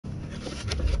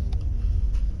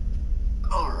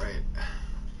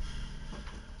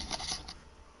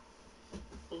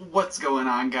What's going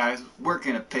on, guys? We're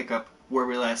gonna pick up where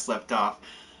we last left off,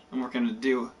 and we're gonna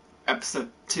do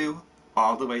episode 2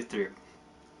 all the way through.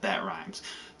 That rhymes.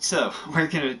 So we're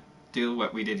gonna do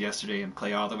what we did yesterday and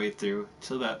play all the way through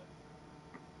till about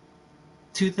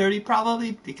 2:30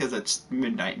 probably, because it's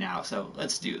midnight now. So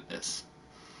let's do this.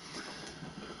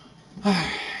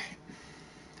 Alright.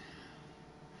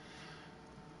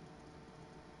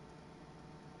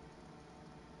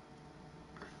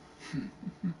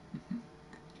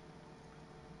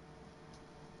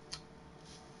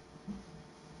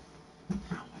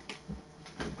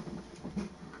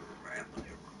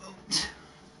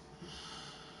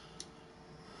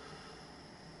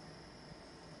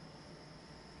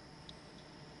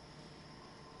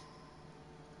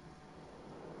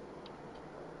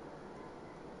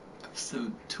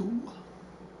 Episode 2.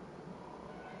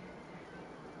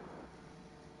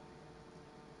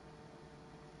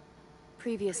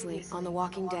 Previously on The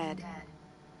Walking Dead,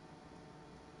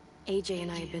 AJ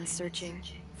and I had been searching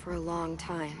for a long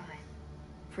time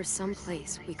for some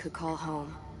place we could call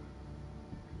home.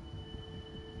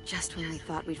 Just when we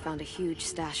thought we'd found a huge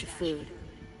stash of food,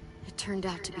 it turned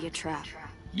out to be a trap.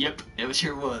 Yep, it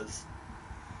sure was.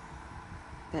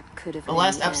 That could have The been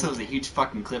last the episode end. was a huge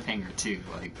fucking cliffhanger too.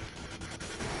 Like,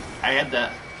 I had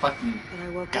that fucking But I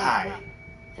woke guy. up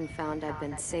and found I'd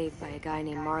been saved by a guy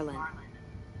named Marlin,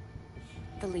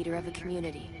 the leader of a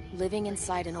community living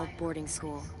inside an old boarding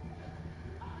school.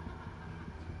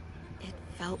 It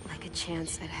felt like a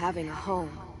chance at having a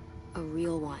home, a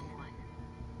real one.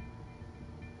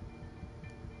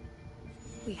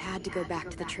 We had to go back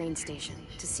to the train station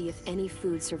to see if any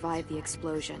food survived the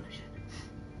explosion.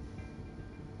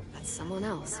 But someone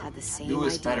else had the same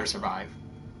Lewis idea. better survive.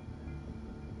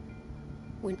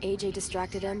 When AJ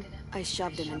distracted him, I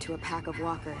shoved him into a pack of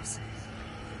walkers.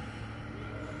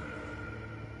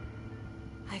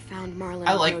 I found Marlin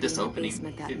I and like Brody this in the opening.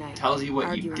 basement that It night, tells you what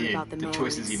you arguing did, about the man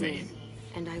choices we'd you made. seen,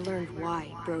 and I learned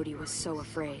why Brody was so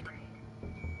afraid.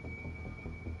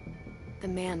 The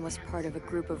man was part of a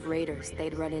group of raiders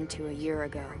they'd run into a year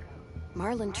ago.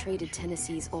 Marlin traded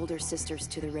Tennessee's older sisters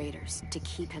to the raiders to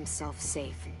keep himself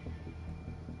safe.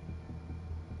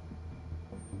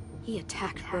 He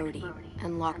attacked Brody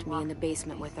and locked me in the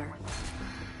basement with her.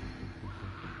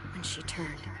 When she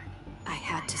turned, I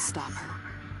had to stop her.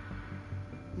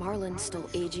 Marlin stole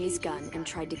AJ's gun and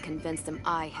tried to convince them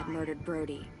I had murdered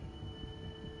Brody.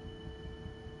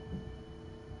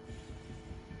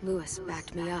 Lewis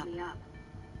backed me up.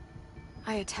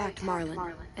 I attacked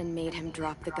Marlin and made him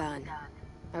drop the gun.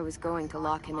 I was going to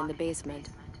lock him in the basement,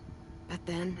 but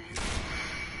then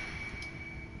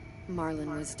Marlin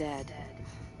was dead,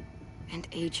 and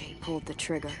AJ pulled the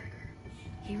trigger.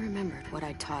 He remembered what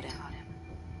I taught him.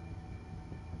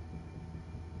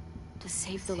 To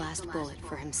save the last bullet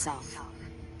for himself.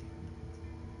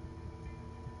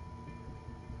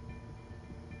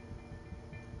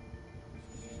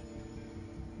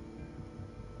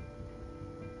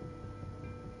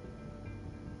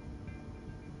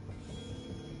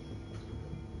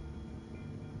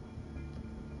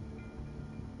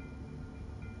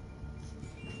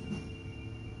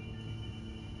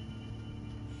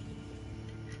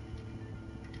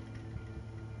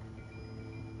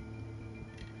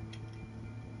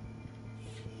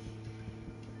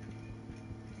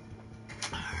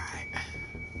 Alright.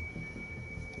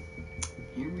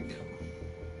 Here we go.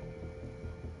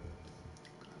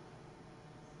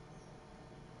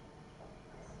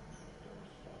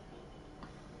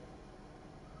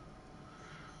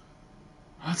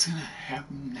 What's gonna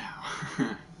happen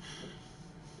now?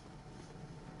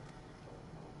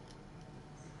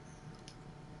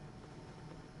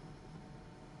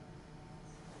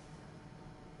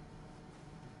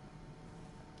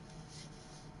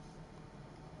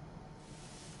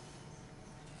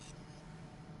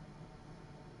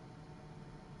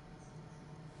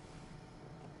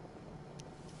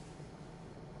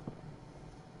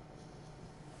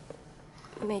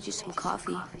 I made you some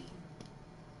coffee.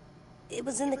 It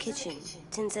was in the kitchen.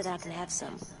 Tin said I can have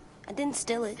some. I didn't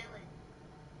steal it.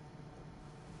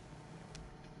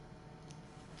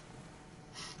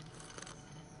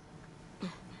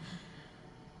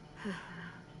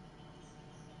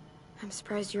 I'm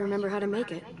surprised you remember how to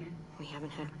make it. We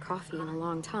haven't had coffee in a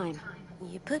long time.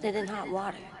 You put it in hot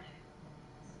water.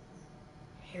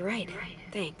 You're right.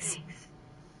 Thanks.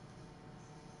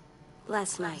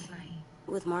 Last night,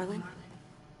 with Marlin,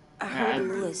 I Yeah, heard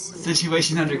Lewis.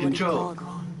 situation under what he control. called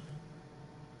me.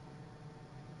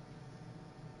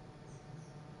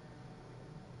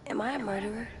 Am I a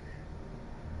murderer?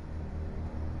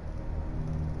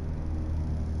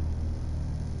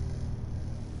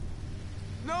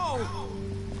 No!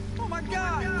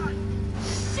 God!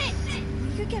 Shit!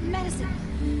 You could get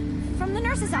medicine. From the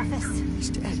nurse's office. He's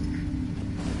dead.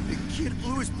 The kid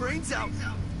blew his brains out.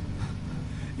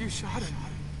 You shot him.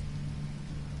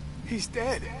 He's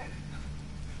dead.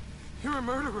 You're a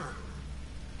murderer.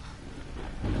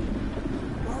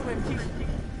 Marlon,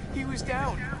 he was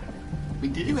down. We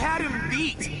did. You had him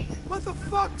beat. What the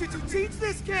fuck did you teach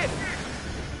this kid?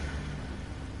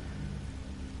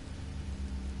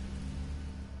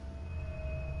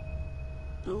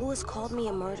 Lewis called me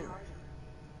a murderer.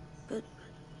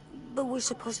 But we're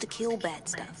supposed to kill bad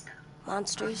stuff.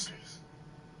 Monsters.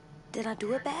 Did I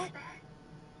do it bad?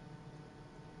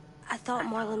 I thought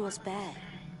Marlon was bad.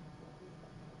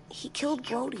 He killed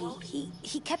Brody.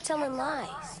 He kept telling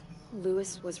lies.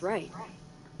 Lewis was right.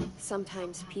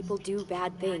 Sometimes people do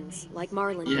bad things, like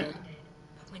Marlon Yeah. did.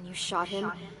 But when you shot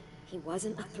him, he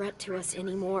wasn't a threat to us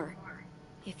anymore.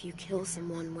 If you kill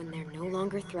someone when they're no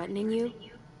longer threatening you,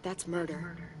 that's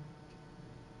murder.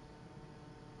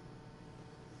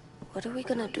 What are we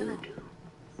gonna do?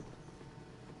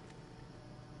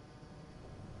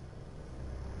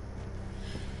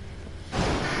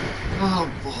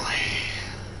 Oh boy.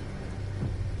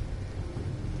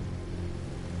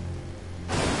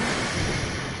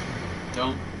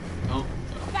 Don't.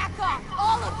 Back off,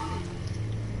 all of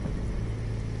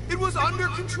you! It was under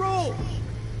control.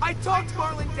 I talked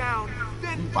Marlon down.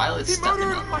 Then Violet's he stepping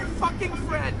murdered up. my fucking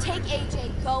friend. Take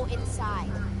AJ, go inside.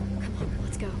 Come on,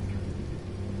 let's go.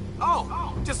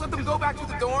 Oh, just let them go back to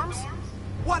the dorms?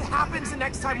 What happens the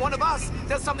next time one of us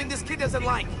does something this kid doesn't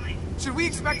like? Should we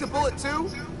expect a bullet too?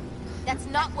 That's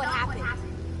not what happened.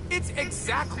 It's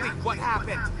exactly what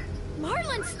happened.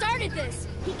 Marlon started this.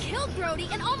 He killed Brody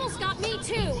and almost got me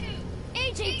too.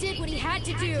 AJ did what he had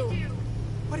to do.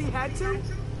 What he had to?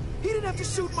 He didn't have to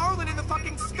shoot Marlon in the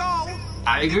fucking skull.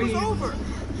 I agree. It was over.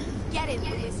 Get it,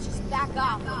 Lewis. Just back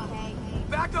off, okay?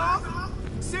 Back off?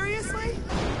 Seriously?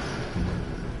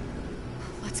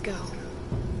 Let's go.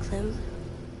 Clem?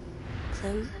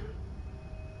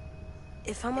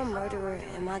 If I'm a murderer,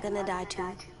 am I gonna die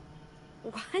too?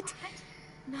 What?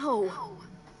 No.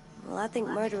 Well, I think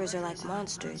murderers are like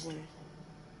monsters, and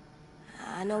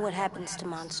I know what happens to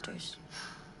monsters.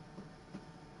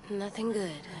 Nothing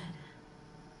good.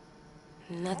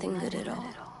 Nothing good at all.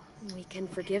 We can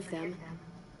forgive them.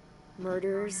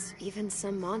 Murderers, even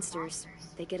some monsters,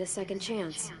 they get a second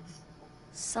chance.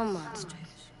 Some monsters.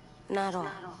 Not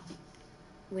all.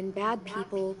 When bad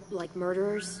people, like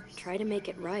murderers, try to make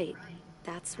it right,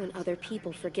 that's when other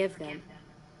people forgive them.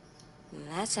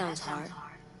 That sounds hard.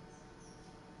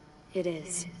 It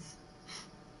is.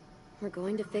 We're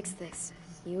going to fix this,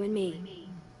 you and me.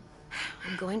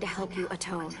 I'm going to help you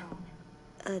atone.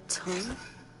 Atone?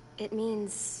 It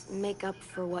means make up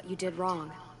for what you did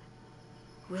wrong.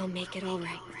 We'll make it all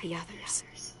right with the others.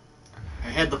 I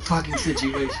had the fucking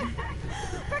situation.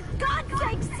 For God's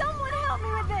sake, someone help me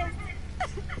with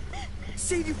this!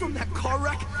 Save you from that car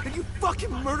wreck, and you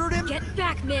fucking murdered him? Get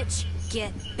back, Mitch!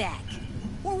 Get back.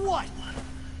 Or what?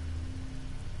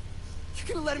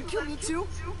 You gonna let him kill me too?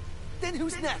 Then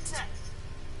who's next?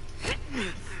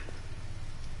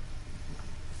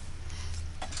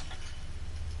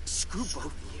 Screw both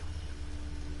of you.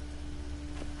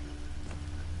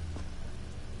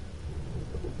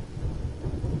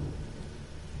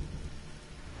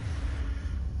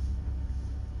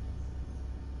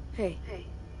 Hey,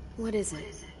 what is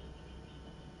it?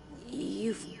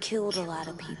 You've killed a lot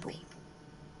of people.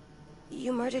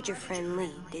 You murdered your friend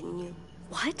Lee, didn't you?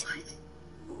 What?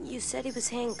 You said he was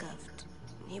handcuffed.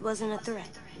 He wasn't a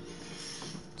threat.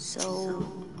 So...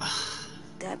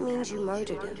 that means you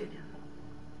murdered him.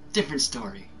 Different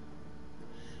story.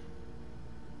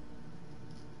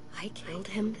 I killed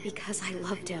him because I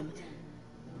loved him.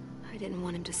 I didn't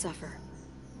want him to suffer.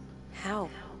 How?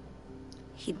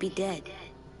 He'd be dead.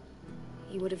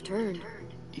 He would have turned.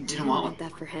 You I didn't want want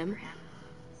that for him.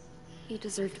 He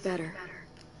deserved better.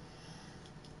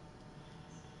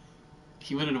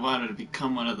 He wouldn't have wanted to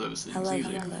become one of those things I love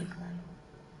either. you, Clem.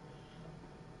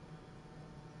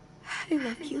 I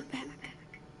love you back.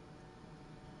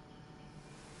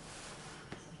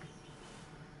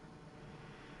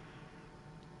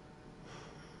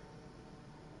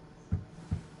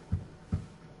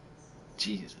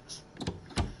 Jesus.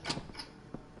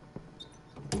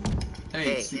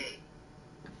 Hey. see-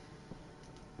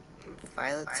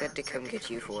 Violet said to come get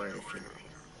you for the funeral.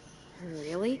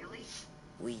 Really?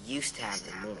 We used to have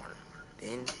them more.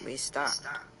 Then we stopped.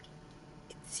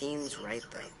 It seems right,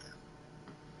 though.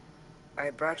 I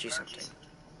brought you something.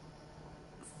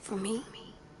 For me?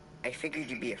 I figured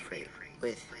you'd be afraid,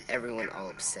 with everyone all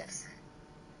upset.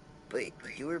 But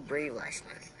you were brave last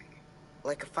night.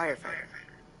 Like a firefighter.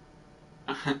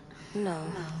 No,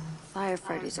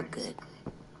 firefighters are good.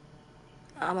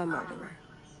 I'm a murderer.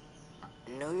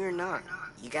 No, you're not.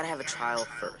 You gotta have a trial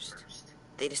first.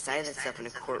 They decide that stuff in a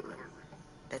courtroom.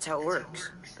 That's how it works.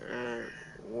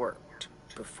 Worked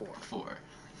before. Before.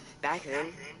 Back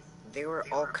then, there were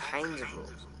all kinds of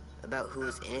rules about who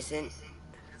was innocent,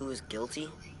 who was guilty.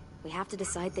 We have to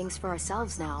decide things for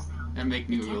ourselves now. And make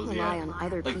new Can't rules, rely yeah. on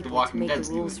other Like The people to Walking make the Dead's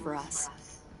rules doing. for us.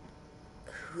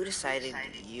 Who decided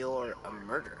you're a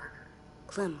murderer?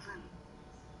 Clem.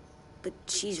 But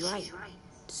she's right.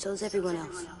 So's everyone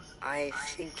else. I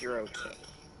think you're okay.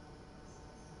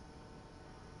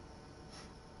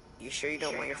 You sure you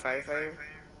don't want your firefighter?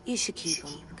 You should keep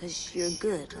him, because you're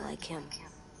good like him.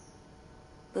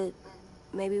 But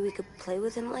maybe we could play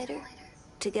with him later?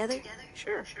 Together?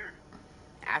 Sure.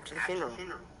 After the funeral.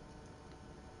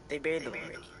 They buried them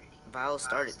already. Vile'll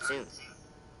start it soon.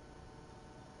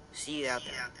 See you out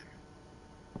there.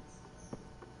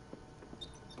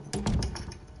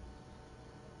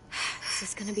 This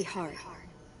is gonna be hard.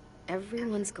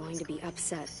 Everyone's going to be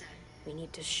upset. We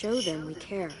need to show them we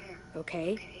care,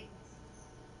 okay?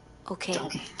 Okay.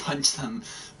 Don't punch them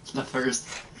the first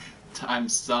time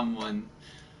someone...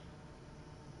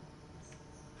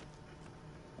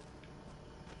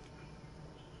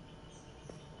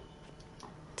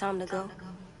 Time to go.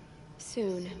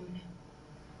 Soon.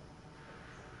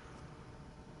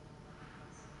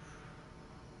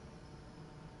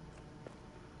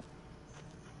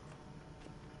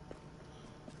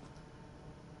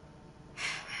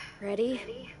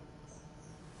 Ready?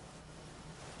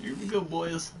 Here we go,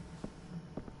 boys.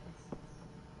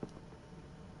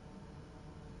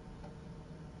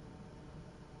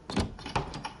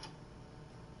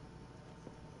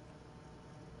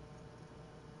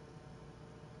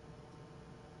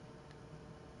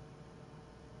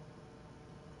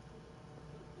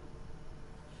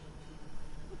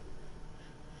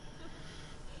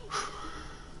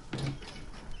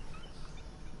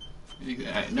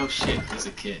 No shit, he's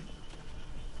a kid.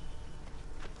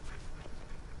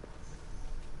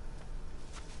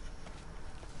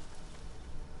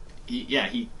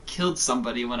 He killed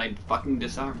somebody when I fucking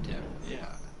disarmed him.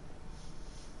 Yeah.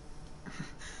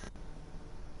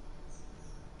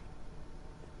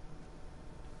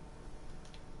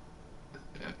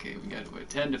 Okay, we gotta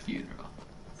attend a funeral.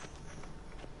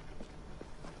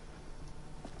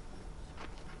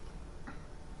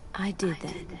 I did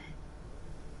that.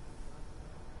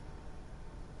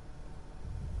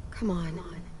 Come on.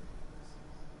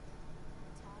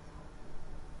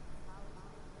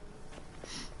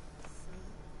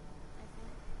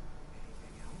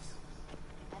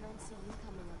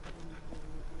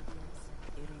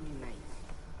 It'll be nice.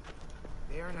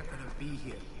 They are not gonna be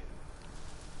here.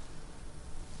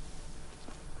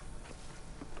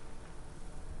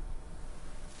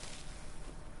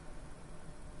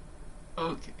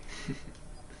 Okay.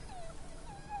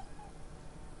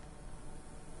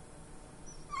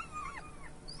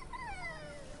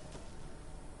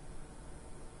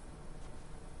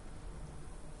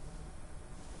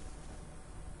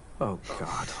 Oh,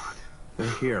 God. They're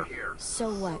here.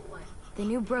 So what? They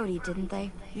knew Brody, didn't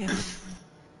they? Yeah.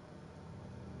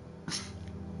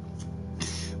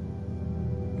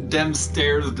 Them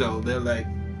stairs though, they're like...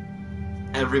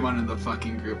 Everyone in the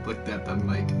fucking group looked at them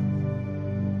like...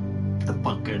 The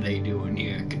fuck are they doing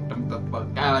here? Get them the fuck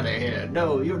out of here.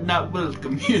 No, you're not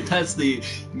welcome here. That's the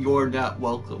you're not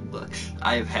welcome look.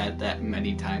 I've had that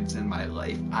many times in my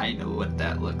life. I know what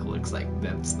that look looks like.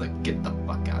 That's the get the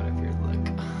fuck out of here look.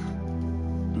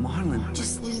 Marlon.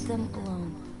 Just leave them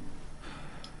alone.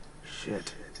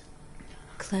 Shit.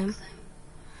 Clem?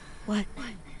 What?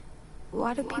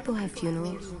 Why do people have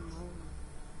funerals?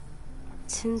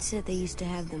 Tin said they used to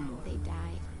have them more. They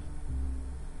died.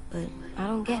 But I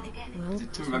don't get it. Well,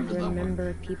 To remember that one.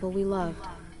 remember people we loved.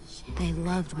 They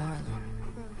loved Marlon.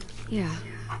 Yeah,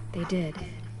 they did.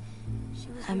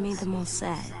 I made them all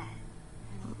sad.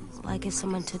 Like if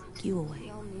someone took you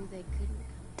away.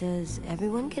 Does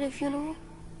everyone get a funeral?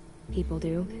 People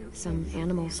do. Some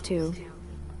animals, too.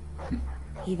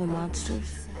 Even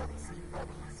monsters?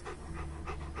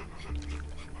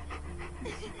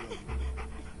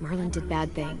 Marlon did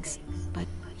bad things, but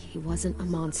he wasn't a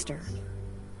monster.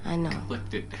 I know.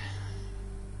 Conflicted.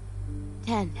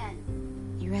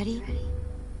 10. You ready?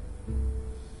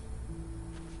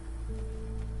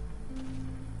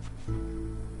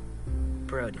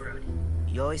 Brody,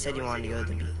 you always said you wanted to go to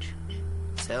the beach.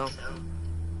 So,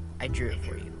 I drew it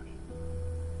for you.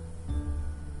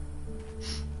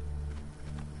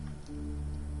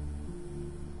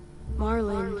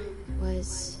 Marlon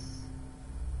was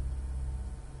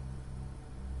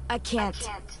I can't.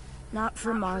 Not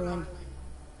for Marlon.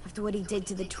 After what he did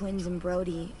to the twins and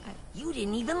Brody, You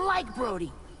didn't even like Brody.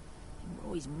 You were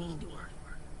always mean to her.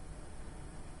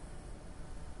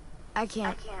 I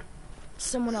can't.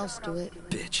 Someone else do it.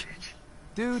 Bitch.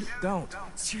 Dude, don't.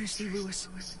 Seriously, Lewis?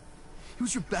 He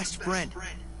was your best friend.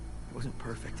 He wasn't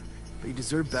perfect, but he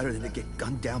deserved better than to get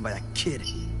gunned down by that kid.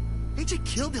 AJ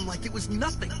killed him like it was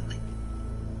nothing.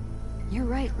 You're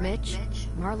right, Mitch.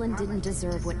 Marlon didn't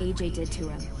deserve what AJ did to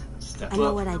him. I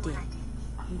know what I did.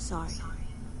 I'm sorry.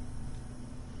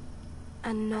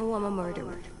 I know I'm a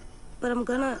murderer. But I'm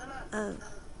gonna,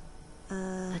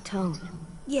 Atone.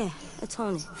 yeah,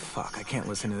 atone it. Fuck, I can't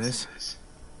listen to this.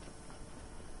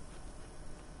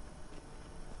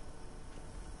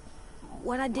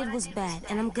 What I did was bad,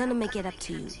 and I'm gonna make it up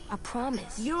to you. I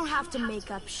promise. You don't have to make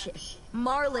up shit.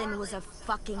 Marlon was a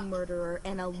fucking murderer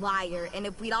and a liar, and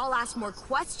if we'd all asked more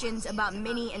questions about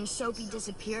Minnie and Sophie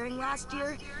disappearing last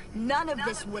year, none of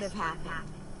this would have happened.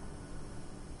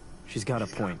 She's got a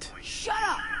point. Shut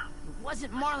up! It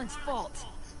wasn't Marlon's fault.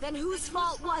 Then whose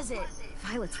fault was it?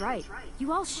 Violet's right.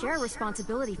 You all share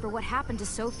responsibility for what happened to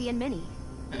Sophie and Minnie.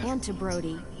 And to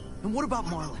Brody. And what about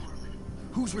Marlon?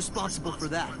 Who's responsible for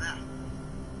that?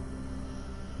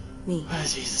 Me. Oh,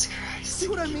 Jesus Christ. See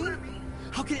what I mean?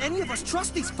 How can any of us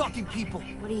trust these fucking people?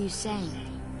 What are you saying?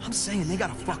 I'm saying they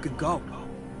gotta fucking go.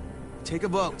 Take a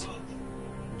vote.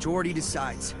 Majority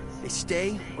decides. They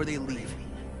stay or they leave.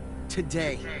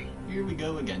 Today. Here we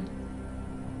go again.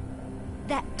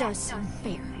 That does sound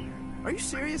fair. Are you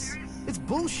serious? It's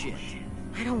bullshit.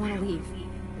 I don't want to leave.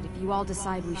 But if you all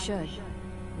decide we should,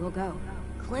 we'll go.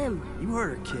 Clem. You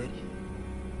heard her, kid.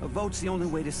 A vote's the only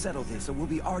way to settle this, or we'll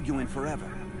be arguing forever.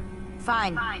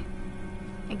 Fine.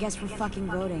 I guess we're fucking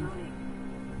voting.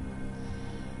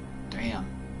 Damn.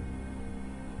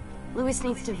 Lewis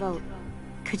needs to vote.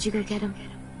 Could you go get him?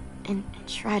 And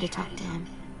try to talk to him.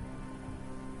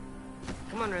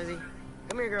 Come on, Rosie.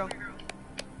 Come here, girl.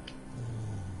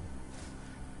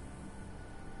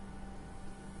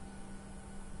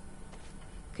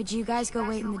 Could you guys go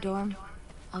wait in the dorm?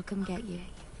 I'll come get you.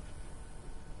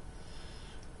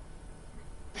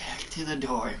 Back to the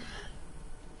dorm.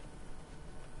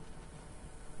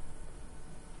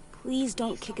 Please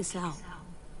don't kick us out.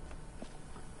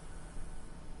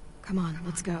 Come on,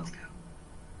 let's go.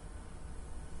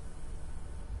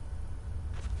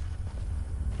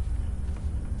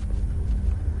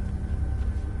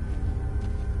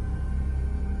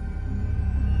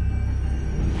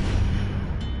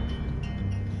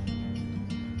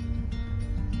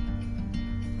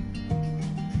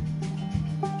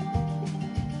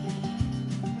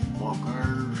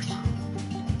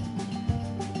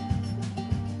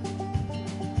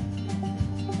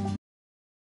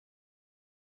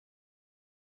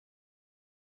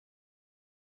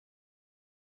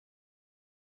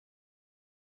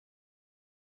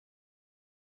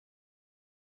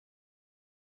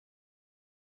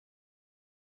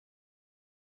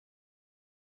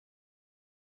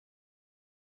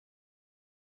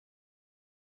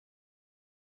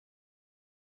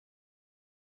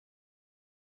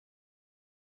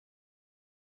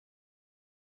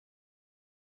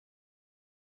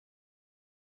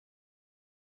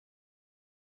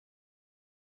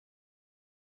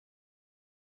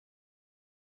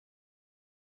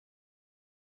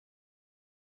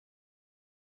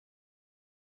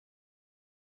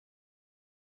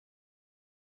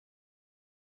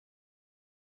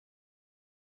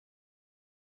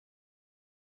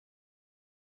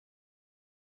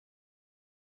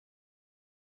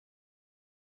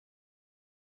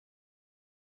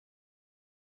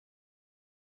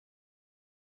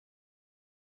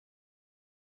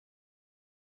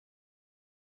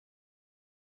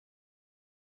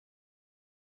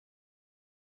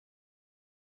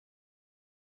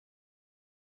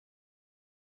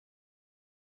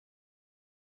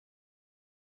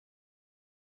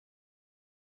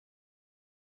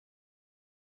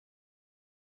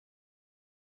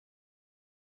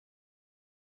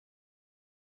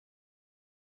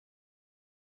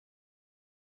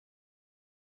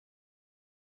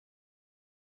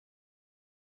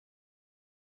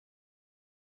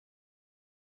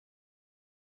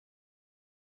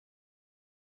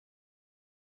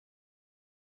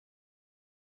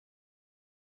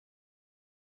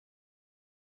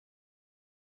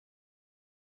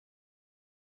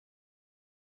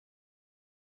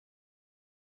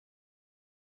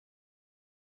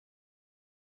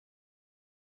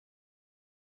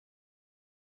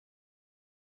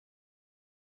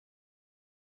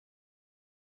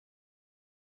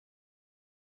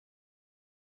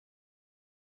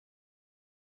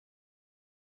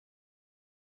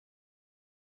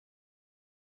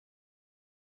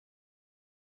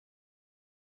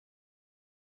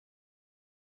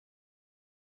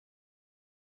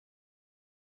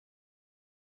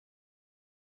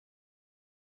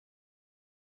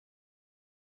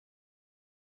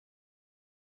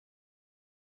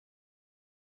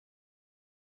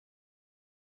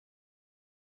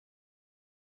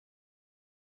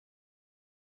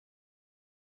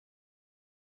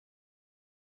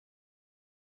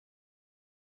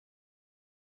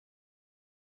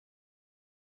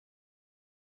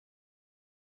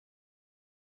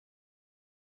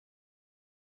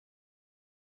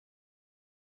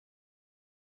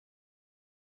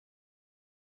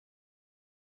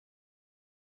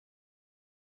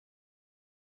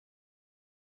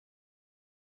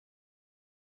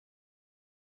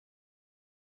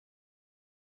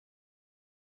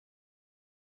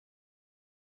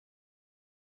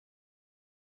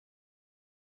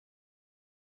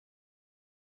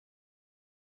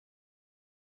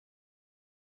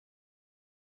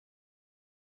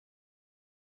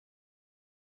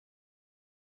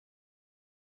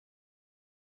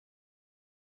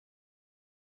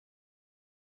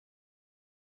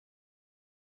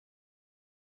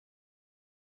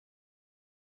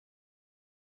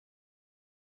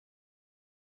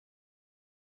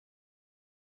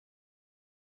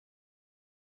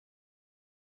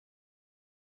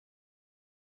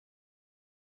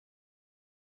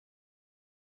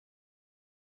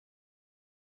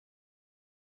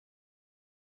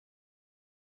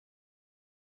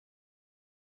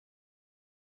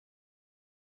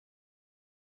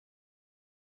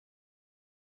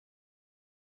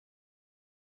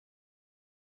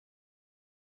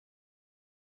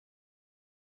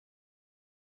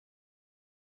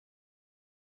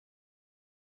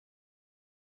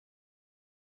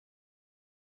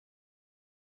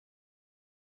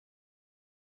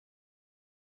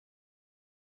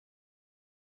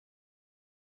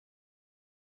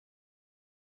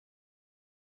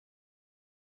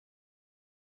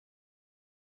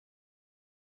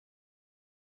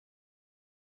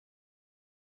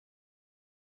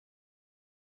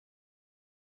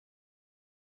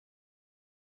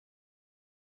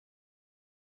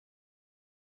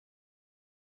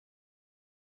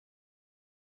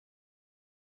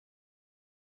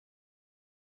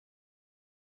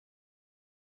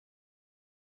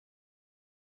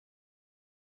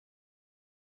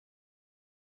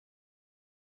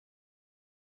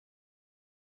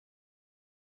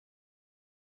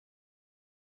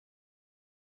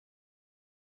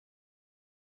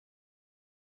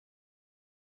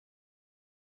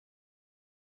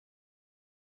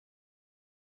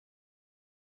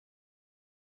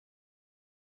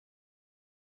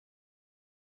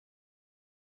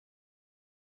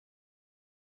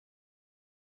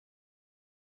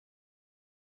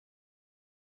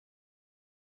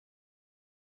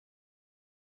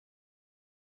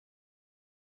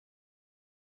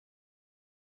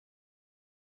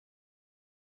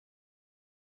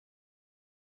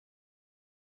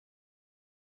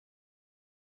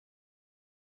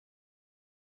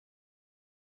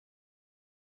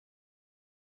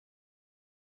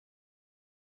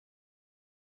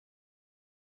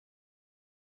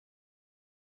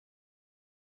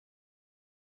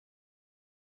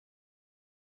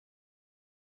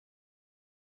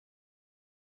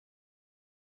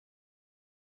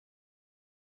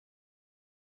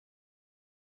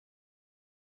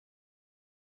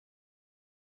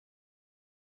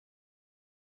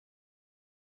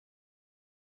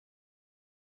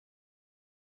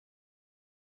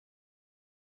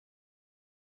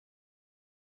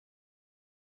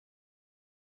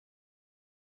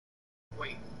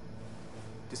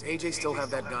 Does AJ still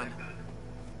have that gun?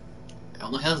 It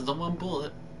only has the one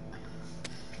bullet.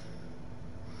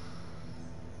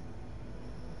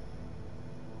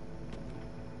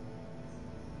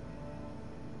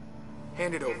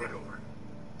 Hand it over.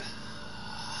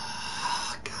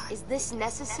 Is this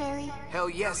necessary? Hell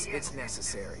yes, it's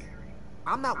necessary.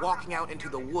 I'm not walking out into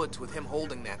the woods with him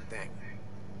holding that thing.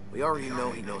 We already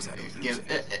know he knows how to use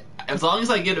it. As long as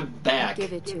I get it back.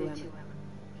 Give it to him.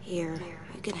 Here,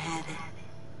 you can have it.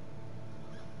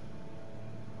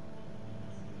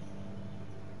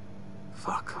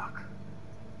 Fuck.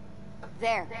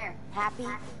 There. Happy?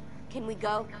 Can we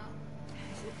go?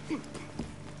 Damn.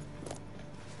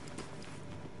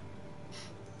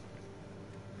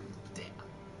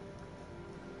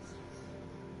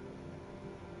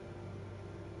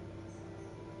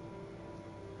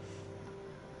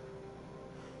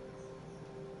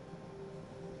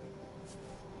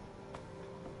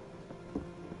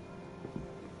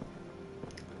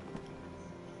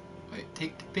 Wait,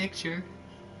 take the picture.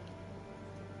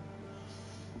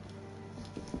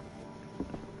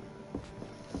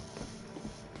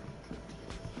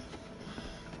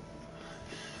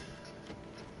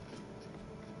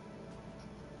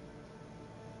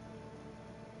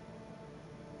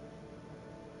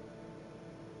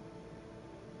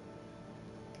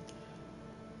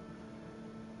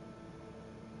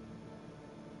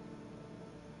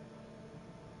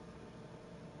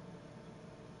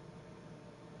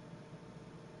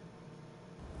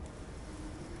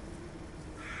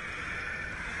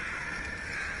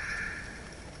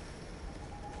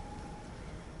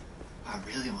 I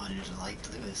really wanted to like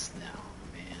Lewis now,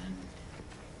 man.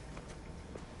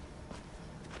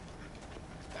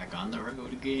 Back on the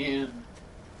road again.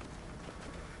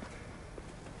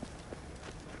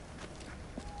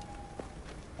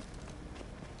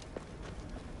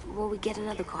 Will we get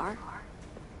another car?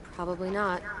 Probably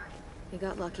not. We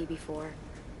got lucky before.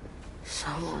 So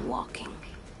we're walking.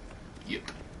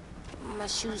 Yep. My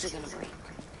shoes are gonna break.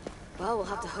 Well, we'll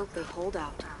have to hope they hold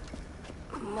out.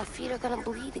 My feet are gonna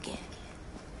bleed again.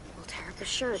 We'll tear up a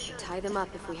shirt and tie them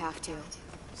up if we have to.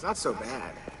 It's not so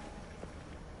bad.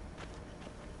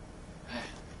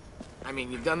 I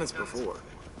mean, you've done this before.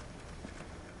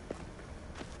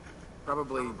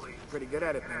 Probably pretty good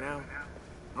at it by now.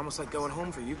 Almost like going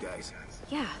home for you guys.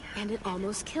 Yeah, and it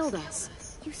almost killed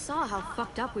us. You saw how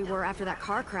fucked up we were after that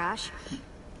car crash.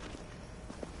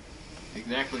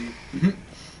 Exactly.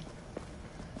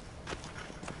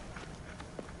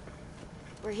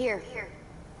 We're here.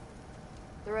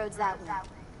 The road's that way.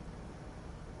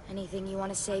 Anything you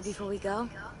want to say before we go?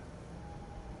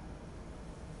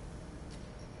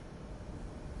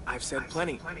 I've said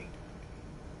plenty.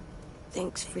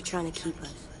 Thanks for trying to keep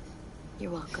us.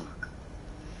 You're welcome.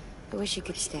 I wish you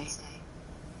could stay.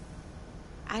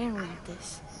 I didn't want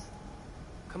this.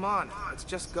 Come on, let's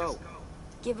just go.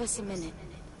 Give us a minute,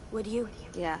 would you?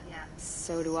 Yeah,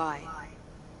 so do I.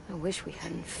 I wish we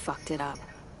hadn't fucked it up.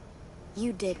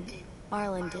 You didn't.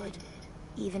 Marlon did.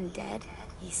 Even dead,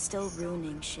 he's still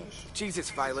ruining shit. Jesus,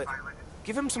 Violet.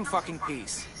 Give him some fucking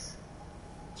peace.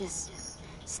 Just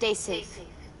stay safe.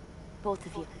 Both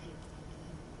of you.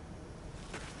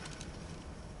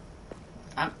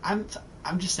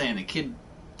 I'm just saying the kid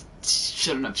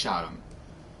shouldn't have shot him.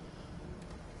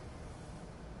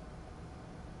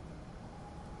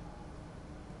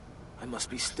 I must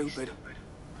be stupid.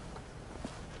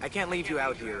 I can't leave you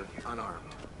out here unarmed.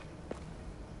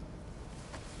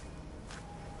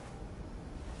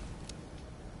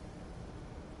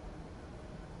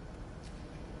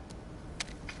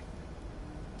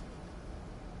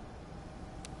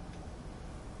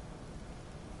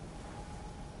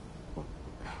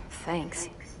 Thanks.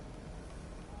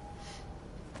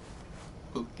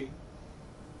 Okay.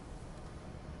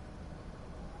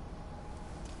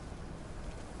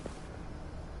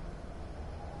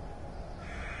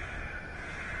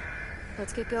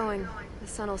 Let's get going. The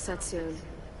sun will set soon.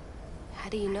 How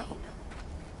do you know?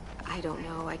 I don't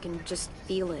know. I can just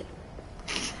feel it.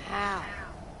 How?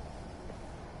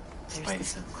 There's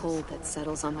this cold that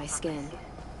settles on my skin.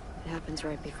 It happens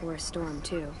right before a storm,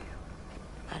 too.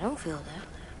 I don't feel that.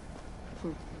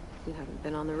 You haven't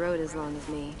been on the road as long as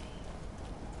me.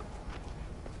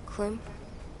 Clem?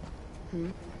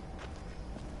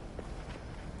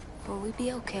 Will we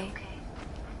be okay?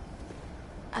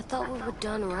 I thought we were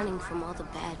done running from all the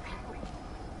bad people.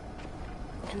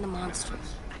 And the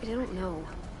monsters. I don't know.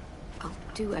 I'll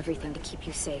do everything to keep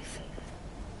you safe.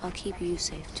 I'll keep you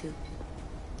safe, too.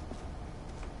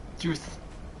 Truth.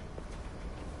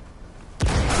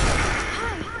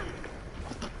 Hi!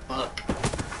 What the fuck?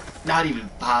 Not even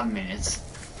 5 minutes.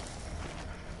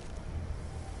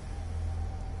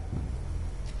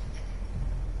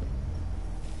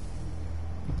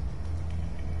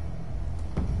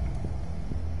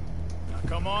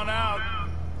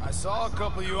 saw a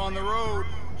couple of you on the road.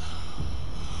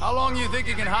 How long you think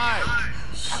you can hide?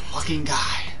 That fucking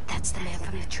guy. That's the man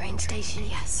from the train station?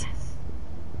 Yes.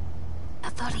 I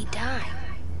thought he died.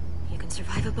 You can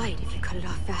survive a bite if you cut it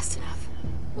off fast enough.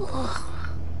 Ugh.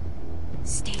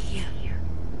 Stay here.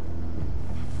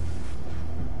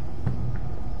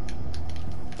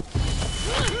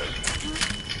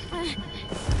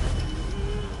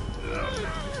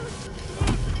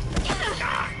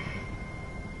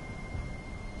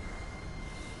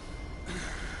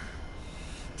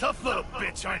 Tough little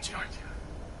bitch, aren't you?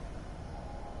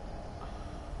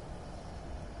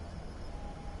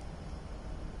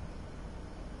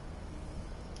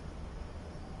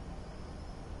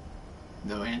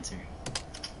 No answer.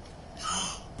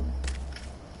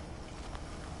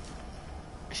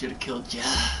 I should have killed ya.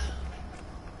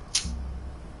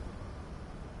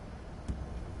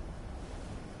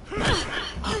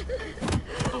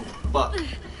 Oh, fuck.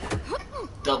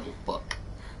 Double fuck.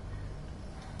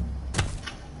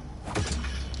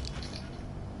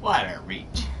 What a reach.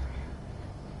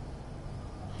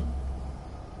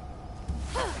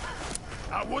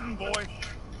 I wouldn't, boy.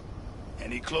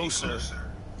 Any closer,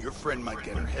 your friend might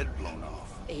get her head blown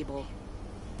off. Abel.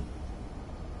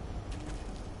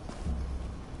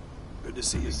 Good to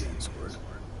see you again, Squirt.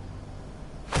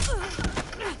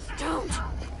 Don't!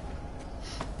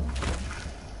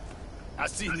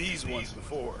 I've seen these ones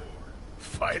before.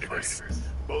 Fighters.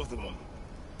 Both of them.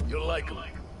 You'll like them.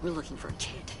 We're looking for a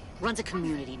kid. Runs a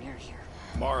community near here.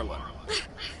 Marlon.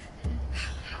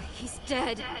 He's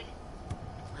dead.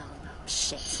 Well,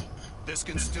 shit. This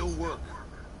can still work.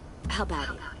 How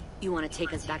about it? You want to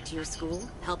take us back to your school?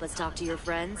 Help us talk to your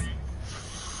friends?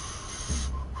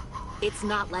 It's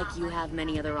not like you have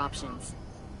many other options.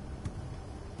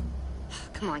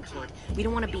 Come on, kid. We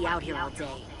don't want to be out here all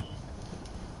day.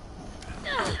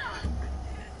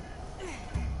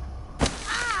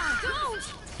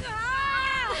 Don't!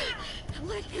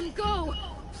 Let him go!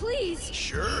 Please!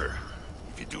 Sure.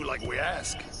 If you do like we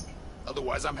ask.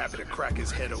 Otherwise, I'm happy to crack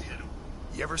his head open.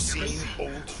 You ever seen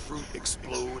old fruit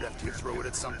explode after you throw it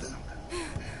at something?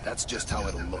 That's just how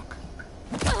it'll look.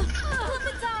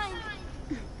 Clementine!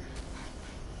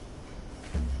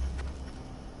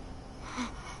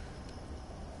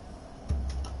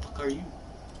 What are you?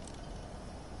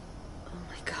 Oh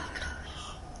my god.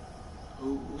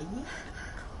 Who is it?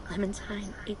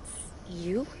 Clementine, it's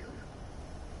you?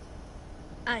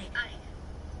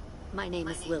 My name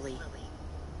is Lily.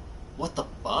 What the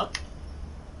fuck?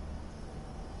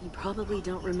 You probably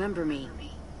don't remember me.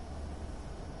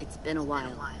 It's been a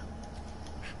while.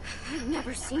 I've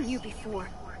never seen you before.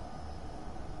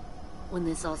 When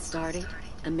this all started,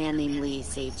 a man named Lee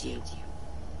saved you.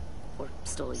 Or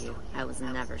stole you. I was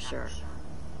never sure.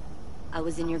 I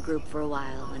was in your group for a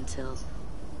while until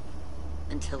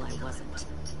I wasn't.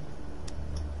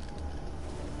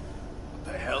 What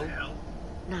the hell?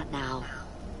 Not now.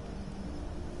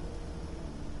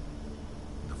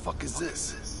 The fuck is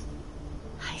this?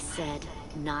 I said,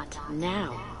 not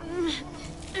now.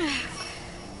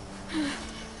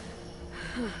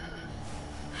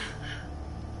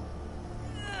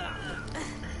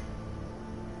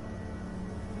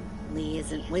 Lee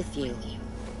isn't with you.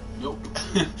 Nope.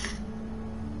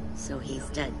 So he's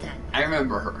dead then. I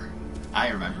remember her. I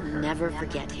remember her. Never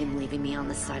forget him leaving me on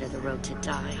the side of the road to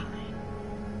die.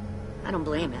 I don't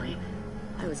blame him.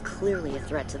 I was clearly a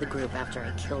threat to the group after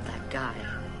I killed that guy.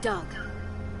 Doug.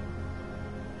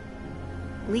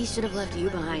 Lee should have left you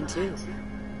behind too.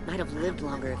 Might have lived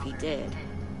longer if he did.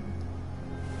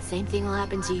 Same thing will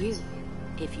happen to you,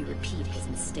 if you repeat his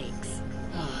mistakes.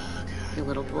 Your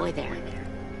little boy there,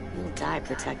 you'll die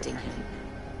protecting him.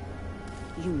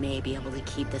 You may be able to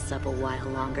keep this up a while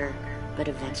longer, but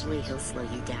eventually he'll slow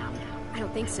you down. I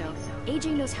don't think so.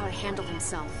 AJ knows how to handle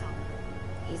himself.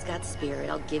 He's got spirit,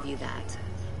 I'll give you that.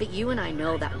 But you and I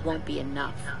know that won't be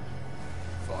enough.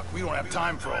 Fuck, we don't have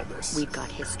time for all this. We've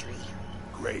got history.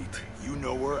 Great. You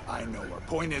know her, I know her.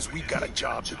 Point is, we've got a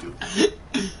job to do.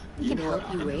 We can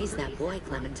help you raise that boy,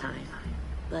 Clementine.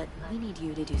 But we need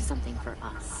you to do something for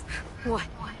us. What?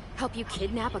 Help you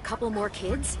kidnap a couple more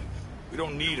kids? We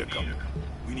don't need a couple.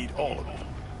 We need all of them.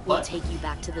 We'll take you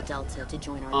back to the Delta to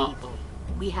join our people.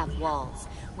 We have walls,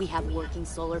 we have working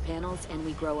solar panels, and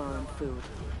we grow our own food.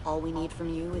 All we need from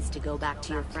you is to go back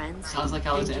to your friends Sounds like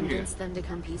and Alexandria. convince them to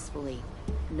come peacefully.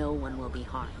 No one will be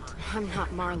harmed. I'm not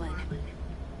Marlon.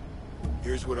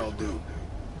 Here's what I'll do.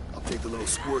 I'll take the little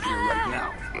squirt here right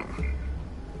now.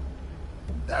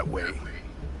 That way,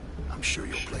 I'm sure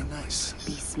you'll play nice.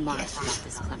 Be smart about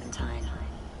this, Clementine.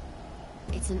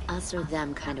 It's an us or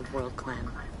them kind of world,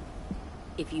 Clem.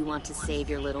 If you want to save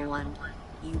your little one,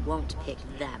 You won't pick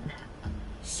them.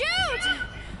 Shoot!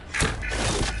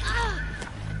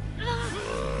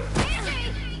 AJ!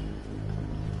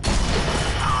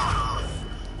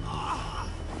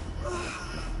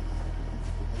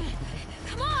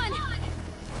 Come on!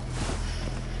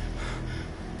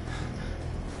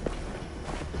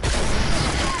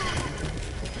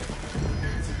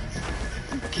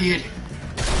 Kid.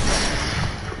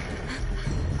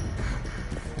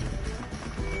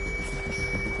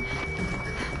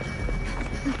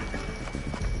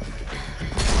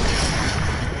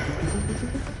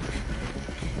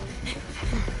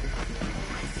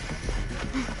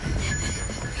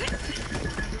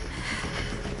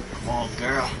 Come on,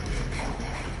 girl.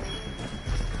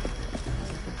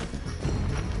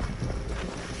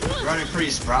 You're running pretty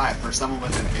spry for someone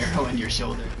with an arrow in your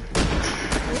shoulder.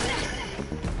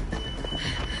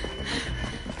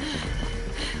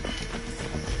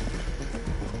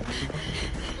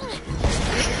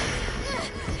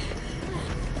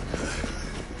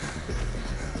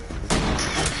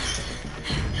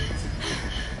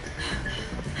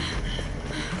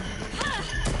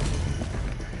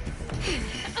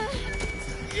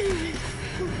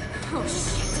 Oh,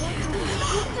 shit.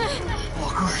 Oh,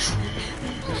 of course.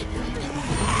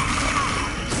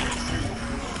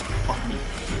 Fuck me.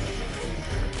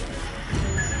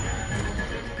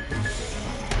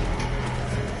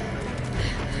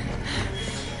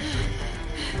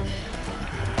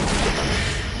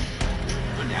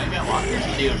 Oh, now you got what you're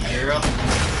doing, girl.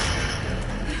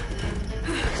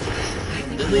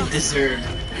 Lily deserved.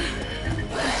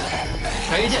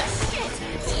 Trade it.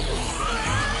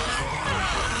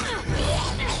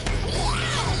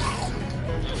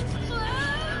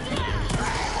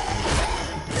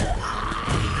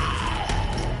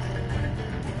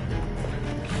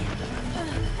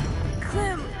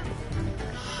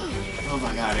 Oh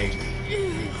my god,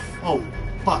 Adrian. Oh,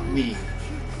 fuck me.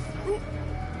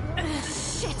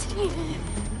 Shit.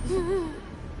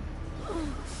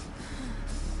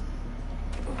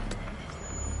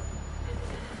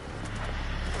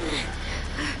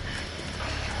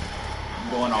 I'm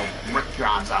going all Rick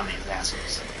Johns on these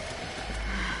assholes.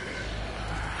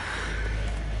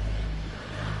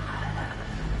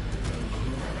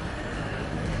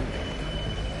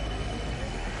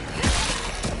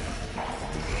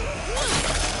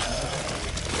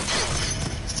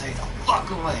 Stay the fuck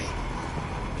away.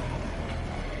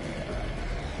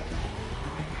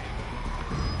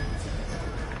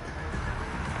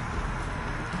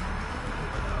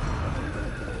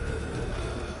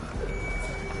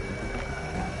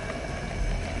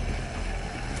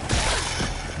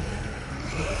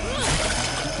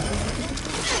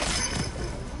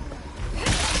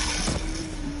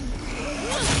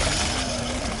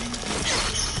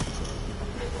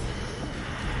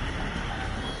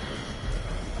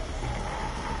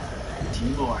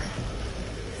 More.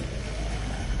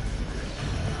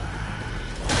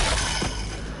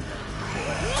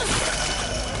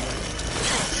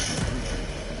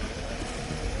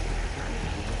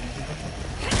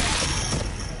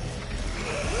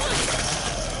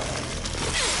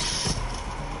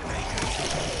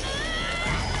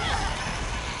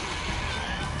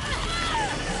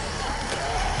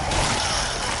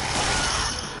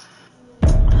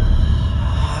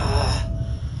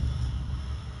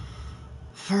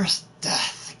 First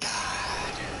death, God.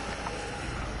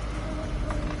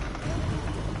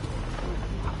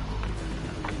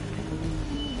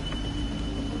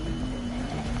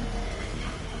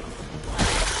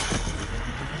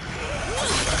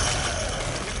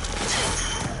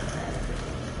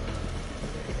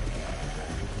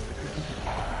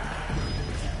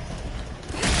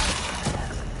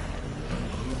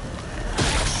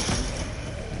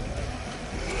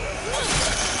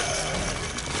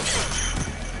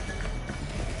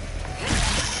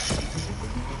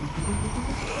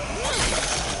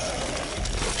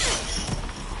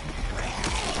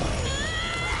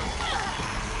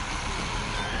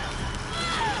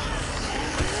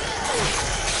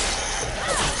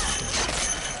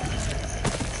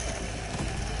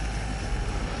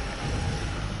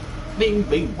 Bing,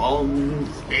 bing, bong.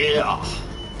 Yeah.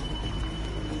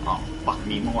 Oh, fuck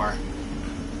me more.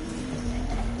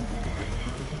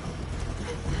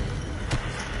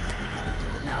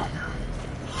 No.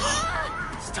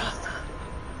 Stop.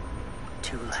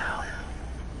 Too loud.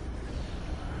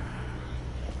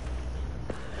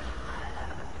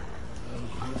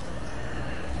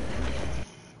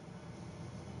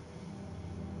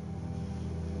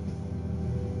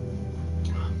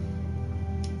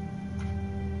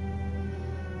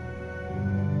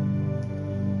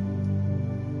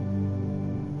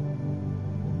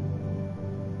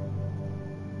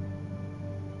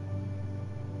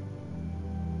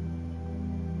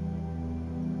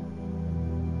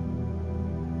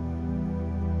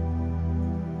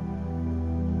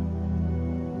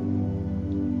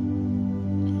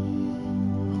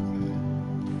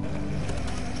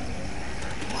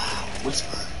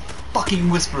 Fucking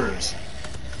whisperers.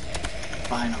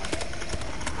 Finally.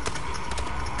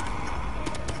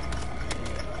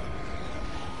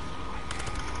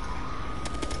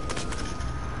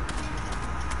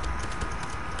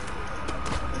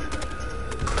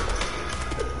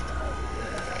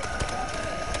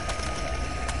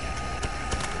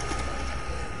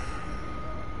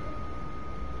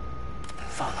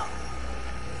 Follow.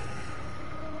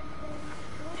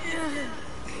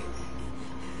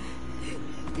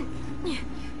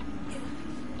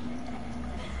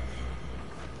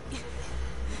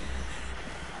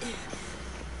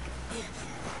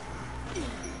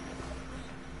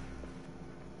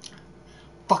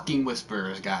 Fucking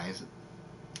whisperers, guys.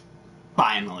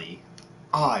 Finally.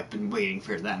 Oh, I've been waiting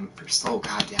for them for so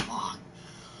goddamn long.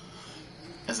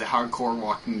 As a hardcore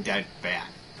Walking Dead fan.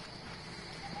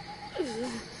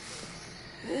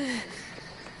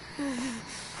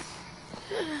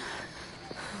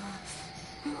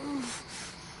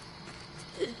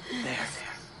 There.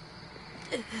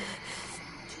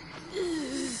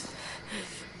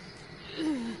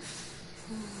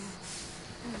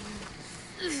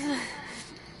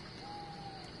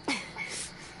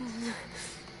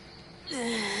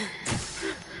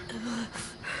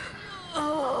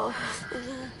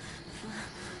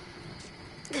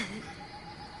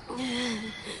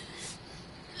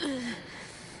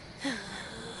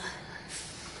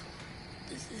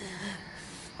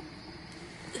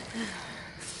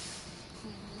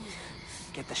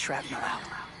 Get the shrapnel out.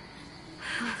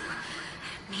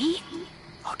 Me?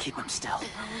 I'll keep him still.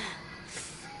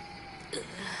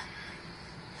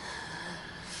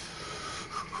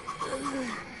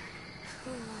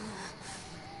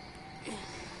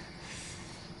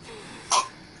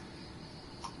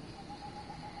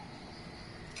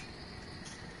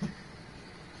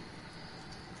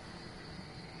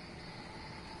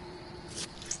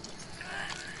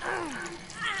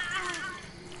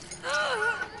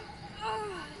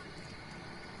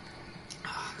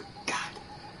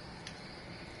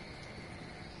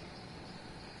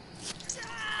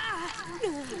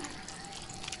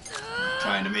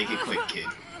 Trying to make it quick, kid.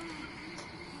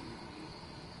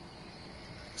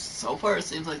 So far, it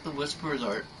seems like the Whisperers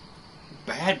are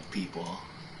bad people.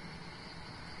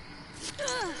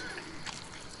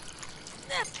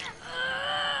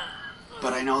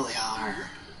 But I know they are.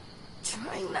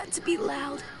 Trying not to be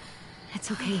loud.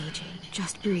 It's okay, AJ.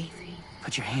 Just breathe.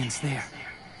 Put your hands there.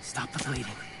 Stop the bleeding.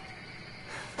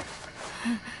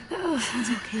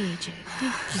 It's okay, AJ.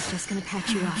 He's just gonna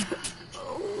patch you up.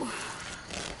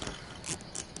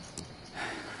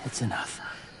 It's enough.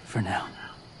 For now.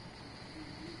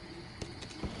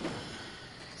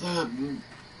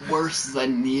 Worse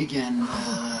than Negan.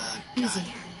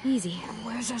 Easy, easy.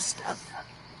 Where's our stuff?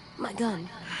 My gun.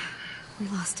 We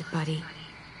lost it, buddy.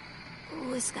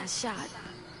 Liz got shot.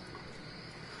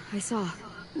 I saw.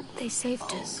 They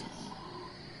saved us.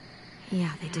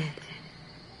 Yeah, they did.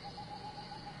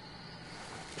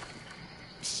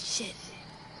 Shit.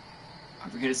 Are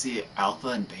we gonna see Alpha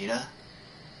and Beta?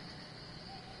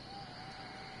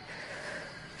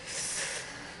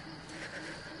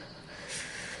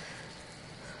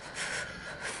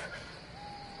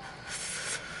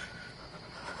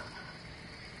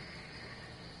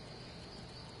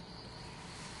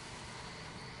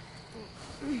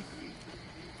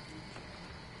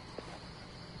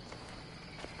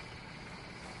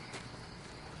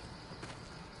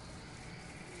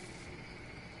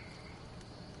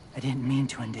 I didn't mean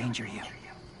to endanger you.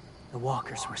 The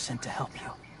walkers were sent to help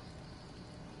you.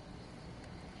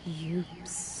 You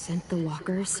sent the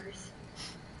walkers?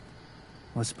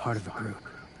 Was part of a group.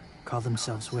 Call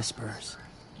themselves Whisperers.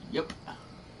 Yep.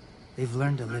 They've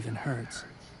learned to live in herds,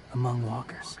 among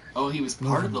walkers. Oh, he was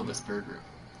part of the Whisperer group.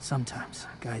 Sometimes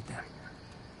guide them.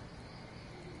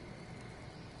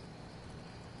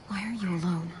 Why are you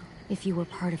alone, if you were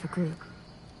part of a group?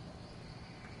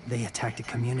 They attacked a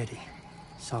community.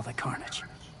 Saw the carnage.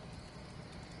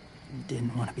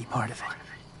 Didn't want to be part of it.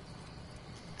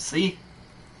 See?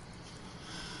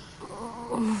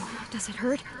 Does it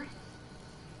hurt?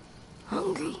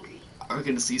 Hungry. Are we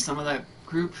gonna see some of that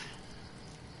group?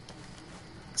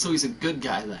 So he's a good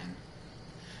guy then.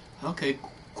 Okay,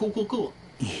 cool.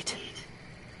 Eat.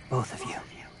 Both of you.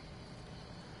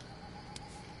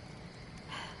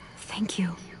 Thank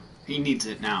you. He needs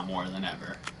it now more than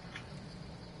ever.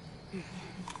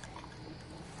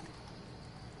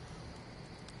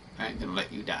 I ain't gonna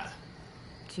let you die.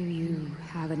 Do you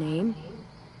have a name?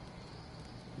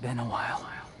 Been a while.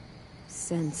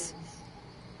 Since...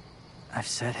 I've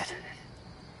said it.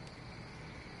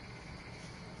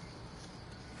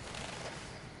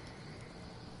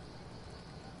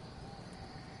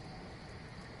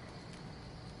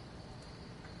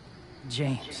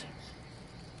 James.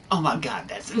 Oh my god,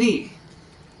 that's me!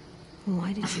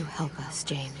 Why did you help us,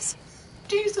 James?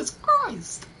 Jesus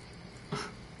Christ!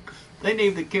 They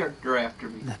named the character after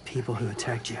me. The people who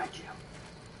attacked you.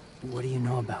 What do you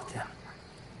know about them?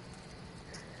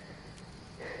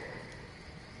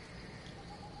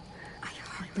 I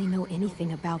hardly know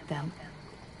anything about them.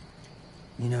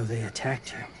 You know they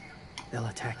attacked you. They'll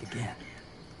attack again.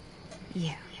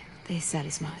 Yeah, they said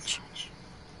as much.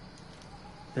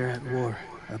 They're at war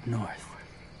up north.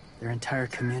 Their entire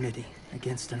community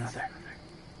against another.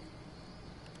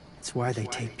 It's why they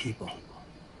take people.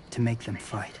 To make them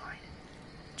fight.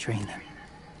 Train them.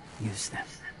 Use them.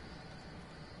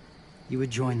 You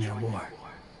would join their war.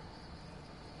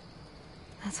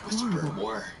 That's Whisper horrible.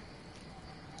 war.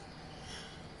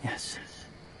 Yes.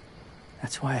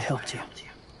 That's why I helped you.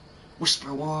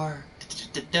 Whisper war.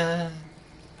 Da-da-da-da.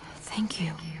 Thank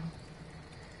you.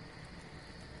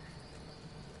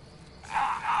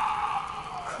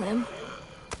 Clem?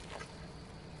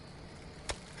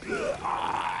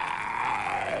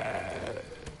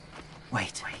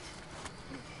 Wait.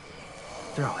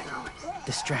 Throw it.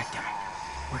 Distract him.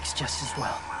 Works just as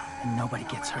well, and nobody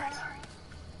gets hurt.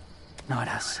 Not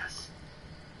us.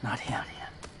 Not him.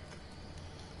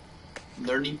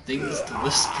 Learning things to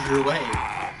whisper away.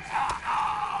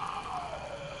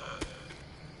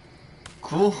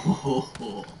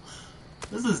 Cool.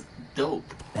 This is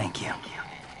dope. Thank you.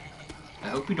 I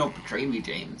hope you don't betray me,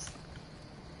 James.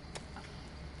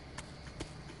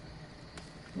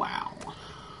 Wow.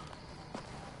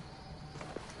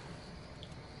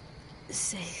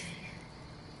 Safe.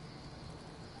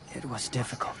 It was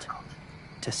difficult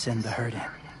to send the herd in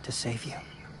to save you.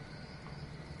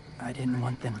 I didn't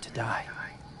want them to die.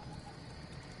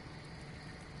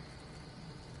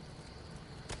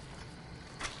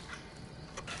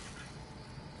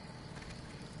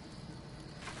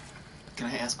 Can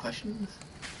I ask questions?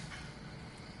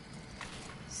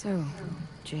 So,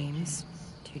 James,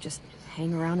 do you just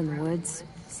hang around in the woods,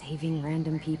 saving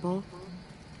random people?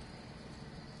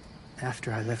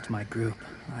 After I left my group,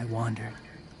 I wandered.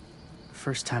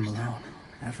 First time alone,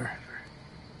 ever.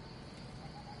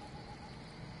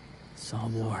 Saw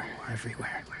war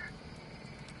everywhere.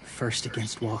 First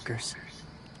against walkers,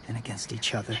 then against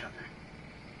each other.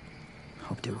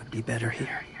 Hoped it would be better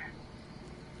here.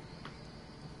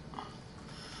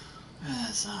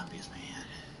 Zombies, man.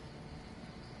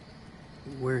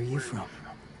 Where are you from?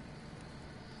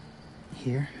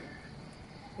 Here?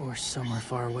 Or somewhere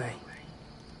far away?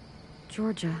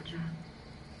 Georgia.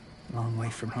 Long way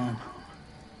from home.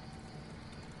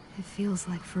 It feels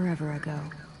like forever ago.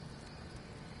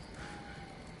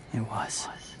 It was.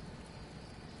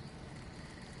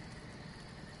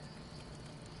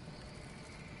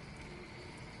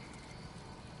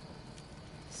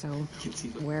 So, Can see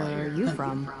the where fire. are you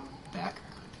from? Background.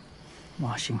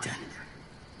 Washington.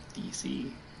 DC.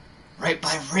 Right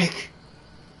by Rick.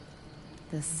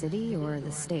 The city or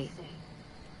the state?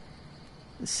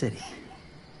 The city.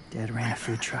 Dad ran a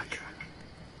food truck.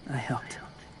 I helped.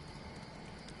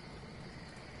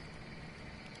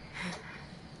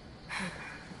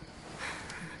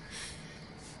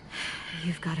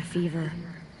 You've got a fever.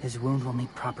 His wound will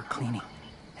need proper cleaning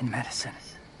and medicine.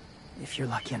 If you're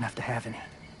lucky enough to have any.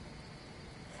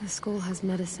 The school has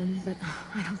medicine, but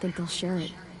I don't think they'll share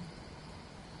it.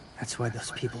 That's why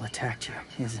those people attacked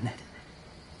you, isn't it?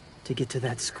 To get to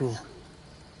that school.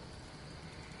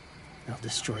 They'll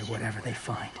destroy whatever they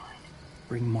find.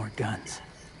 Bring more guns,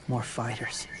 more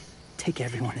fighters. Take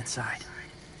everyone inside.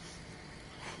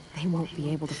 They won't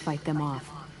be able to fight them off.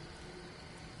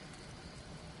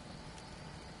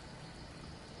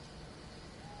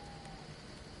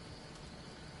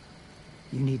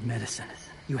 You need medicine.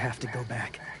 You have to go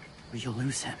back, or you'll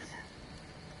lose him.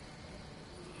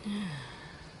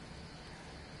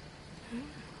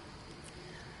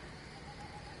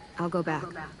 I'll go back.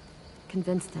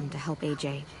 Convince them to help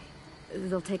AJ.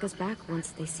 They'll take us back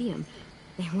once they see him.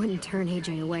 They wouldn't turn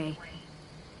AJ away.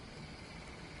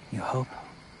 You hope?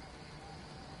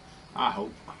 I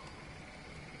hope.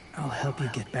 I'll help you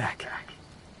get back.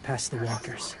 Past the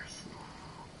walkers.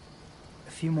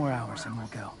 A few more hours and we'll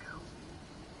go.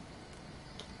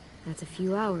 That's a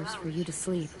few hours for you to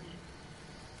sleep.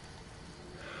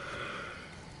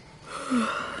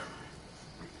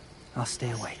 I'll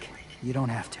stay awake. You don't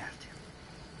have to.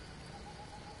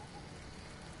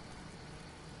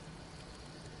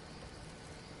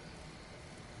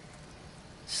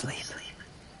 Sleep.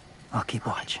 I'll keep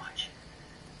watch.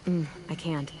 I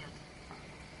can't.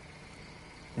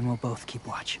 Then we'll both keep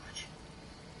watch.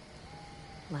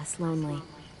 Less lonely.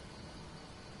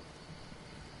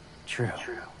 True.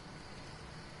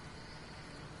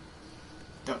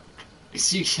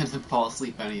 She's gonna fall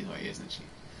asleep anyway, isn't she?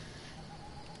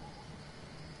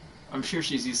 I'm sure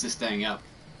she's used to staying up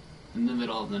in the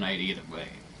middle of the night either way.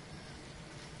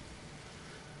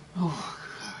 Oh,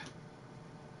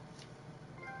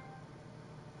 God.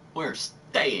 We're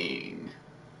staying.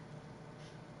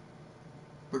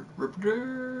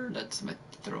 That's my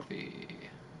trophy.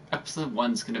 Episode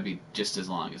 1's gonna be just as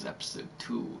long as episode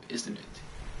 2, isn't it?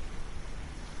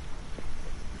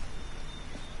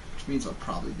 Which means I'll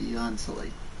probably be on till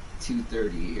like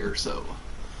 2:30 or so.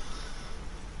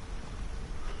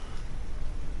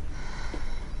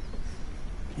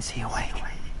 Is he awake?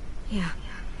 Yeah,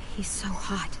 he's so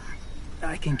hot.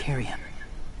 I can carry him.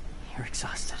 You're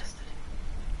exhausted.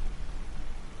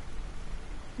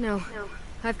 No,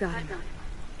 I've got him.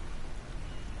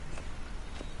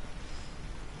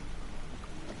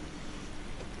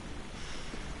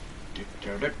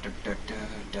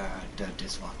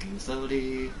 Just walking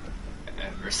slowly,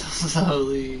 ever so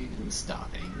slowly, and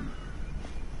stopping.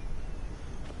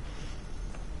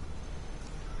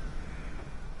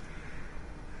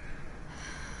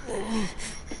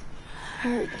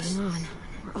 Hurts. Come on,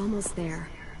 we're almost there.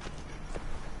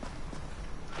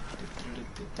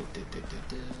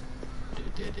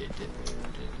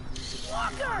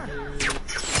 Walker!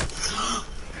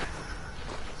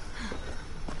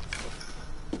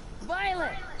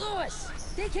 Violet! Lewis!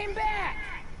 They came back!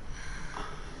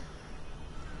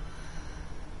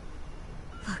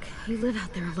 Look, you live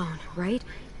out there alone, right?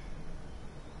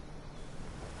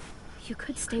 You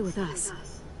could stay with us.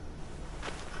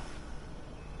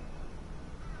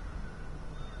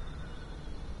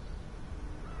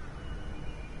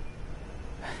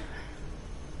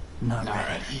 Not Not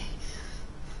ready. ready.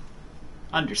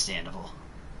 Understandable.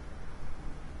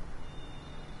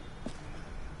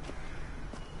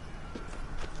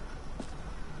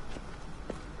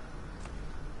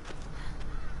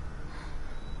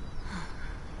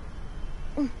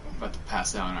 About to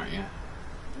pass out, aren't you?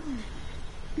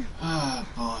 Oh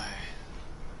boy.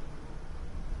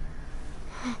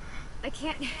 I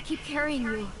can't keep carrying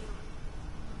you.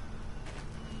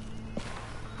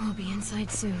 I'll be inside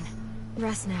soon.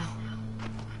 Rest now.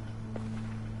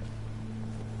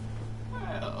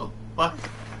 Well, fuck.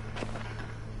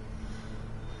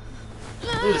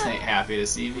 Lewis ain't happy to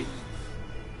see me.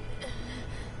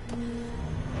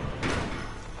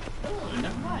 Oh,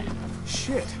 never mind.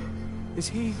 Shit. Is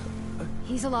he...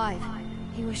 He's alive.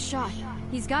 He was shot.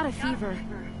 He's got a fever.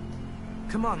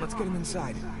 Come on, let's get him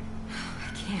inside.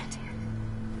 I can't.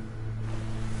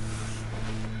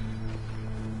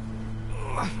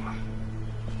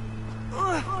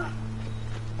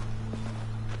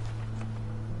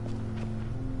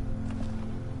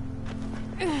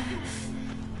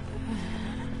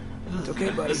 It's okay,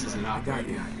 buddy. This is an I got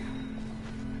you.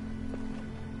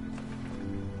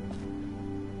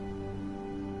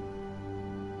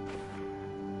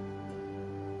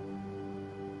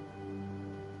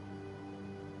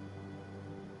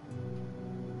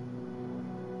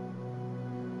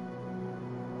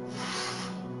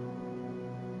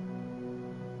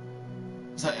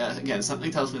 So, again, something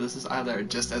tells me this is either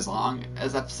just as long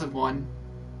as episode 1,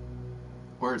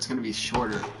 or it's going to be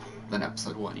shorter than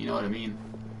episode 1, you know what I mean?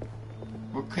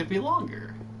 Or it could be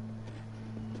longer.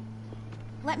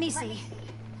 Let me see.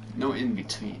 No in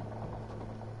between.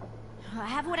 I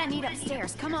have what I need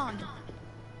upstairs. Come on.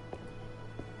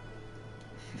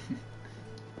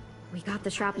 We got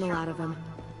the shrapnel out of him.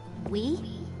 We?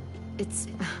 It's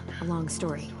a long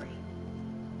story.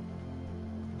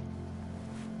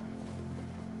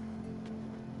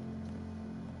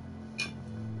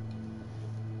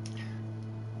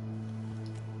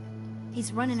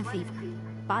 He's running a fever.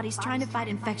 Body's trying to fight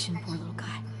infection, poor little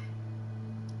guy.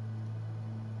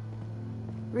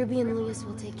 Ruby and Lewis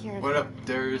will take care of What it. up,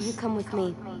 there's... You come with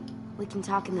me. We can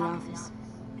talk in the office.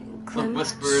 What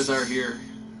whisperers are here?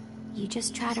 You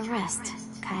just try to rest,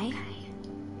 okay?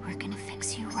 We're gonna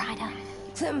fix you right up.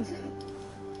 Clem!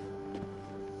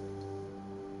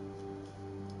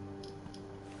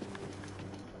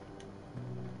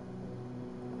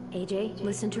 AJ,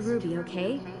 listen to Ruby,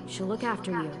 okay? She'll look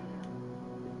after you.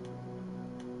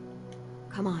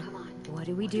 Come on. What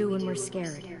do we do when we're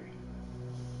scared?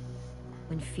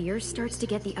 When fear starts to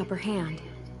get the upper hand,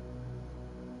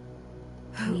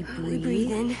 we breathe.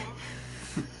 Breathe in.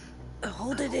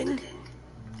 Hold it in.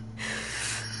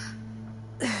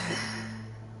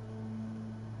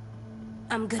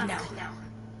 I'm good now.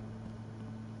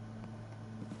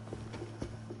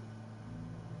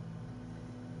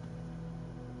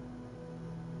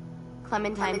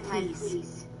 Clementine,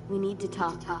 please. We need to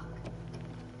talk.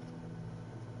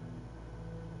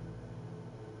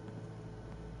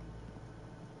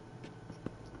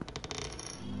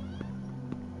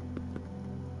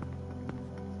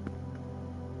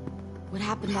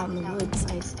 happened out in the woods.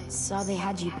 I saw they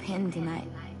had you pinned and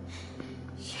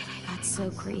Shit, I got so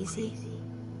crazy.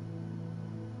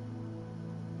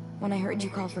 When I heard you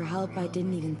call for help, I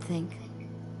didn't even think.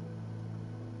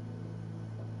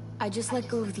 I just let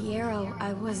go of the arrow.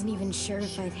 I wasn't even sure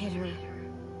if I'd hit her.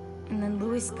 And then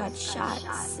Louis got shot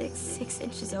 6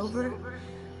 inches over.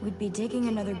 We'd be digging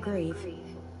another grave.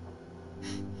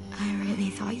 I really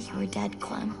thought you were dead,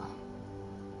 Clem.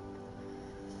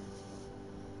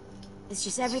 It's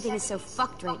just everything is so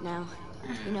fucked right now,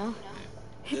 you know?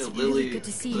 It's really good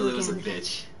to see you Lily was a again.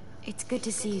 bitch. It's good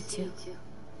to see you too.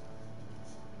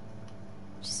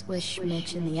 Just wish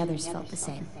Mitch and the others felt the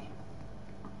same.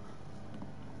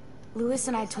 Louis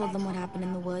and I told them what happened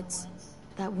in the woods.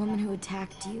 That woman who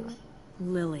attacked you.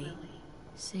 Lily.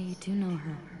 So you do know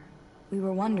her. We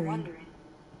were wondering.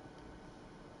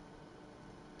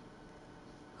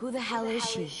 Who the hell is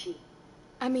she?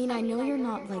 I mean, I know you're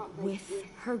not, like, with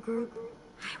her group.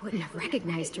 I wouldn't have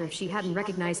recognized her if she hadn't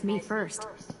recognized me first.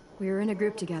 We were in a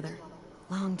group together.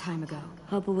 Long time ago.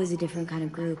 Hope it was a different kind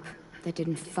of group that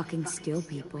didn't fucking steal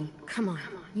people. Come on,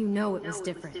 you know it was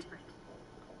different.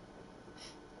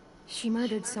 She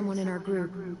murdered someone in our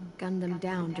group, gunned them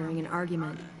down during an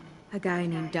argument. A guy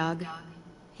named Doug.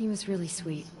 He was really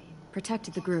sweet.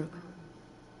 Protected the group.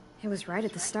 It was right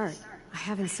at the start. I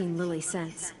haven't seen Lily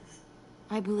since.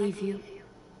 I believe you.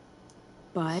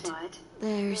 But?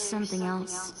 There's something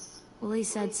else. Willie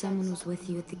said someone was with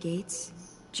you at the gates.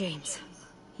 James.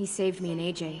 He saved me and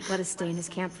AJ, let us stay in his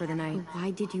camp for the night. But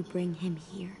why did you bring him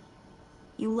here?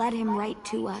 You led him right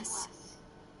to us.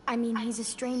 I mean, he's a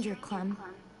stranger, Clem.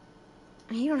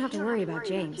 You don't have to worry about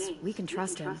James. We can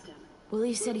trust him.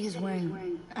 Willie said he was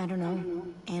wearing, I don't know,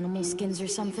 animal skins or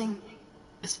something.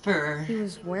 It's fur. He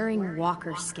was wearing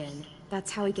walker skin.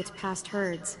 That's how he gets past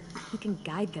herds. He can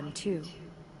guide them, too.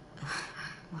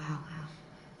 Wow.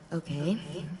 Okay.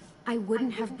 I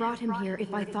wouldn't have brought him here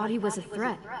if I thought he was a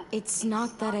threat. It's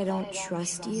not that I don't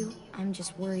trust you. I'm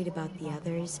just worried about the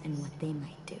others and what they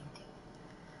might do.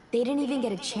 They didn't even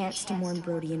get a chance to mourn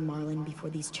Brody and Marlon before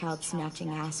these child-snatching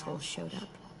assholes showed up.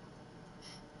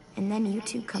 And then you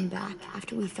two come back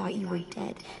after we thought you were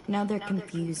dead. Now they're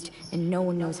confused, and no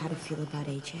one knows how to feel about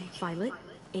AJ. Violet,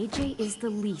 AJ is the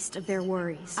least of their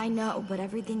worries. I know, but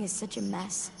everything is such a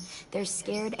mess. They're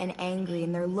scared and angry,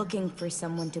 and they're looking for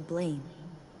someone to blame.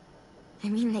 I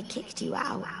mean, they kicked you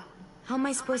out. How am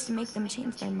I supposed to make them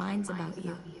change their minds about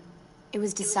you? It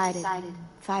was decided,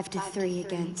 5-3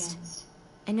 against.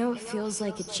 I know it feels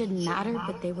like it shouldn't matter,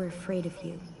 but they were afraid of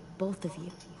you. Both of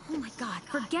you. Oh my god,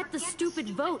 forget the stupid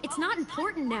vote. It's not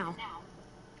important now.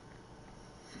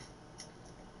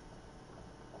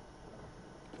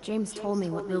 James told me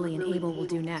what Lily and Abel will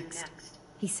do next.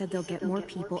 He said they'll get more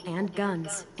people and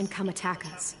guns and come attack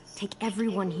us. Take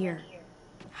everyone here.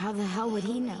 How the hell would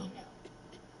he know?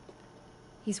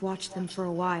 He's watched them for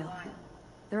a while.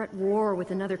 They're at war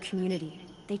with another community.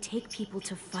 They take people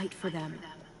to fight for them.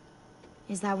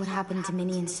 Is that what happened to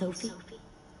Minnie and Sophie?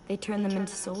 They turn them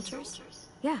into soldiers?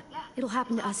 Yeah, it'll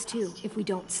happen to us too, if we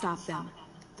don't stop them.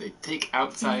 They take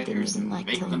outsiders and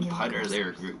make them part of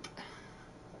their group.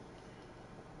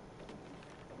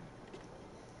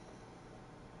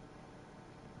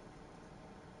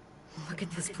 Look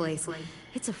at this place.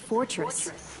 It's a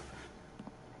fortress.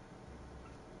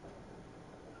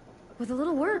 With a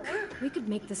little work, we could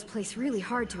make this place really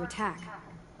hard to attack.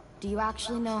 Do you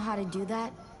actually know how to do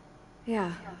that?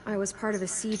 Yeah, I was part of a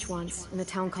siege once, in a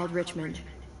town called Richmond.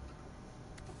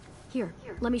 Here,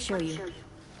 let me show you.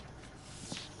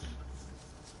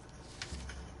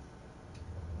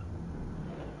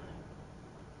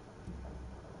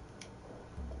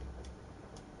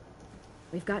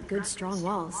 We've got good, strong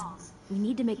walls. We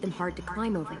need to make them hard to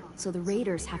climb over, so the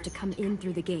raiders have to come in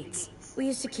through the gates. We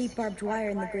used to keep barbed wire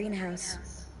in the greenhouse.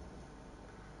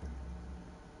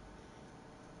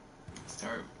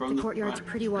 The courtyard's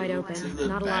pretty wide open,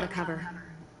 not a lot of cover.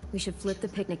 We should flip the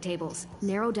picnic tables,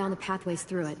 narrow down the pathways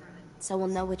through it. So we'll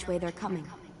know which way they're coming.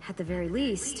 At the very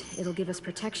least, it'll give us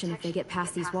protection if they get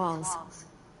past these walls.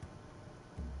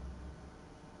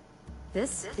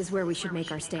 This is where we should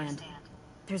make our stand.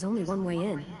 There's only one way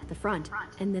in, the front,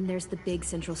 and then there's the big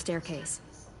central staircase.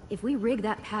 If we rig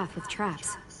that path with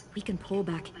traps, we can pull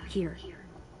back here.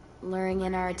 Luring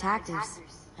in our attackers.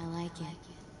 I like it.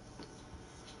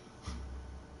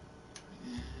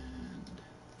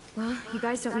 Well, you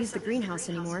guys don't use the greenhouse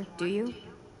anymore, do you?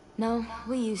 No,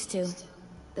 we used to.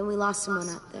 Then we lost someone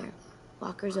out there.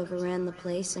 Walkers overran the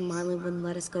place and Marlon wouldn't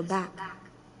let us go back.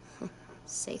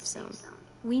 Safe zone.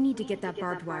 We need to get that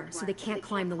barbed wire so they can't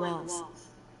climb the walls.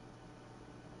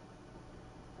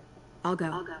 I'll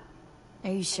go.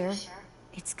 Are you sure?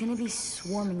 It's gonna be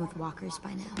swarming with walkers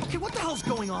by now. Okay, what the hell's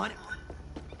going on?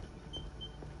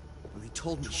 Well, he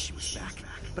told me she was back,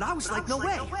 but I was like, no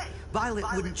way. Violet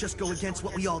wouldn't just go against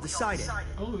what we all decided.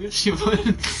 Oh, yes, she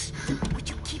would. Would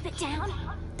you keep it down?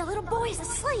 The little boy's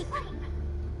asleep.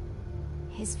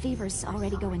 His fever's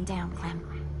already going down, Clem.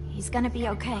 He's gonna be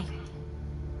okay.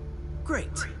 Great.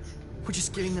 We're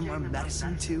just giving them our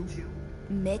medicine, too?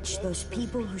 Mitch, those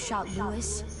people who shot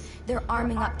Lewis, they're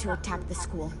arming up to attack the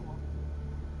school.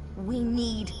 We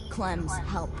need Clem's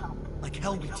help. Like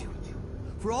hell we do.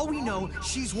 For all we know,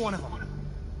 she's one of them.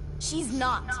 She's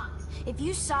not. If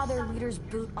you saw their leader's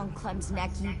boot on Clem's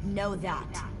neck, you'd know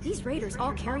that. These raiders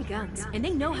all carry guns, and they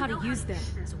know how to use them.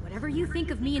 So whatever you think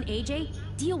of me and AJ,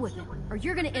 deal with it, or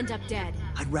you're gonna end up dead.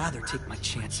 I'd rather take my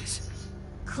chances.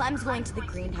 Clem's going to the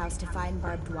greenhouse to find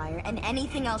barbed wire and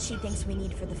anything else she thinks we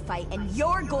need for the fight, and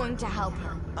you're going to help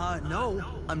her. No,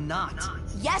 I'm not.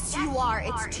 Yes, you are.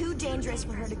 It's too dangerous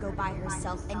for her to go by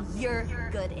herself, and you're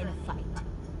good in a fight.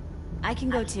 I can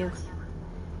go too.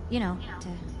 You know, to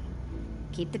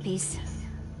keep the peace.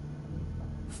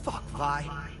 Fuck, Vi.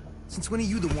 Since when are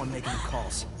you the one making the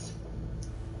calls?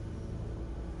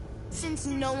 Since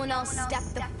no one else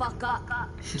stepped the fuck up.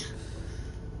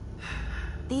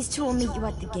 These two will meet you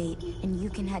at the gate, and you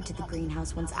can head to the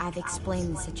greenhouse once I've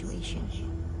explained the situation.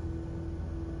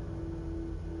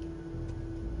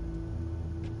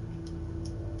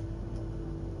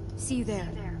 See you there.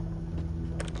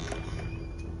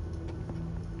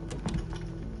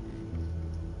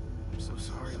 I'm so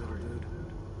sorry, little dude.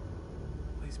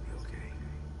 Please be okay.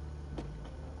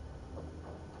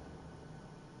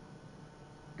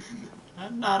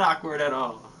 I'm not awkward at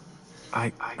all.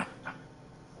 I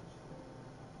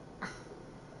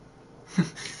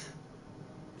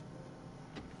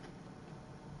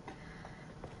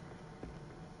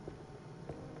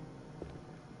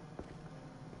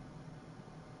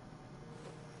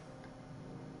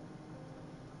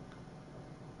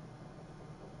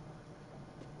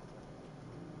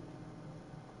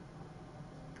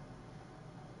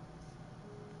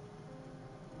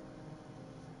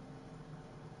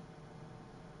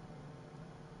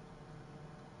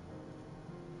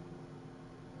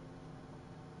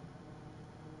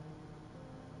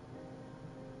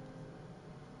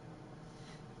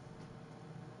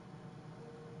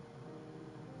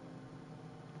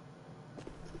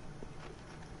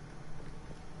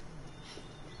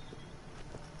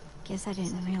Guess I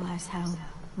didn't realize how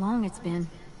long it's been.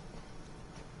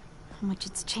 How much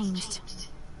it's changed.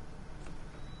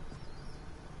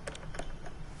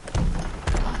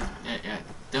 Yeah.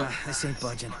 Don't. This ain't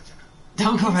budging.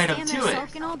 Don't go right up Stand to there it.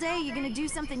 sulking all day, you're gonna do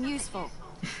something useful.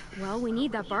 Well, we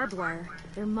need that barbed wire.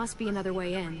 There must be another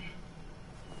way in.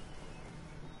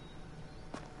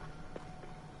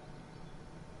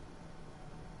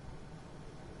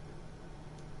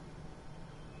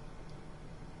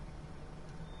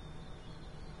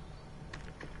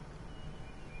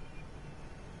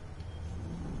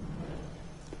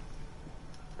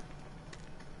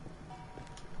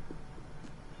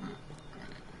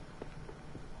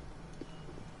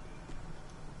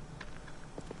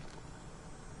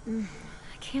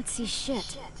 I can't see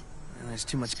shit. There's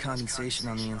too much condensation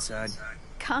on the inside.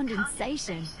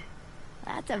 Condensation?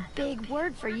 That's a big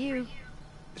word for you.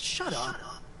 Shut up.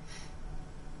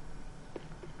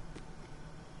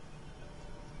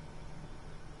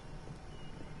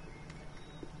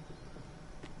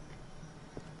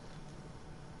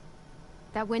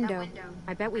 That window.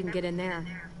 I bet we can get in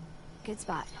there. Good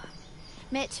spot.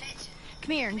 Mitch,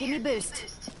 come here and give me a boost.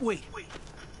 Wait.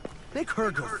 Make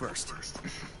her go first.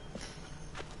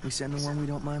 We send the one we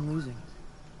don't mind losing.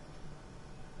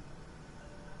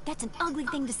 That's an ugly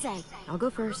thing to say. I'll go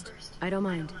first. I don't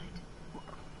mind.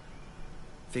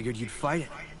 Figured you'd fight it.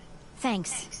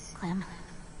 Thanks, Clem.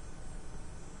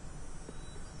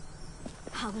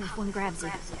 Holler if one grabs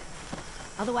you.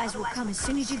 Otherwise, we'll come as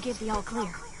soon as you give the all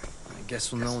clear. I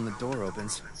guess we'll know when the door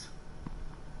opens.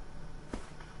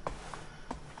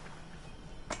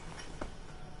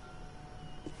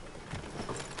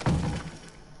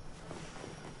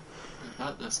 I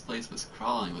thought this place was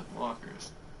crawling with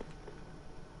walkers.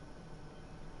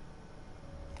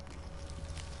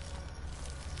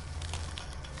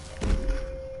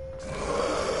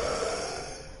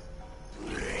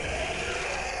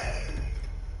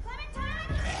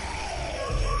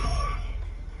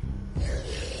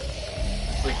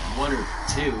 Like one or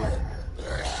two.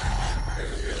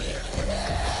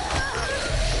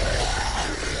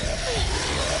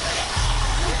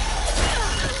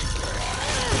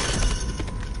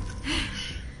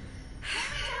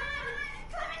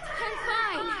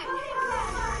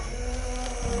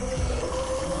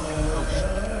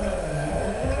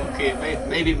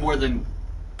 maybe more than...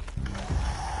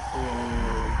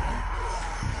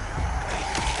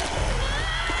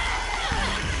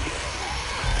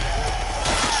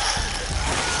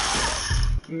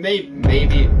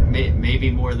 Maybe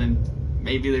more than...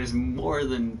 Maybe there's more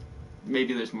than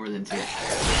two. I'm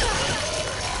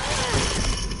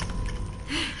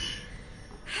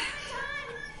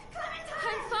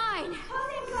fine.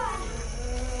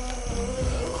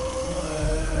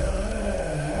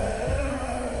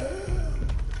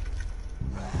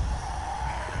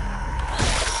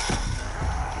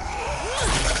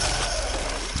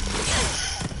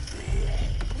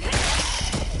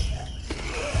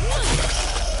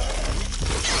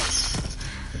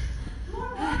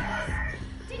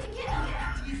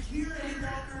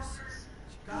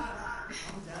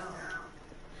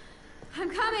 I'm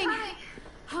coming.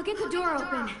 I'll get the door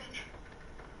open.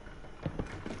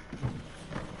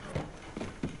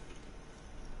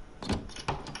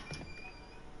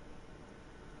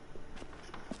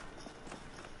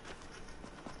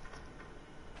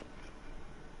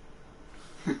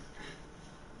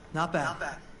 Not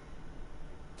bad.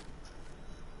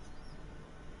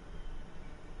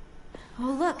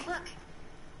 Oh, look.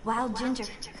 Wild ginger.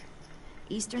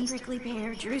 Eastern prickly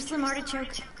pear, Jerusalem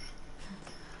artichoke.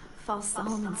 False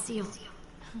Solomon seal.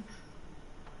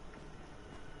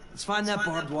 Let's find that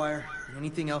barbed wire and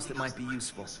anything else that might be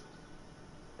useful.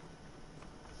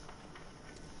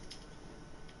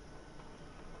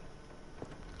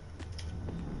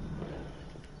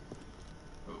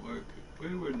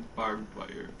 Where would barbed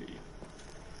wire be?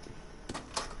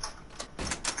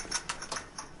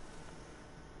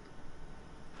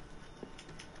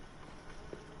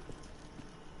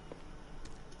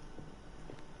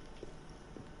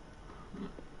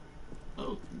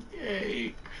 Oh,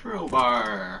 yay!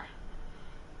 Crowbar!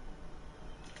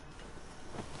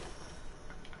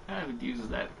 I would use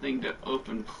that thing to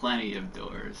open plenty of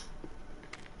doors.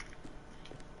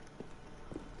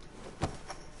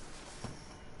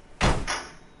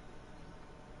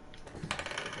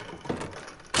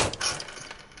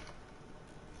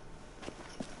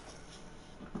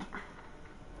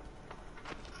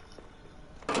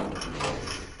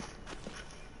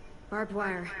 Barbed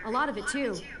wire. A lot of it,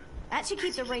 too. That should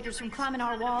keep the raiders from climbing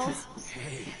our walls.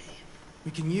 Hey,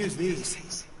 we can use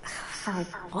these. For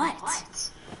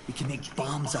what? We can make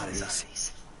bombs out of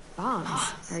these.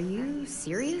 Bombs? Are you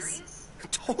serious?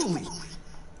 Totally.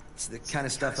 It's the kind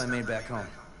of stuff I made back home.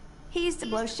 He used to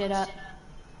blow shit up.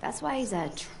 That's why he's a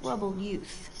troubled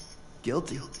youth.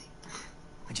 Guilty.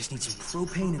 I just need some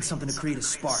propane and something to create a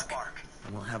spark.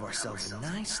 And we'll have ourselves a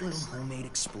nice little homemade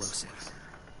explosive.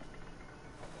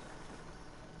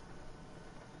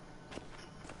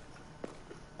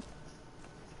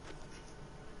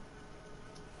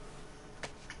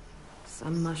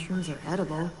 Some mushrooms are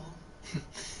edible.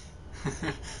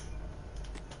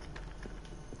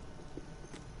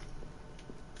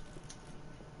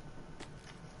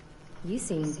 You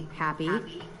seem happy.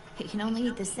 You can only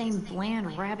eat the same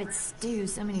bland rabbit stew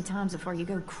so many times before you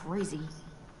go crazy.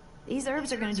 These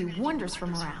herbs are gonna do wonders for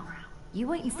morale. You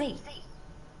wait and see.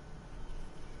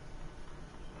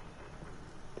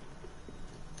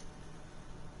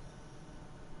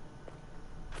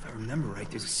 If I remember right,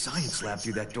 there's a science lab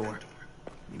through that door.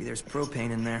 Maybe there's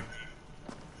propane in there.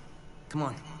 Come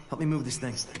on, help me move this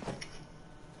thing.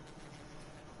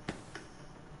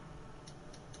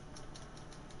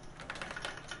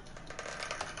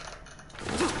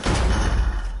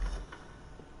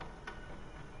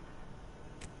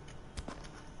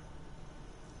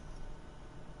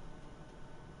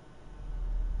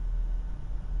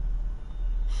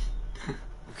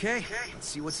 Okay, let's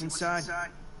see what's inside.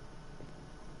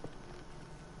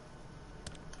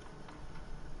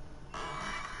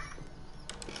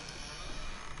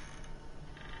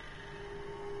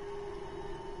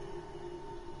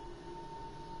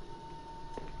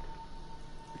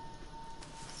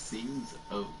 Seeds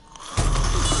of...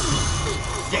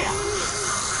 Yeah!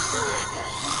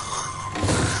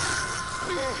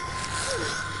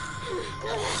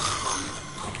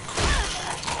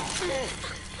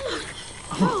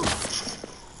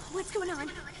 What's going on?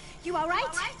 You all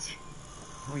right?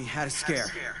 We had a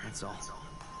scare, that's all.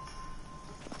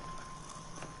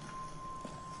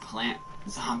 Plant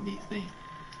zombie thing.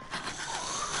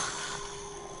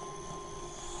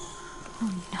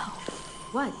 Oh no.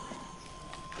 What?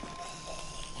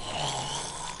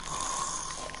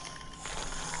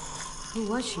 Who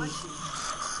was she?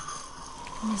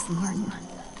 Miss Martin.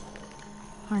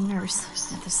 Our nurse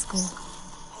at the school.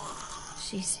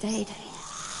 She stayed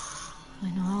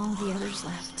when all the others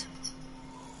left.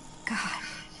 God.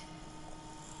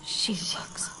 She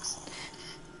looks...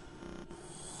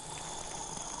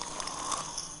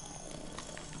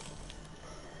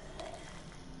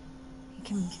 I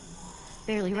can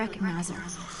barely recognize her.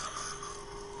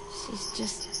 She's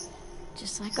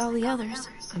just like all the others.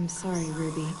 I'm sorry,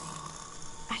 Ruby.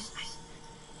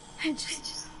 I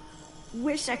just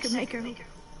wish I could make her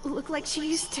look like she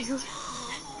used to.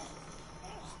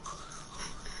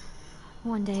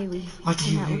 One day we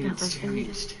came out looking for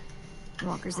food.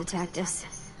 Walkers attacked us.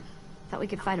 Thought we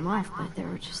could fight them off, but there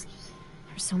were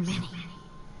so many.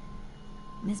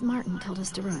 Ms. Martin told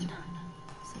us to run,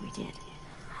 so we did.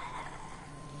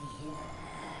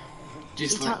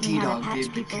 Just she like taught me how to T-Dog patch did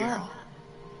to people Carol. up.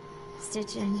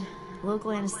 Stitching,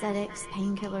 local anesthetics,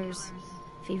 painkillers,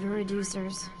 fever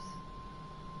reducers.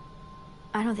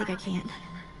 I don't think I can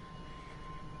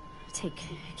take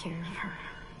care of her.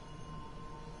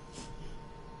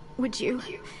 Would you?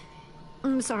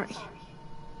 I'm sorry.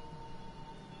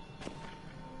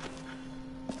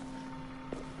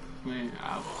 Man,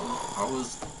 I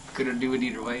was gonna do it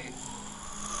either way.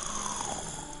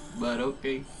 But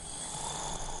okay.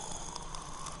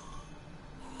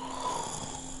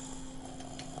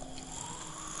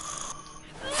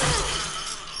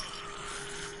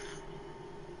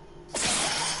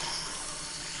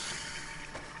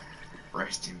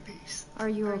 Rest in peace. Are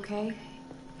you okay?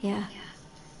 Yeah.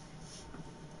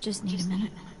 Just need a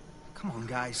minute. Come on,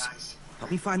 guys.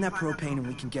 Help me find that propane and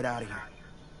we can get out of here.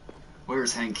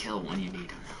 Where's Hank Hill when you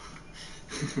need him?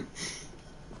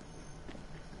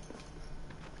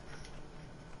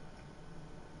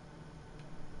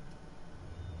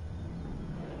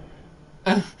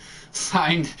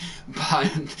 Find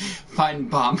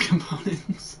bomb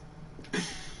components.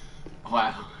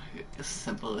 Wow, as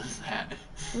simple as that.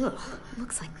 Ugh,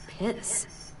 looks like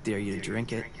piss. Dare you to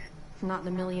drink it? Not in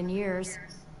a million years.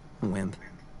 Wimp.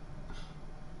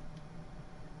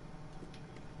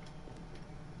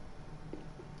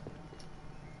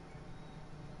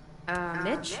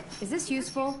 Mitch? Is this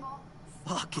useful?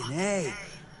 Fucking A.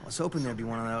 I was hoping there'd be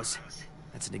one of those.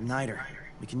 That's an igniter.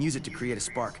 We can use it to create a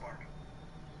spark.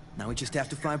 Now we just have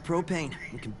to find propane.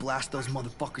 We can blast those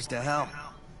motherfuckers to hell.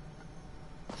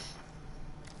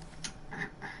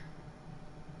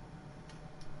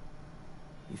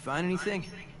 You find anything?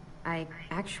 I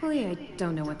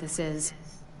don't know what this is.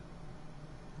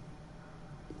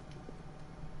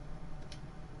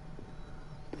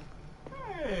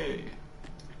 Hey.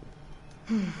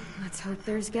 Let's hope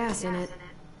there's gas in it.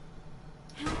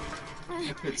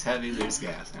 If it's heavy, there's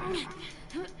gas in it.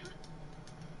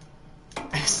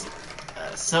 It's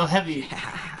so heavy.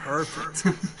 Perfect.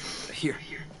 Here.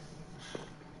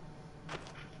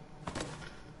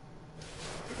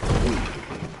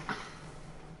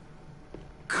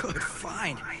 Good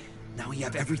find. Now we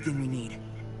have everything we need.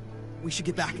 We should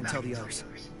get back and tell the others.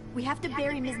 We have to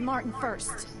bury Ms. Martin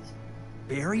first.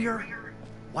 Bury her?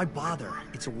 Why bother?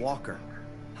 It's a walker.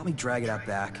 Help me drag it out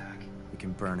back. We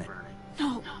can burn it.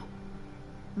 No.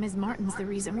 Ms. Martin's the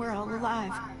reason we're all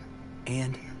alive.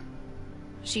 And?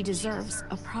 She deserves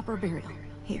a proper burial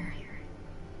here.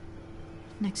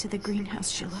 Next to the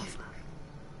greenhouse she loved.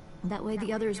 That way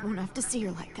the others won't have to see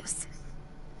her like this.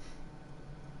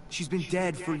 She's been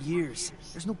dead for years.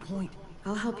 There's no point.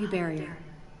 I'll help you bury her.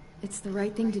 It's the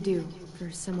right thing to do for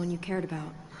someone you cared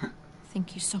about.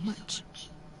 Thank you so much.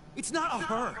 It's not a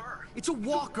her. It's a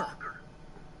walker.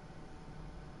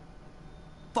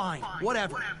 Fine,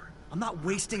 whatever. I'm not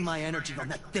wasting my energy on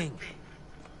that thing.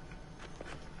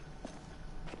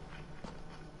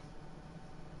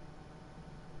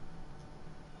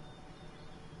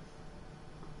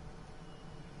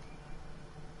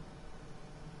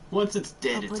 Once it's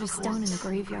dead, I'll put a it's stone in the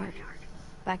graveyard.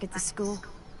 Back at the school.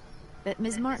 Bet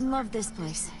Ms. Martin loved this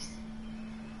place.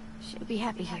 She'll be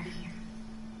happy here.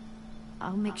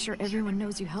 I'll make sure everyone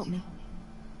knows you helped me.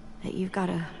 That you've got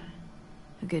a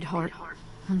good heart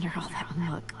under all that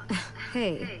muck.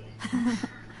 Hey.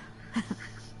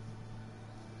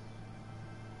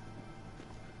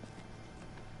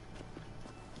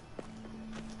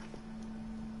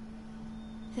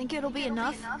 Think it'll be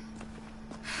enough?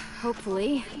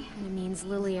 Hopefully. It means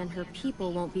Lily and her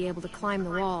people won't be able to climb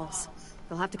the walls.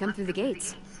 They'll have to come through the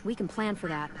gates. We can plan for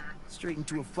that. Straight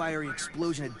into a fiery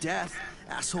explosion of death.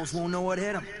 Assholes won't know what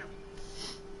hit them.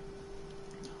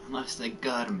 Unless they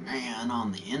got a man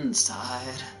on the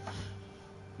inside.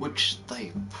 Which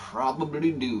they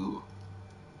probably do.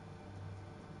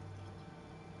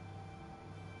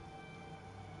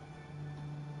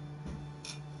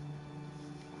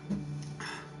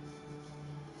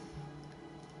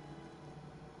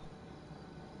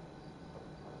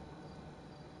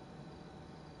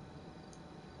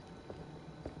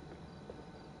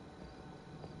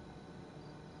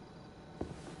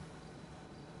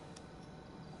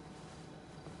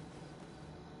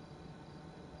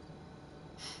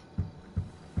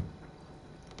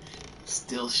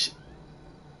 Still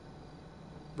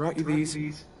Brought you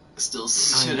these. Still I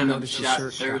shouldn't have noticed your shot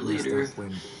shirt their got messed leader. up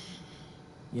when,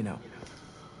 you know.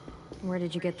 Where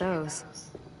did you get those?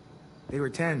 They were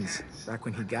 10s, back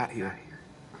when he got here.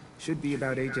 Should be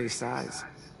about AJ's size.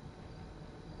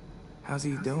 How's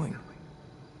he doing?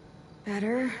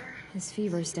 Better. His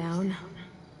fever's down.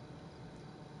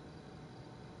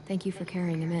 Thank you for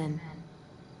carrying him in.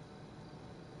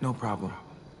 No problem.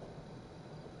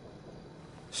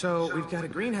 So, we've got a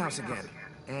greenhouse again.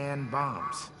 And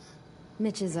bombs.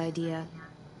 Mitch's idea.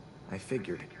 I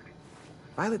figured.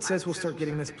 Violet says we'll start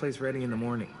getting this place ready in the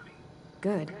morning.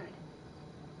 Good.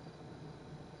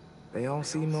 They all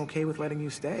seem okay with letting you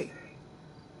stay.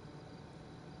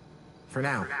 For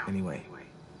now, anyway.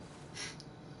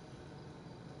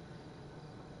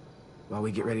 While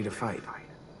we get ready to fight.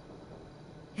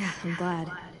 Yeah, I'm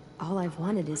glad. All I've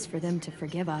wanted is for them to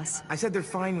forgive us. I said they're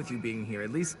fine with you being here,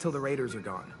 at least till the raiders are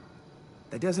gone.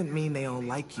 That doesn't mean they all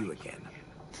like you again.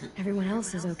 Everyone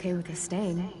else is okay with us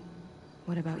staying.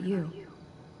 What about you?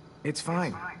 It's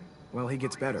fine. Well, he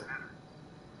gets better.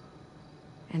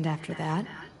 And after that?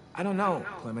 I don't know,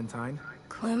 Clementine.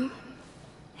 Clem?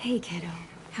 Hey, kiddo.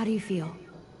 How do you feel?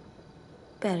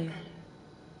 Better.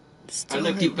 I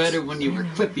liked you better when you were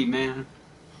quippy, man.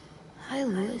 Hi,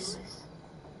 Louis.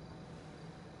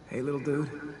 Hey, little dude.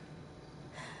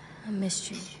 I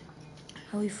missed you.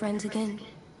 Are we friends again?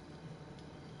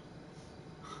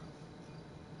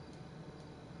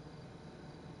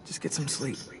 Just get some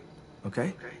sleep,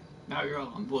 okay? Now you're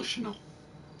all emotional.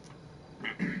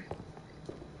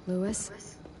 Louis?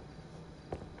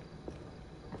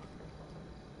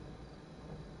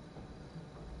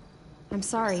 I'm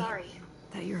sorry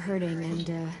that you're hurting,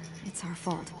 and it's our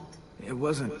fault. It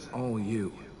wasn't all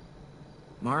you.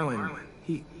 Marlon,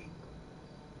 he...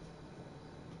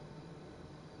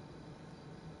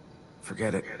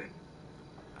 Forget it.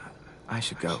 I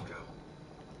should go.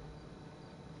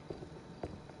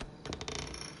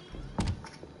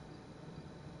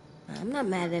 I'm not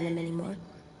mad at him anymore.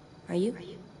 Are you?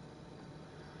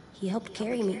 He helped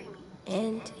carry me,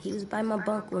 and he was by my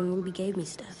bunk when Ruby gave me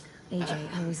stuff. AJ,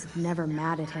 I was never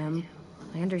mad at him.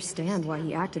 I understand why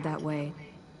he acted that way.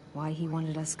 Why he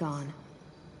wanted us gone.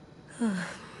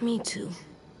 Me too.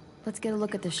 Let's get a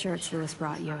look at the shirts Louis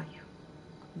brought you.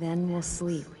 Then we'll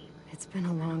sleep. It's been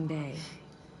a long day.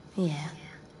 Yeah.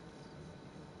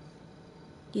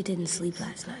 You didn't sleep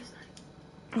last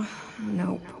night?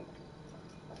 Nope.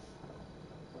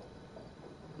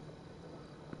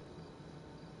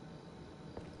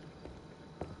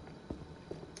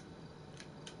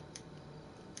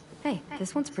 Hey,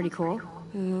 this one's pretty cool.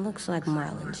 Looks like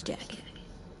Marlon's jacket.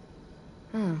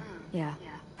 Oh, yeah.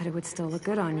 But it would still look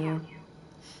good on you.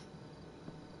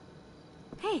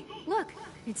 Hey, look!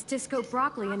 It's Disco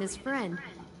Broccoli and his friend.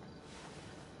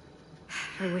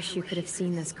 I wish you could have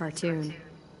seen this cartoon.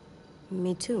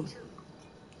 Me too.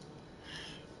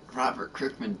 Robert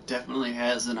Kirkman definitely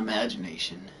has an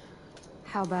imagination.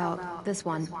 How about this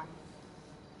one?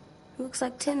 Looks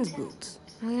like Tin's boots.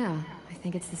 Oh yeah, I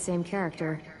think it's the same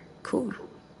character. Cool.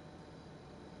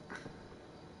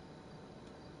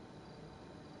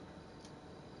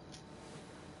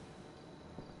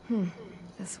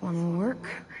 This one will work.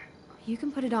 You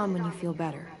can put it on when you feel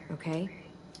better, okay?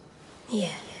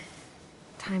 Yeah.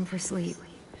 Time for sleep.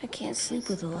 I can't sleep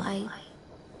with a light.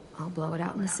 I'll blow it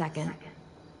out in a second.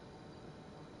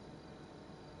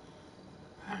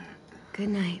 Good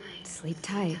night. Sleep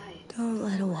tight. Don't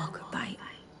let a walker bite.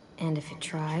 And if it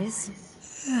tries...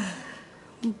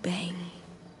 Bang.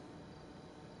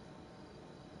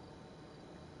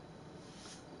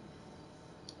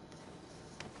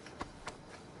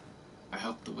 I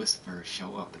hope the Whisperers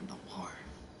show up in the war.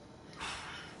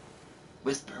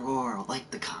 Whisper War,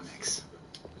 like the comics.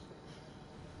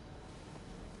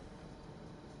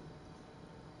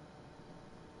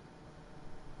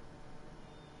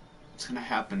 What's gonna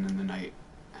happen in the night?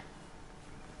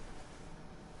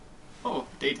 Oh,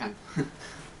 daytime.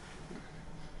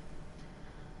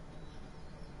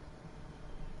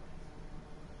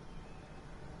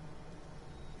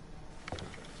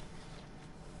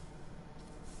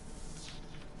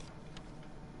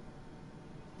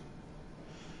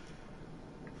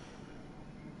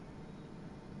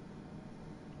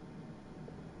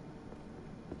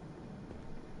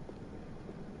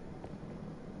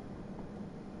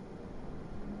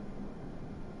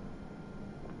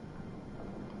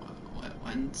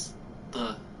 When's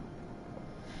the...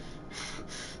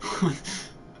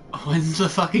 When's the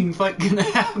fucking fight gonna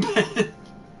happen?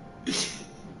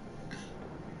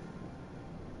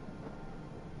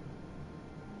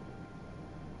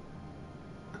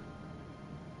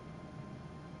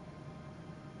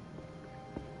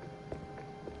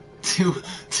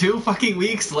 Two fucking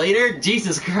weeks later?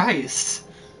 Jesus Christ.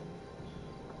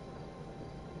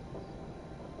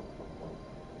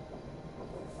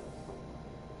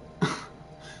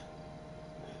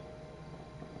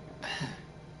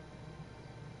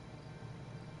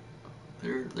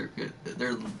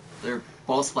 They're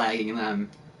false flagging them,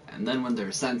 and then when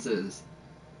their senses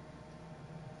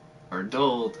are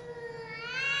dulled,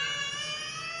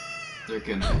 they're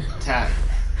gonna attack.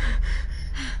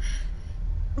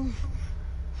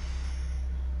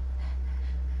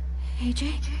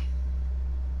 AJ?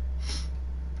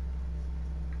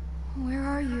 Where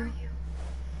are you?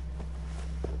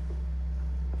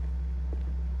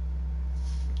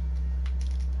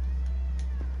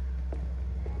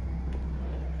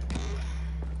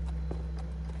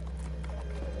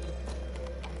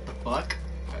 Fuck?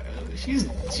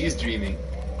 She's dreaming.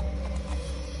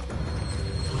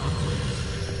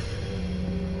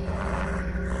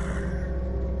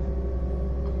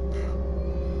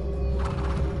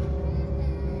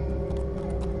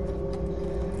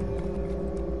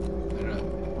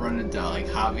 Run into like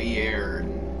Javier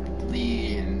and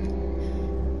Lee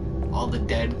and all the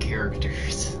dead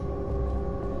characters.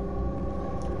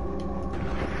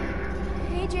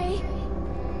 AJ?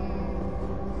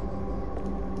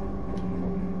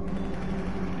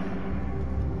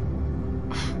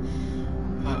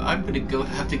 I'm gonna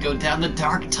have to go down the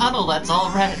dark tunnel that's all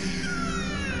red.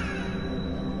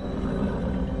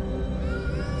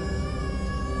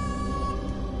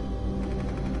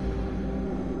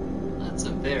 That's a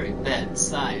very bad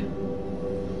sign.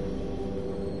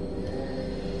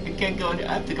 I can't go.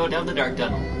 I have to go down the dark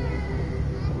tunnel.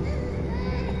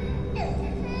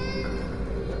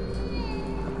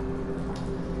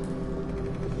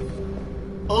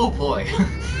 Oh boy.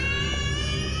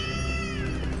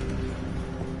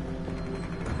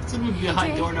 Someone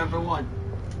behind door number 1.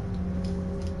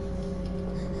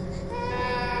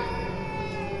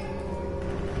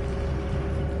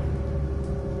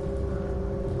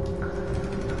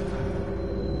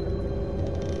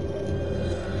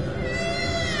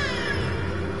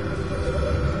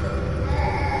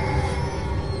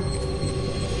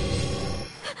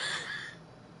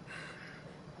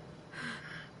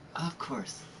 Of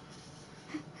course.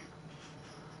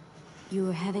 You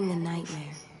were having a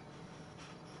nightmare.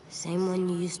 Same one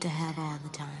you used to have all the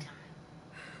time.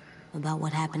 About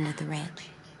what happened at the ranch.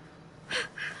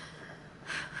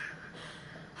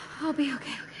 I'll be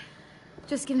okay.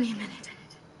 Just give me a minute.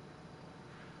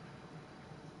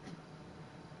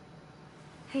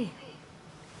 Hey,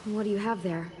 what do you have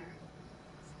there?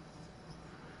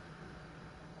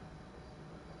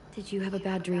 Did you have a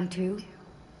bad dream too?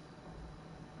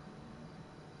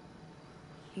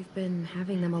 You've been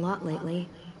having them a lot lately.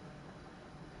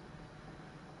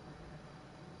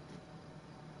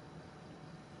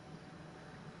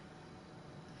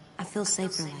 I feel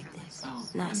safer like this,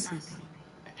 not sleeping.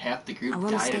 Half the group I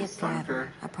want to died stay in up front of forever.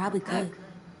 her. I probably could.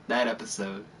 That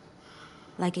episode.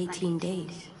 Like 18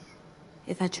 days.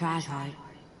 If I tried hard.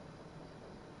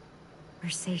 We're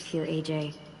safe here,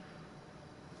 AJ.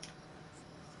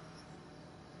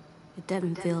 It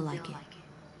doesn't feel like it.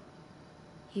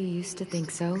 You used to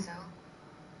think so?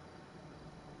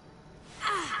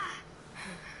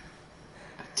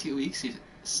 2 weeks, you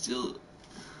still...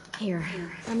 Here,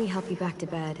 let me help you back to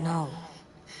bed. No.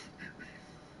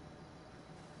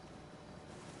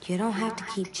 You don't have to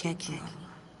keep checking on me.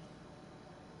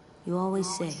 You always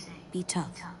say, be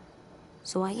tough.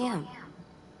 So I am.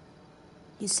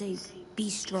 You say, be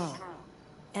strong.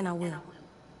 And I will.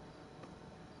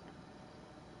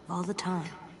 All the time.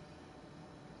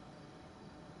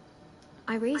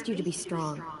 I raised you to be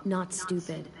strong, not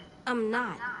stupid. I'm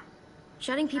not.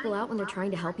 Shutting people out when they're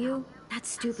trying to help you? That's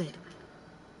stupid.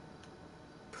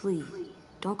 Please,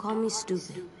 don't call me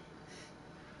stupid.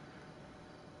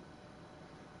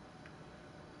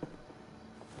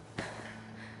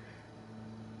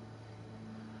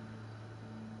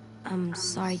 I'm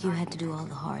sorry you had to do all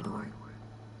the hard work.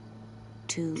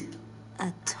 To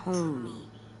atone me.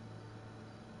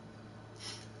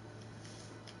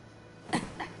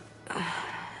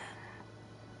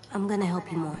 I'm gonna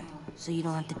help you more, so you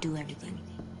don't have to do everything.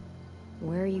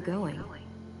 Where are you going?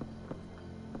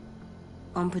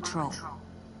 On patrol.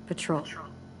 Patrol.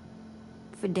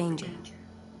 For danger.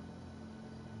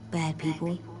 Bad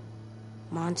people.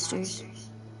 Monsters.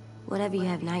 Whatever you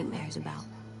have nightmares about.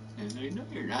 No,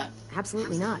 you're not.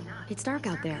 Absolutely not. It's dark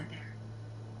out there.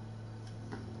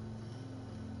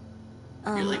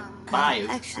 You're like 5.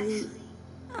 Actually,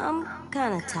 I'm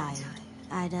kinda tired.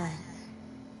 I'd,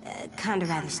 kinda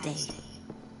rather stay.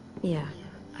 Yeah,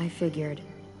 I figured.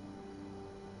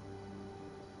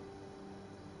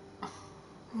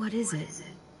 What is it?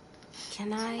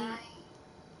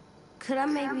 Could I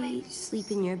maybe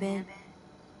sleep in your bed?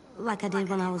 Like I did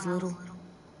when I was little?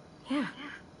 Yeah,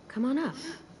 come on up.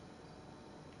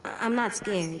 I'm not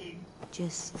scared,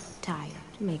 just tired.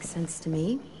 Makes sense to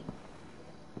me.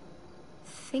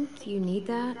 Think you need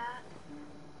that?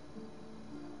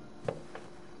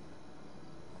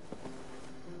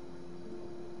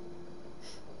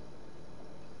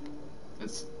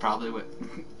 That's probably what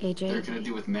AJ? they're gonna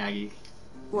do with Maggie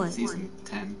What? in season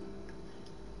 10.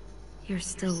 You're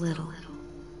still little.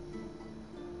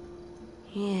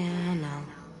 Yeah, I know.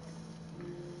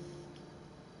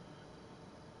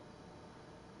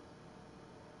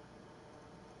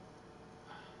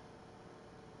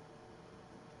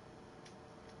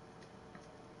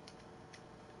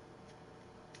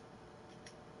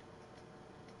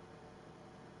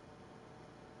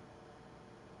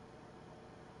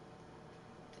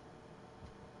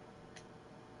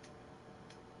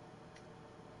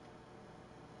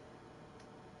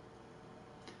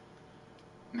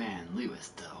 Man,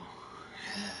 Lewis, though.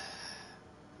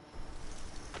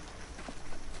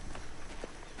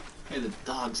 Hey, the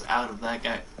dog's out of that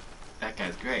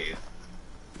guy's grave.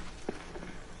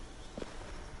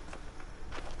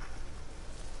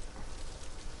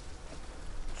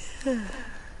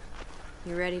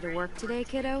 You ready to work today,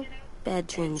 kiddo? Bad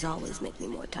dreams always make me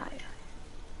more tired.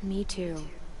 Me too.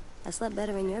 I slept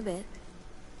better in your bed.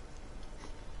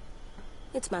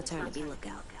 It's my turn to be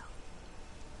lookout.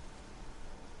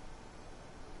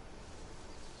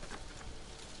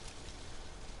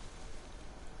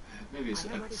 Maybe it's I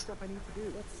have other stuff I need to do.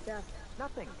 What stuff?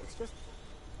 Nothing.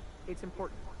 It's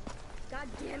important. God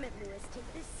damn it, Lewis.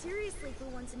 Take this seriously for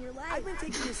once in your life. I've been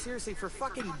taking this seriously for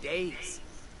fucking days.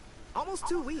 Almost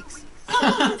 2 weeks.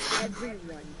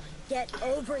 Everyone, get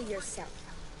over yourself.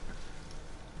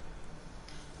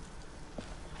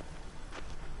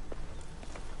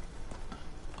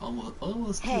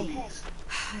 almost 2 weeks.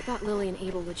 I thought Lily and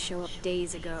Abel would show up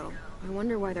days ago. I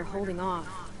wonder why they're holding off.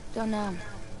 Don't know.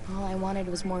 All I wanted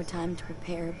was more time to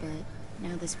prepare, but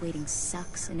now this waiting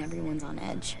sucks and everyone's on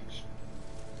edge.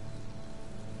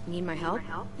 Need my help?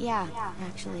 Yeah,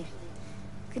 actually.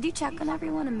 Could you check on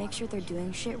everyone and make sure they're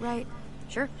doing shit right?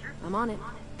 Sure, I'm on it.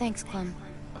 Thanks, Clem.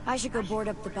 I should go board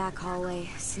up the back hallway,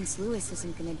 since Lewis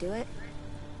isn't gonna do it.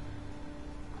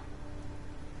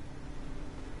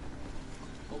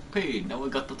 Okay, now we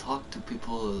got to talk to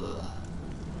people.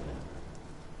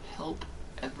 Help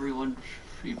everyone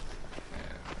prepare.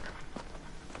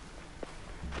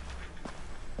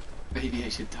 Maybe I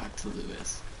should talk to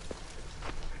Lewis.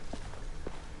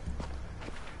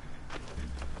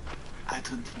 I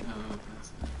don't know if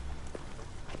that's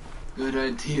a good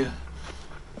idea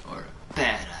or a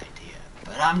bad idea,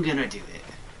 but I'm gonna do it.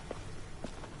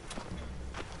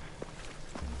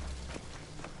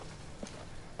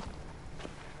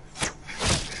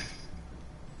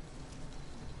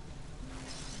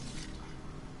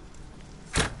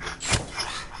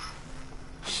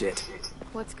 Shit.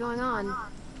 What's going on?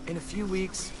 In a few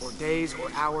weeks, or days,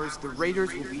 or hours, the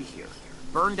raiders will be here.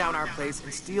 Burn down our place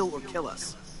and steal or kill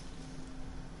us.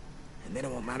 And then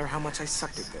it won't matter how much I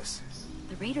sucked at this.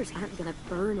 The raiders aren't gonna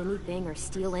burn anything or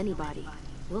steal anybody.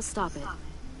 We'll stop it.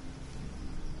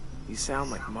 You sound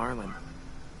like Marlon.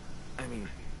 I mean,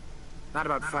 not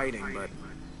about fighting, but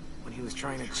when he was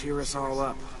trying to cheer us all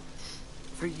up.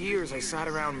 For years, I sat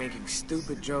around making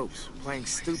stupid jokes, playing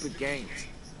stupid games,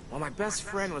 while my best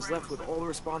friend was left with all the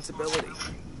responsibility,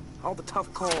 all the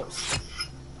tough calls,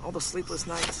 all the sleepless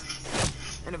nights,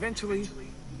 and eventually,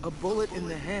 a bullet in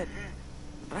the head.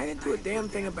 And I didn't do a damn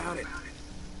thing about it.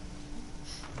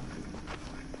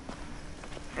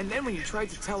 And then when you tried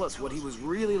to tell us what he was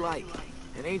really like,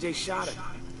 and AJ shot him,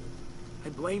 I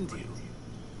blamed you.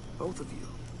 Both of you.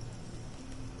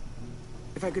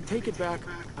 If I could take it back,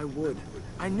 I would.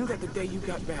 I knew that the day you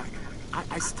got back.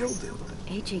 I still do.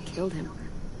 AJ killed him.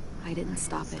 I didn't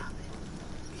stop it.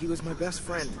 He was my best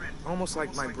friend, almost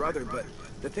like my brother, but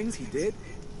the things he did,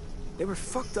 they were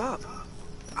fucked up.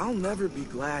 I'll never be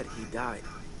glad he died.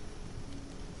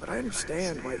 But I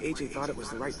understand why AJ thought it was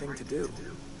the right thing to do.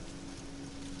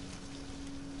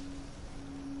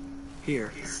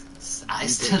 Here. I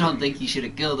still don't think you should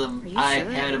have killed him. I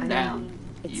had him down.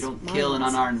 You don't kill an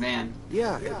unarmed man.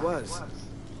 Yeah, it was.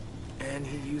 And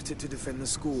he used it to defend the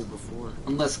school before...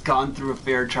 Unless gone through a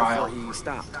fair trial. Before he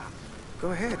stopped. Go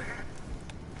ahead.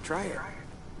 Try it.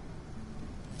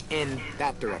 In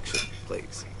that direction,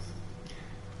 please.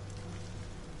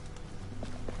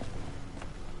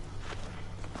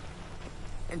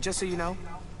 And just so you know,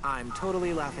 I'm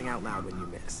totally laughing out loud when you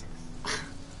miss.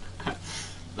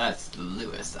 That's the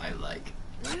Lewis I like.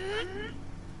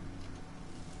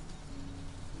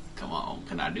 Come on,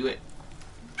 can I do it?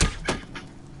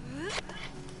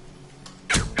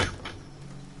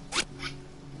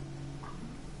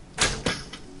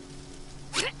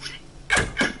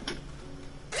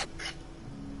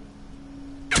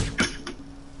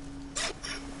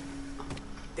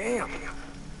 Damn.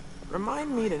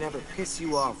 Remind me to never piss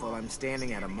you off while I'm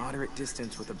standing at a moderate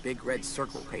distance with a big red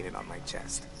circle painted on my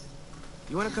chest.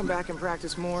 You want to come back and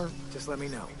practice more? Just let me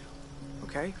know.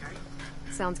 Okay?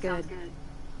 Sounds good.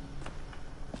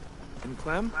 And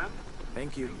Clem,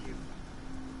 thank you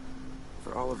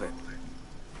for all of it.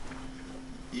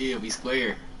 Yeah, we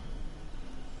square.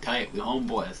 Tight, we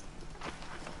homeboys.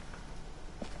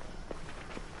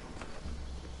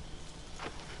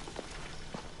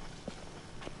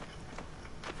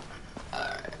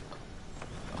 Alright.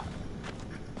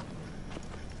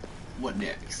 What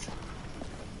next?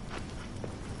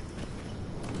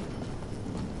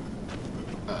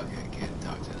 Okay, can't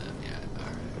talk to them yet.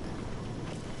 Alright.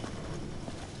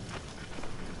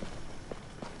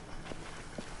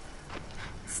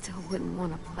 Still wouldn't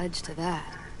want to pledge to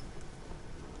that.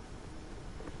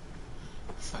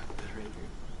 Fuck the traitor.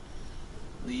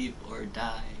 Leave or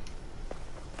die.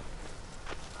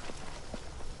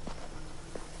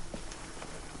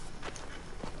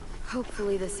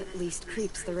 Hopefully this at least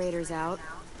creeps the raiders out.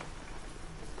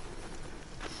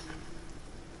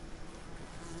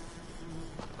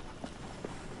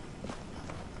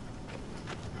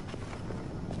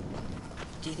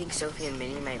 Do you think Sophie and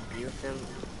Minnie might be with them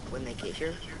when they get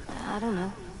here? I don't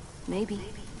know. Maybe.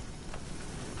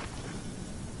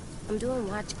 I'm doing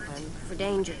watch, Clem, for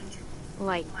danger.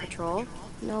 Like patrol?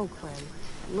 No, Clem.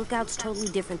 Lookout's totally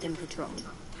different than patrol.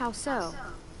 How so?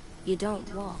 You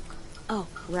don't walk. Oh,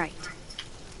 right.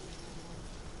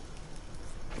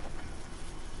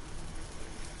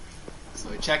 So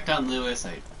I checked on Lewis,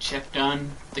 I checked on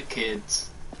the kids.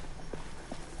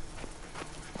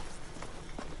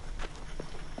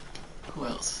 Who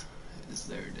else is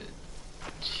there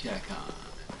to check on?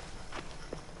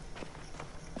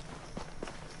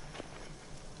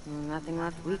 Nothing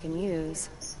left we can use.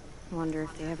 Wonder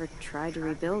if they ever tried to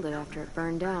rebuild it after it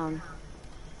burned down.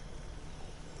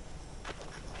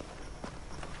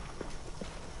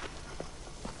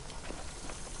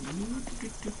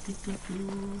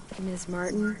 Ms.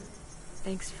 Martin,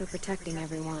 thanks for protecting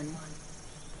everyone.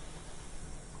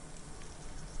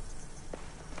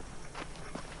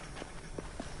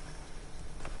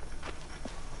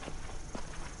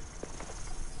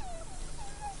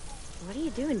 What are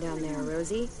you doing down there,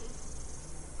 Rosie?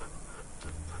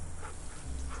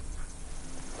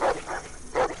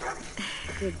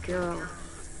 Good girl.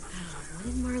 What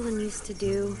did Marlon used to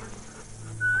do?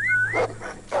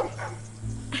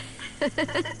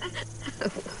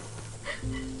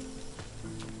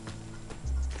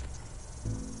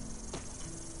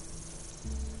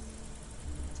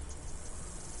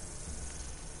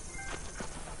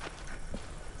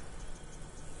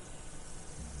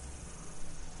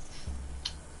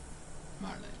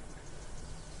 Marlon.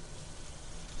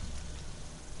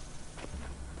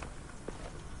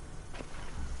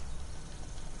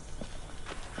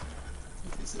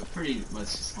 Okay, so pretty much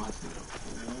just wants me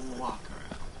to walk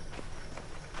around.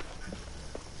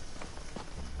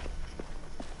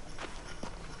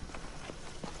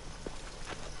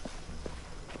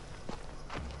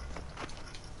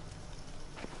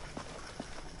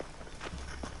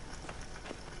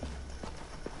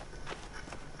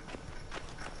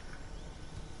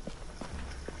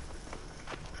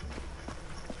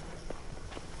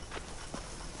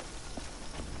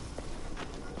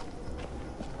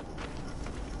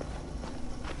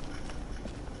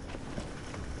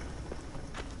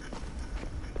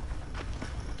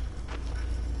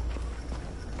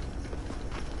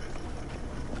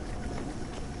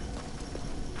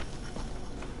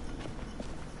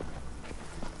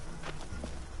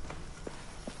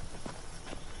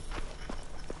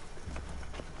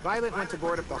 Violet went to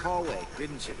board up the hallway,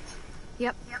 didn't she?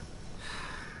 Yep.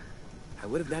 I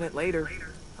would have done it later.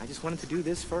 I just wanted to do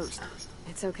this first.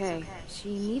 It's okay.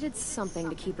 She needed something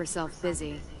to keep herself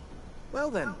busy. Well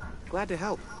then, glad to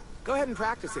help. Go ahead and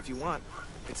practice if you want.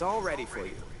 It's all ready for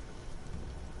you.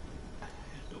 I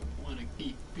don't want to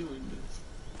keep doing this.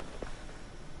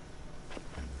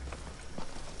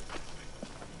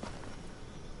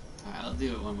 Alright, I'll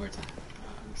do it one more time.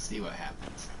 See what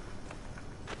happens.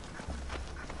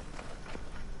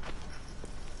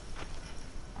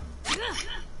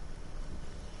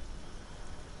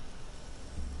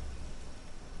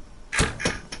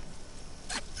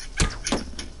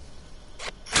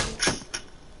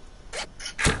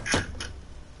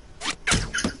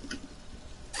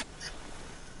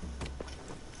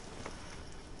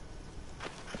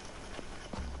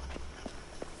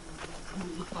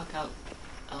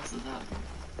 else is out here?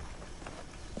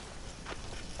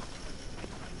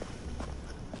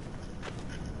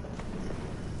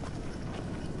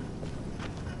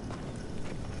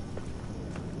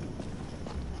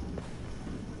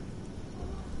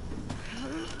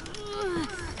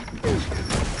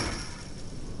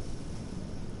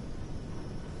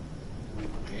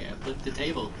 Okay, I flipped the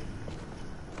table.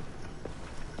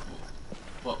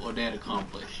 What will that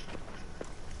accomplish?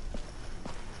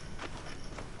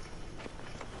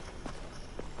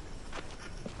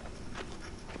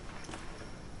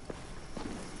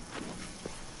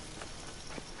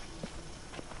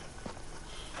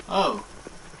 Oh.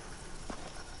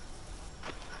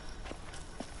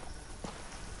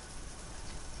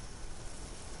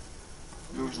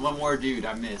 There was one more dude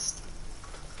I missed.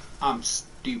 I'm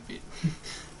stupid.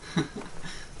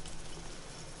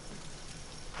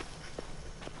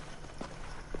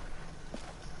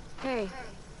 Hey,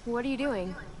 what are you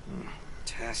doing?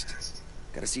 Test.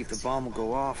 Gotta see if the bomb will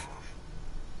go off.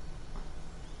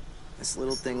 This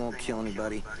little thing won't kill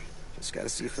anybody. Just gotta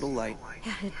see if it'll light.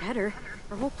 Yeah, it better.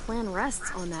 Our whole plan rests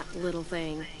on that little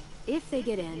thing. If they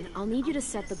get in, I'll need you to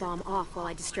set the bomb off while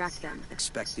I distract them.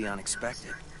 Expect the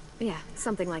unexpected. Yeah,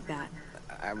 something like that.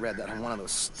 I read that on one of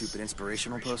those stupid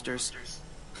inspirational posters.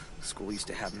 School used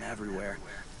to have them everywhere.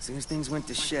 As soon as things went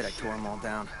to shit, I tore them all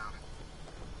down.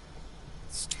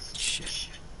 Stupid shit.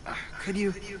 Could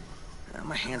you?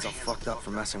 My hand's all fucked up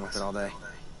from messing with it all day.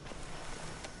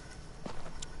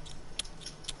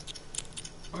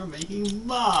 We're making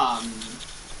bombs.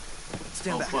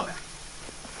 Stand back. Fuck.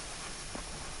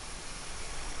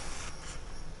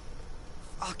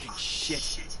 Fucking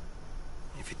shit.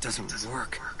 If it doesn't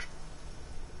work.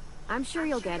 I'm sure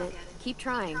you'll get it. Keep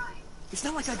trying. It's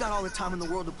not like I got all the time in the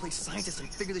world to play scientist and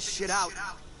figure this shit out.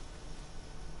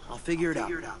 I'll figure it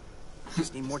out.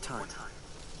 Just need more time.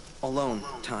 Alone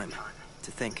time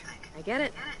to think. I get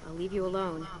it. I'll leave you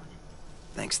alone.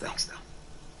 Thanks, though.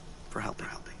 For helping.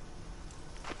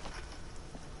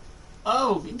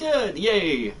 Oh, good!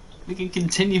 Yay! We can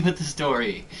continue with the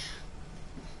story.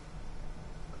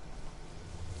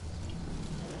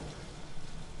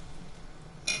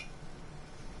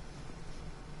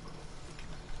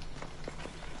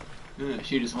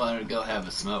 She just wanted to go have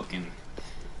a smoke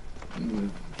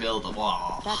and build a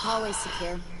wall. That hallway's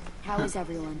secure. How is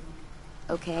everyone?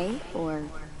 Okay? Or,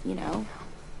 you know,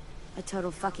 a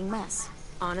total fucking mess?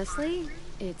 Honestly,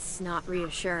 it's not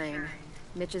reassuring.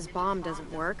 Mitch's bomb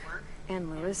doesn't work,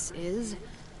 and Lewis is...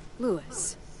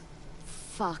 Lewis.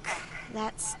 Fuck.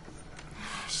 That's...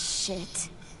 shit.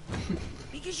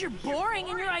 Because you're boring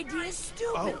and your idea is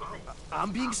stupid. Oh,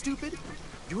 I'm being stupid?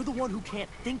 You're the one who can't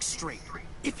think straight.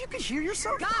 If you could hear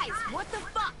yourself... Guys, what the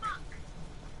fuck?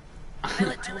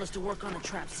 Pilot told us to work on the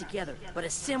traps together, but a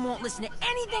sim won't listen to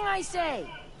anything I say.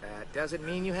 That doesn't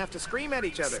mean you have to scream at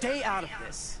each other. Stay out of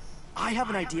this. I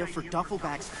have an idea for duffel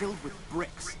bags filled with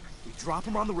bricks. We drop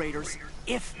them on the raiders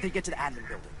if they get to the admin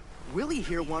building. Willie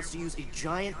here wants to use a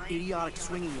giant, idiotic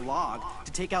swinging log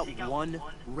to take out one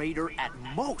raider at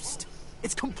most.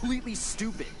 It's completely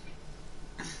stupid.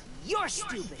 You're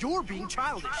stupid. You're being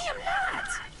childish. I am not.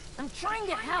 I'm trying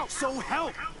to help. So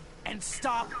help! And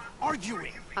stop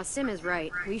arguing! Sim is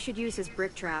right. We should use his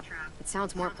brick trap. It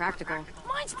sounds more practical.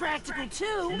 Mine's practical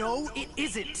too. No, it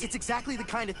isn't. It's exactly the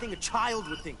kind of thing a child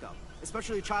would think of.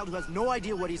 Especially a child who has no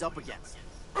idea what he's up against.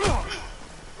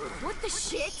 What the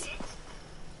shit?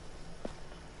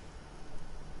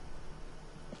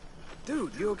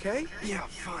 Dude, you okay? Yeah,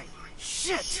 fine.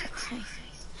 Shit!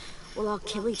 We'll all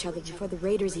kill each other before the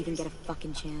raiders even get a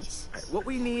fucking chance. What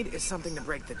we need is something to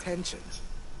break the tension.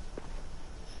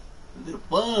 A little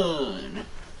fun.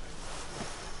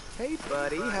 Hey,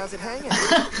 buddy, how's it hanging?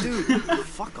 Dude,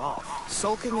 fuck off.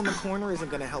 Sulking in the corner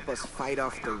isn't gonna help us fight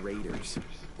off the raiders.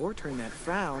 Or turn that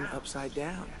frown upside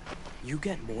down. You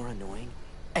get more annoying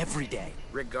every day.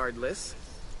 Regardless,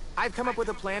 I've come up with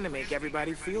a plan to make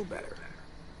everybody feel better.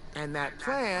 And that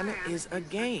plan is a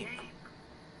game.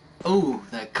 Oh,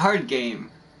 that card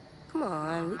game. Come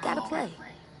on, we gotta play.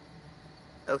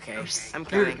 Okay, I'm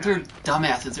They're coming.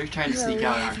 dumbasses. They're trying to Well, sneak we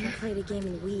out, aren't haven't they? played a game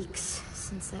in weeks,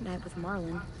 since that night with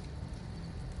Marlon.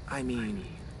 I mean,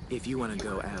 if you want to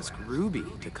go ask Ruby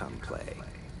to come play,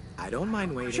 I don't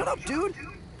mind waiting. Shut up, dude!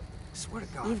 Swear to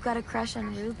God. You've got a crush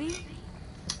on Ruby?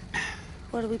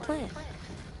 What are we playing?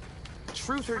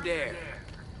 Truth or dare?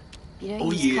 You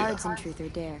don't use cards in Truth or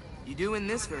Dare. You do in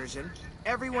this version.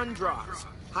 Everyone draws.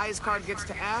 Highest card gets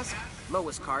to ask,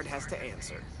 lowest card has to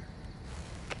answer.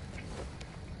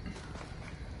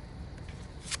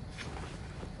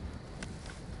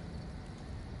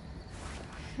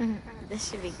 This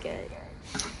should be good.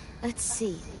 Let's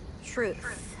see.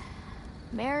 Truth.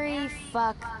 Marry,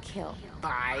 fuck, kill.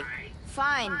 Bye.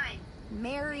 Fine.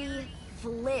 Marry,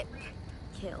 flip,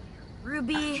 kill.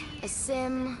 Ruby,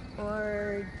 Asim,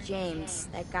 or James,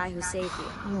 that guy who saved you.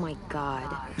 Oh my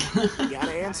god. You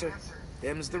gotta answer.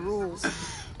 Them's the rules.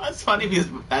 That's funny because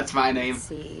that's my name. Let's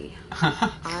see.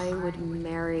 I would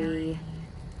marry...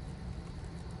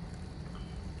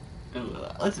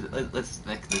 Let's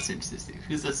make this interesting.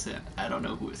 Who's a Sim? I don't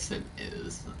know who a Sim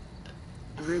is.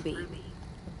 Ruby.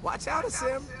 Watch out,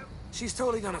 Asim. She's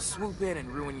totally gonna swoop in and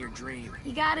ruin your dream.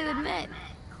 You gotta admit,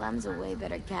 Clem's a way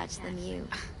better catch than you.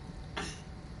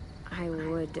 I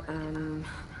would,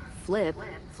 flip.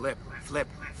 Flip, flip,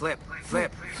 flip,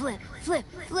 flip. Flip, flip,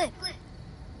 flip.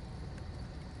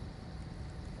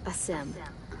 A Sim.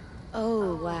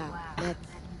 Oh, wow.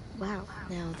 Wow.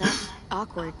 Now that's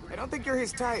awkward. I don't think you're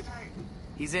his type.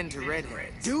 He's into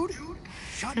redheads. Dude,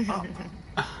 shut up.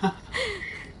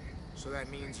 So that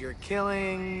means you're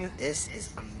killing... This is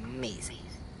amazing.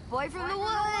 Boy from the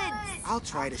woods! I'll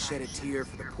try to shed a tear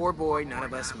for the poor boy none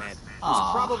of us met. Aww.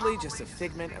 He's probably just a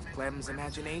figment of Clem's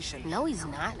imagination. No, he's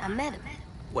not. I met him.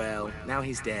 Well, now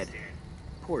he's dead.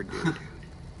 Poor dude.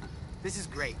 This is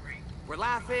great. We're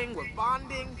laughing, we're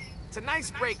bonding. It's a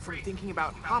nice break from thinking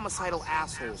about homicidal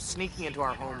assholes sneaking into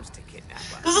our homes to kidnap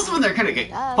us. This is when they're gonna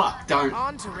get fucked, darn.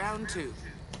 On to round 2.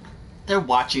 They're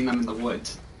watching them in the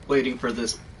woods, waiting for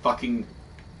this fucking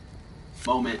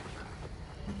moment.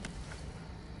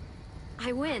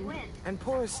 I win. And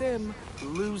poor Sim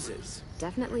loses.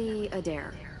 Definitely a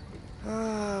dare.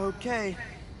 Okay.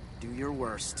 Do your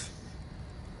worst.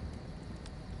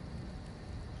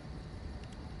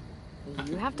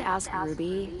 You have to ask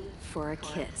Ruby for a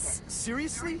kiss.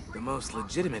 Seriously? The most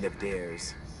legitimate of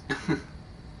dares.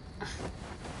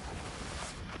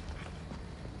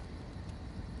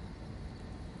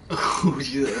 Oh,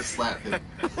 you gotta slap him.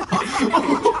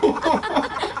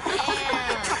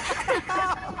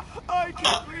 I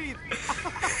can't breathe.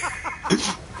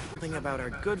 Something about our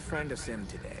good friend Asim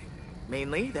today.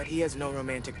 Mainly that he has no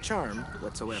romantic charm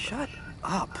whatsoever. Shut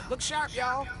up. Look sharp,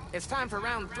 y'all. It's time for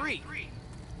round 3.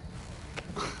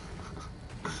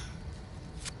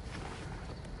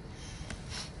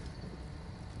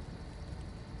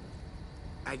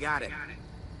 I got it.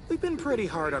 We've been pretty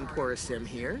hard on poor Asim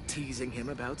here, teasing him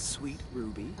about sweet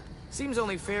Ruby. Seems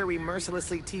only fair we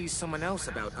mercilessly tease someone else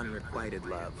about unrequited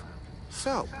love.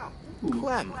 So,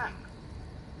 Clem.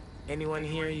 Anyone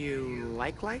here you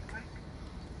like?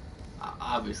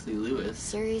 Obviously, Lewis.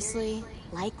 Seriously?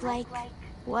 Like?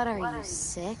 What are you,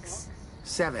 6?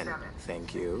 7,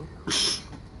 thank you.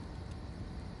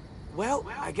 Well,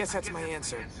 I guess that's my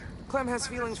answer. Clem has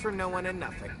feelings for no one and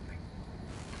nothing.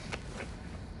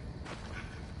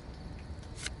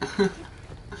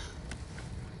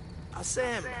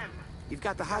 Sam, you've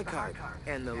got the high card,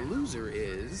 and the loser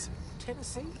is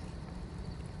Tennessee.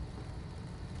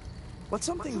 What's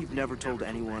something you've never told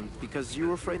anyone because you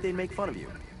were afraid they'd make fun of you?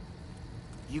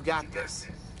 You got this.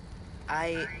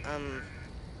 I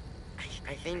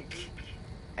think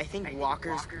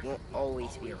walkers won't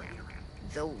always be around.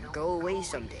 They'll go away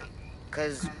someday,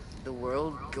 'cause the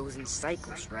world goes in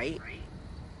cycles, right?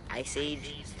 Ice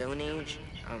Age, Stone Age,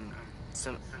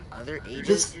 some other ages.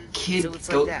 This kid so it's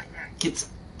like that. Gets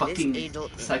fucking This age will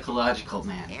end, psychological,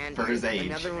 man, and for his age.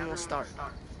 another one will start.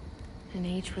 An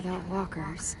age without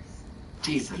walkers.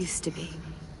 Jesus. Used to be.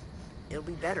 It'll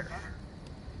be better.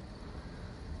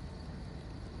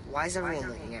 Why is everyone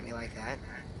looking at me like that?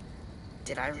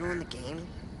 Did I ruin the game?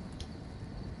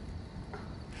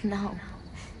 No.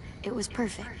 It was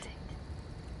perfect.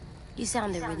 You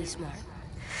sounded really smart.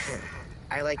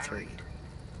 I like to read.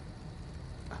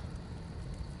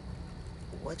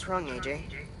 What's wrong, AJ?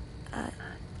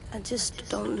 I just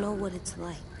don't know what it's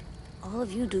like. All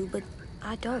of you do, but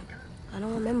I don't. I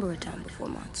don't remember a time before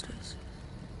monsters.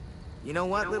 You know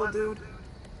what, little dude?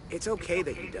 It's okay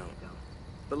that you don't.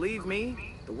 Believe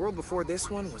me, the world before this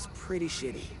one was pretty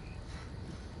shitty.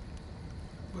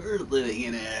 We're living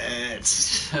in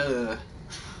it.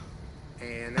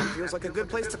 And that feels like a good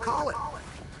place to call it.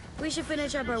 We should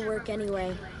finish up our work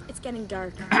anyway. It's getting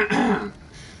dark.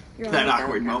 That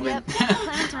awkward moment. Yep,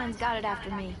 Clementine's got it after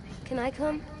me. Can I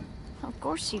come? Of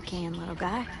course you can, little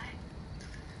guy.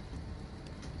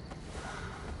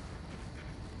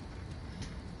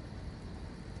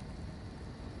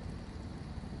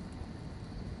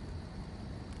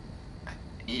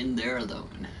 In there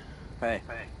alone. Hey.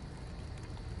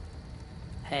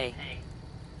 Hey.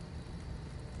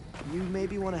 You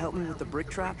maybe want to help me with the brick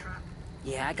trap?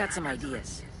 Yeah, I got some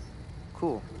ideas.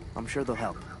 Cool. I'm sure they'll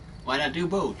help. Why not do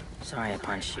both? Sorry I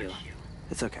punched you.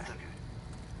 It's okay.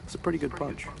 It's a pretty good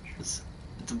punch.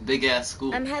 It's a big-ass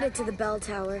school. I'm headed to the bell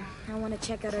tower. I want to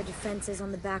check out our defenses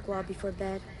on the back wall before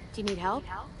bed. Do you need help?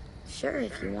 Sure,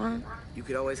 if you want. You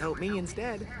could always help me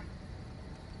instead.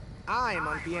 I am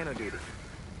on piano duty.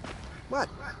 What?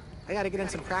 I gotta get in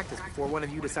some practice before one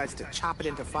of you decides to chop it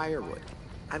into firewood.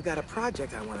 I've got a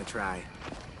project I want to try,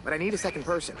 but I need a second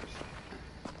person.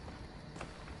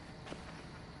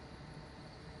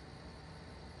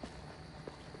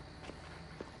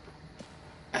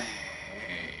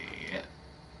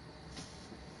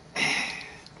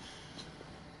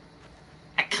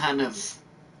 I kind of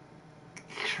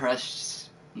crushed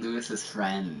Lewis's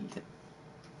friend,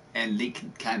 and they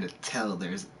can kind of tell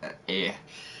there's a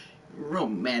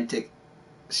romantic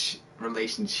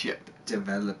relationship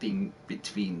developing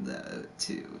between the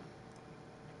two.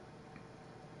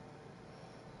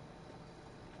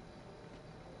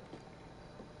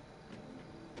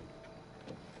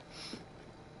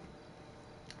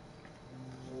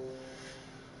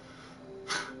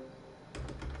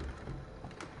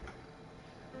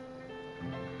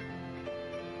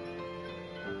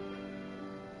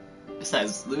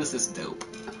 Besides, Lewis is dope.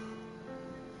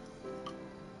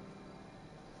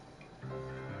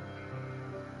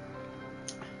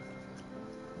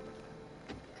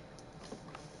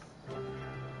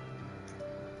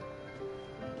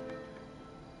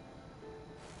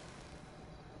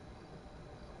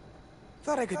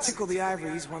 Thought I could tickle the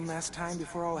ivories one last time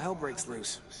before all hell breaks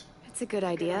loose. It's a good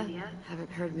idea. Haven't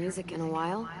heard music in a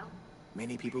while.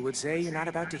 Many people would say you're not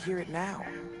about to hear it now.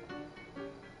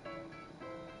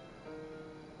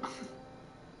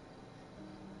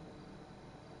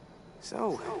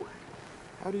 So,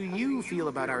 how do you feel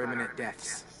about our imminent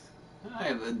deaths?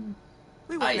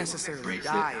 We won't necessarily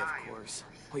die, of course.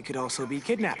 We could also be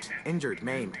kidnapped, injured,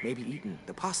 maimed, maybe eaten.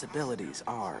 The possibilities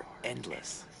are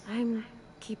endless. I'm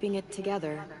keeping it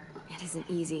together. It isn't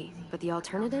easy, but the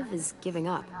alternative is giving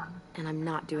up, and I'm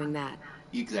not doing that.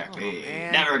 Exactly.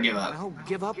 And Never give up. No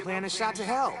give up plan is shot to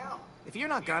hell. If you're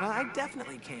not gonna, I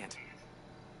definitely can't.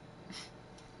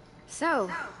 So,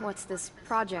 what's this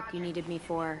project you needed me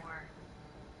for?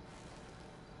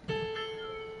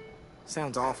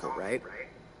 Sounds awful, right?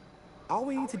 All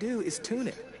we need to do is tune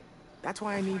it. That's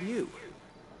why I need you.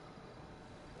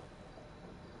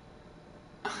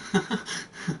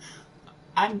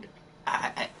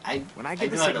 When I I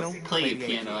give know the how signal, to play play a the A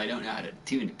piano, key. I don't know how to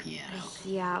tune a piano.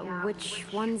 Yeah, which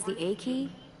one's the A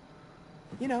key?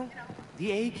 You know,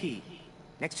 the A key.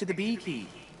 Next to the B key.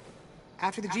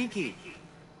 After the G key.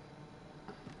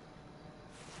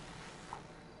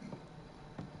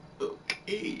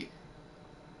 Okay.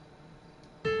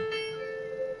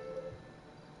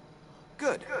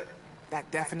 Good. That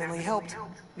definitely helped.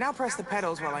 Now press the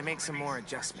pedals while I make some more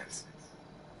adjustments.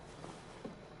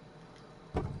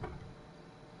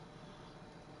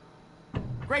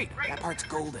 Great, that part's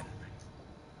golden.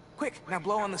 Quick, now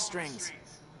blow on the strings.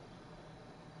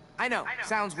 I know,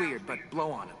 sounds weird, but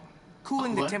blow on them.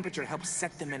 Cooling the What? temperature helps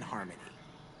set them in harmony.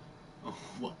 Oh,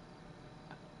 what?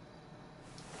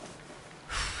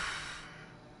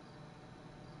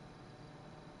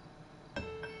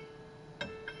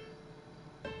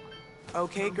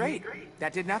 Okay, great.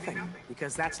 That did nothing,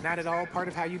 because that's not at all part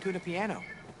of how you tune a piano.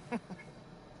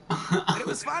 But it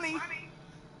was funny.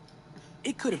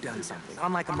 It could have done something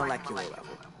on like a molecular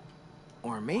level.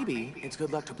 Or maybe it's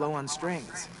good luck to blow on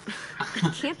strings.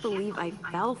 I can't believe I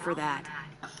fell for that.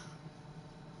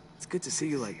 It's good to see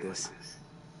you like this.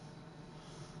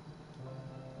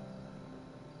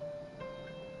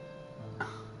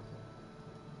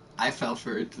 I fell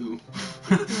for it too.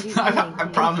 What are you playing? I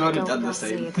probably would have Don't done the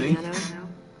say same a thing. piano.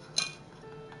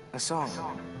 A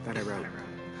song that I wrote.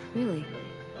 Really?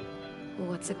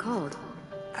 What's it called?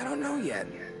 I don't know yet.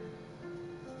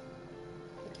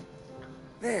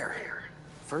 There.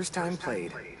 First time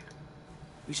played.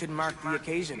 We should mark the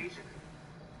occasion.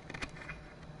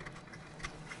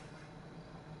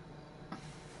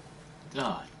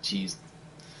 Oh, jeez.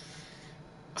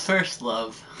 First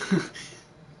love.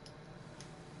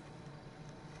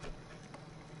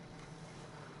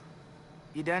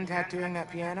 You done tattooing that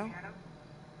piano?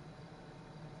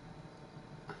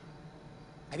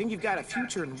 I think you've got a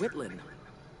future in Whitland.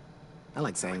 I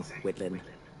like saying Whitland.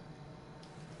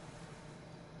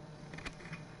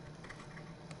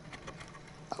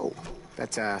 Oh,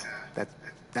 that's a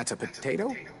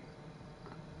potato?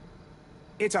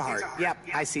 It's a heart. Yep,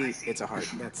 I see. It's a heart.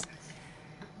 That's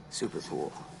super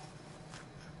cool.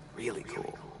 Really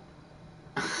cool.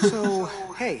 So,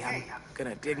 hey, I'm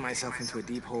gonna dig myself into a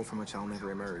deep hole from which I'll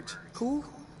never emerge. Cool?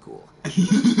 Cool.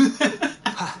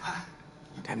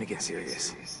 Time to get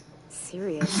serious.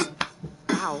 Serious?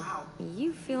 Wow.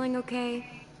 You feeling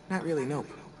okay? Not really, nope.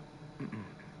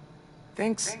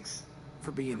 Thanks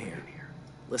for being here,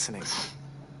 listening,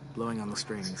 blowing on the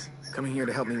strings, coming here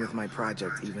to help me with my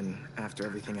project, even after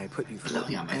everything I put you through,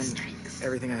 Blowing on my and strings.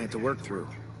 everything I had to work through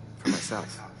for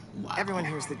myself. Wow. Everyone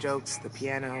hears the jokes, the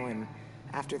piano, and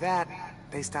after that,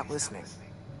 they stop listening.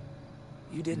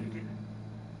 You didn't.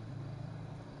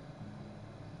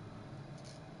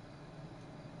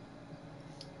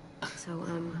 So,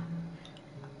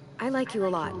 I like you a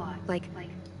lot.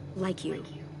 Like you.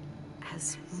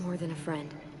 As more than a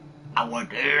friend. I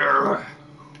want air.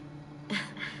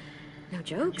 No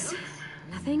jokes?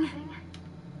 Nothing?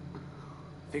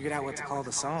 Figured out what to call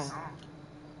the song.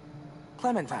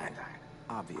 Clementine,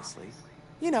 obviously.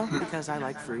 You know, because I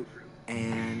like fruit,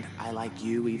 and I like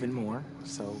you even more,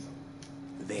 so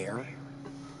there.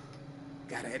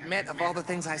 Gotta admit, of all the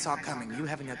things I saw coming, you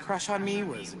having a crush on me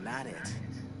was not it.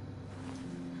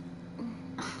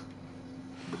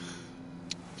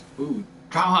 Ooh,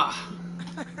 drama.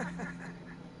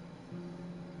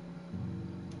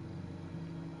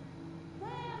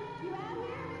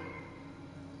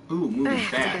 Ooh, moving I have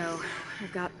fast. to go.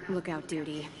 I've got lookout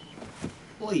duty.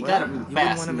 Well, you Well, gotta move you wouldn't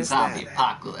fast wanna in the miss zombie that.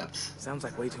 apocalypse. Sounds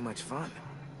like way too much fun.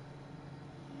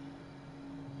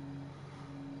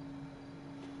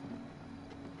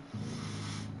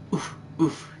 Oof,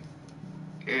 oof.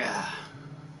 Yeah.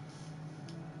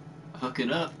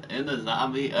 Hooking up in the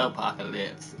zombie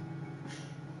apocalypse.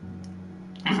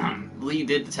 Lee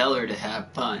did tell her to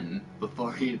have fun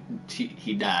before he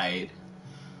died.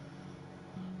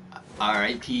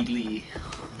 R.I.P. Lee.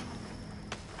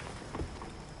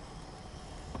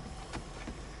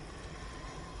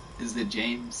 Is it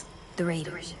James? The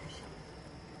Raiders.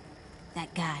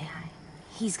 That guy.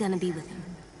 He's gonna be with him.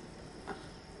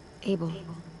 Abel.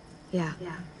 Yeah.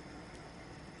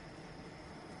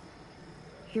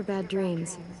 Your bad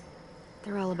dreams.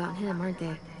 They're all about him, aren't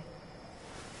they?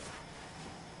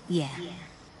 Yeah.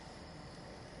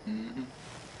 Mm-hmm.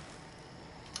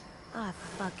 I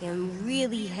fucking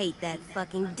really hate that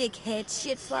fucking dickhead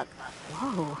shitfuck.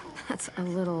 Whoa, that's a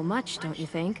little much, don't you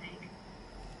think?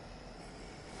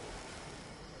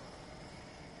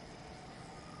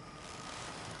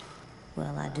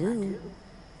 Well, I do.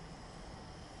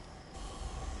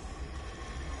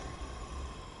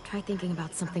 Try thinking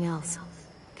about something else.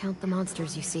 Count the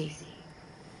monsters you see.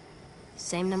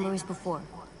 Same number as before.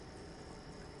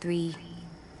 3,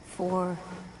 4...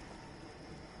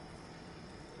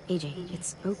 AJ,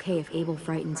 it's okay if Abel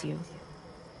frightens you.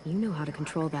 You know how to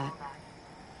control that.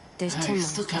 There's 10 I monsters.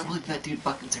 still can't believe that dude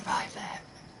fucking survived that.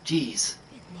 Jeez.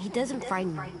 He doesn't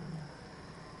frighten me.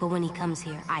 But when he comes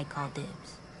here, I call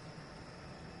dibs.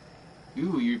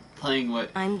 Ooh, you're playing what?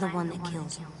 I'm the one that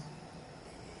kills him.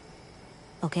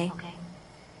 Okay?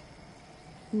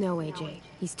 No, AJ.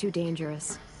 He's too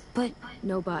dangerous. But...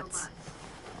 No buts.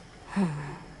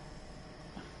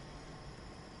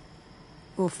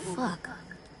 Well, fuck.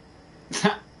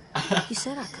 You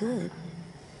said I could.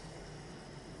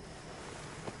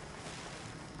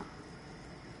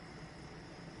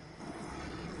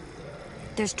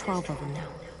 There's 12 of them now.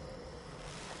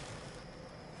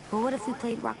 But what if we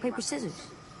played rock, paper, scissors?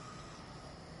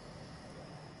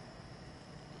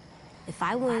 If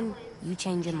I win, you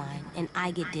change your mind, and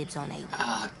I get dibs on Abel.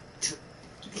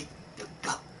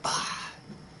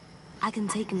 I can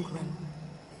take him, Clem.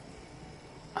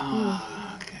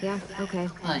 Okay. Yeah, okay.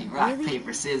 Playing rock, Really?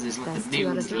 paper, scissors with Best the 2 out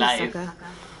of dude's 3, life. sucker.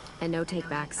 And no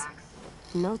takebacks.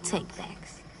 No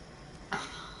takebacks.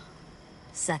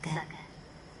 Sucker.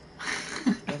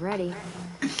 Get ready.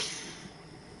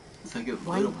 It's like a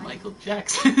One. little Michael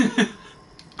Jackson.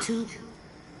 2.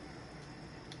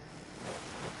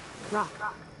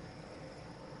 Rock.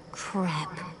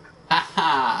 Crap.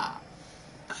 Haha.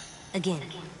 Again.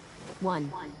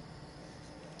 1.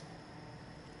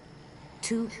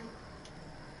 2.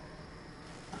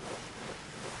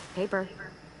 Paper.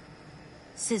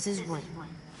 Scissors 1.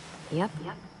 Yep.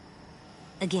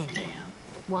 Again.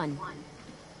 1.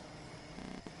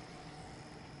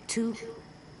 2.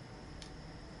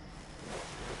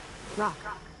 Rock.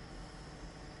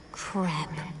 Crap.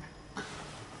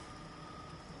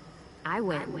 I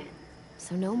win.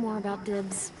 So no more about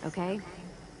dibs, okay?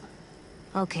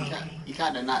 Okay. You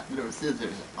gotta not throw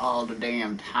scissors all the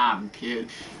damn time, kid.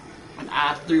 When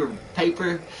I threw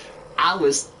paper, I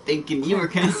was thinking you were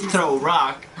gonna throw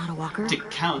rock Not a walker? to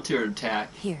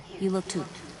counterattack Here, you look too.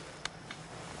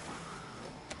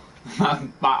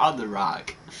 my other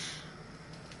rock.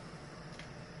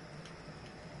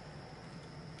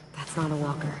 That's not a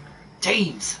walker.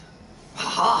 James!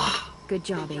 Ha! Good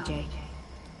job, AJ.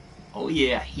 Oh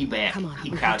yeah, he back. Come on, He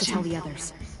we have to crouching. tell the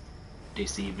others. They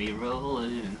see me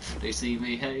rolling, they see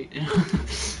me hating.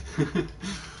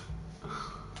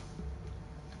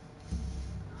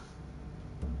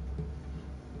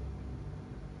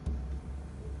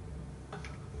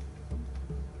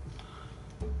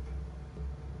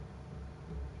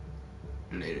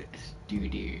 Let's do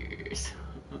this.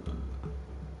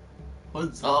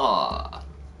 Huzzah!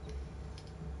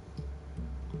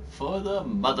 For the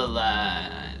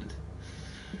motherland.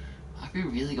 Are we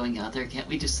really going out there? Can't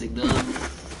we just signal them?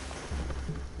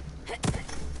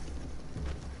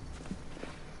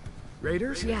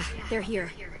 Raiders? Yeah, they're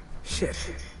here. Shit.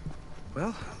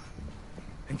 Well,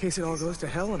 in case it all goes to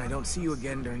hell and I don't see you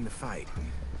again during the fight,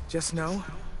 just know,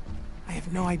 I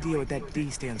have no idea what that D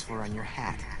stands for on your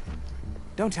hat.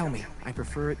 Don't tell me. I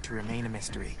prefer it to remain a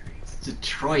mystery.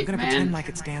 Detroit, I'm gonna man. pretend like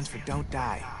it stands for don't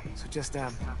die. So just,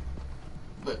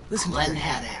 But listen Glenn to your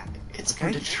had head. it. It's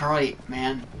Okay? from Detroit,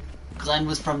 man. Glenn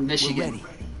was from Michigan.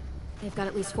 They've got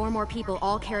at least 4 more people,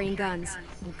 all carrying guns.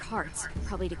 And carts,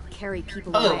 probably to carry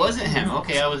people Oh, away. it wasn't him.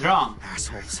 Okay, I was wrong.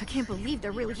 Assholes. I can't believe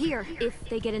they're really here. If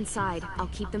they get inside, I'll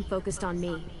keep them focused on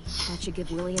me. That should give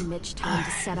Willie and Mitch time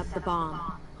to set up the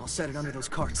bomb. I'll set it under those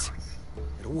carts.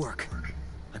 It'll work.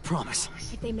 I promise.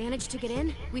 If they manage to get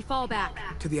in, we fall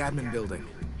back. to the admin building.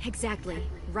 Exactly.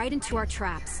 Right into our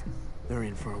traps. They're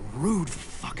in for a rude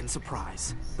fucking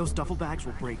surprise. Those duffel bags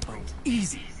will break bones.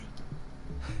 Easy.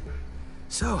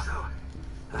 So,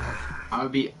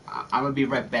 I'm gonna be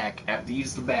right back. I have to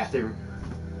use the bathroom.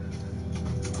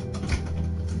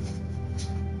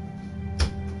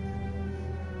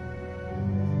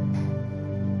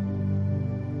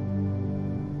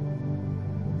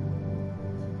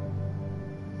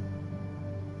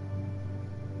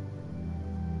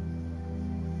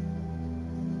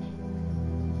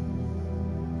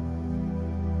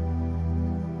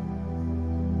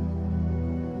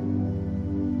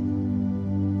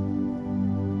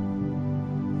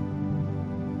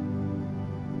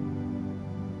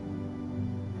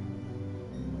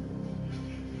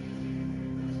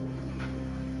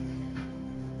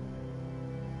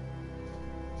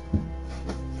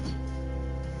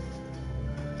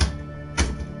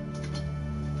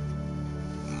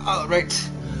 Alright.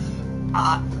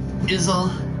 Izzle.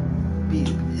 Be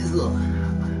Izzle.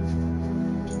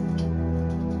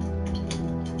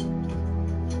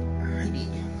 Alrighty.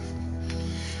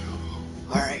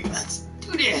 Alright, let's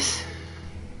do this.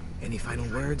 any final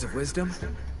words of wisdom?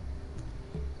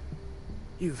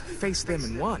 You've faced them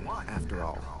and won, after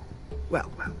all.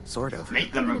 Well, sort of.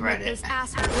 Make them regret it.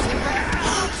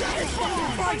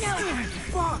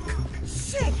 Fuck!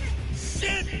 Shit!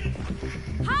 Shit!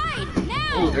 Hide now!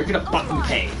 Oh, they're gonna fucking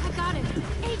pay. I got him.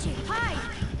 AJ,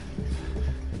 hide!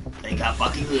 They got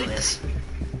fucking Lewis.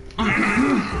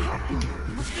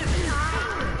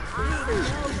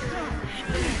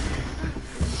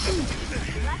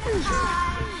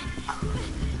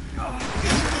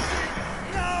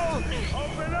 No!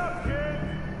 Open up, kid!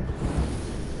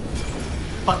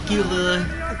 Fuck you, Lily.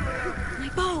 My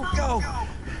bow! Go!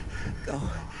 Go.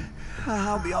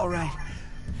 I'll be alright.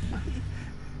 We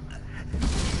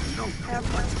don't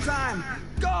have much time.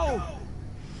 Go!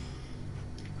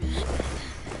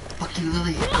 Fuck you,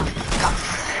 Lily. God,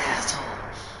 asshole.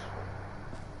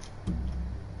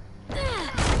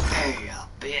 There you go,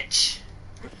 bitch.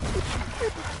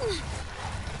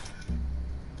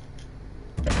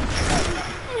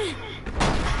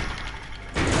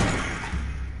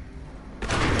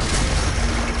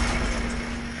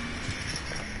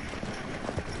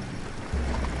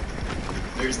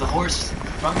 There's the horse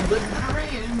from the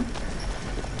rain.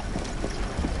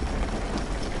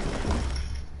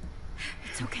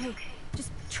 It's okay.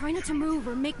 Just try not to move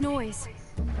or make noise.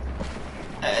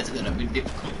 That's gonna be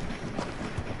difficult.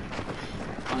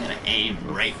 I'm gonna aim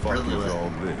right for Lily. all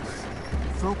this?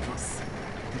 Focus.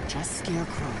 They're just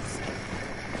scarecrows.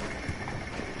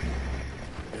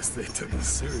 Guess they took us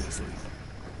seriously.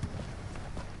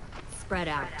 Spread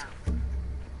out.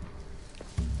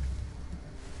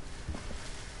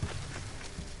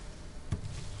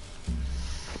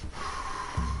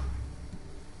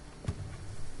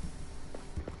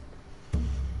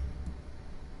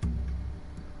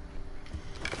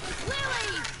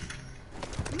 Lily!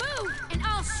 Move, and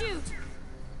I'll shoot!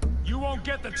 You won't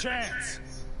get the chance.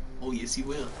 Oh, yes, you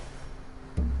will.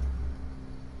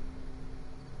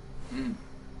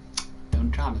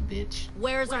 Don't drop it, bitch.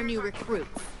 Where's our new recruit?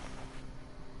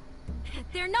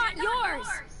 They're not yours!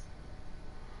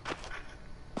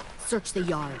 Search the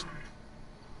yard.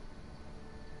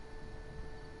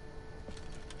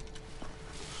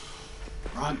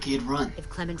 Run, kid, run. If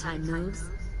Clementine moves,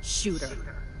 shoot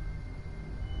her.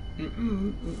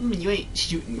 You ain't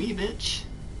shooting me, bitch.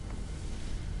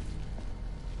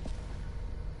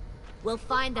 We'll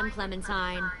find them,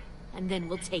 Clementine, and then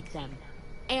we'll take them.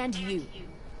 And you.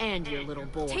 And your little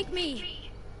boy. Take me!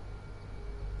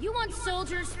 You want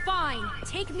soldiers? Fine.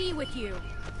 Take me with you.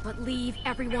 But leave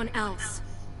everyone else.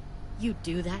 You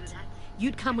do that?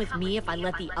 You'd come with me if I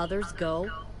let the others go?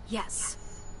 Yes.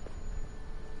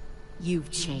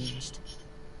 You've changed.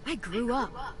 I grew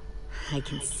up. I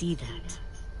can see that.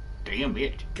 Damn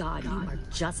it. God, you are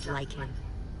just like him.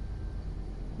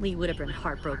 Lee would have been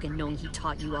heartbroken knowing he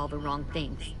taught you all the wrong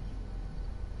things.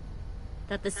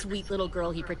 That the sweet little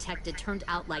girl he protected turned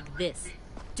out like this.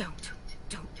 Don't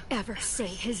ever say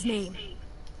his name.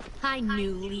 I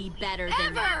knew Lee better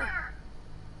than Ever!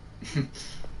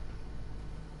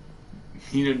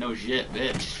 You don't know shit,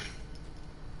 bitch.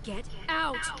 Get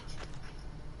out!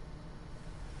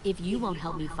 If you won't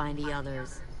help me find the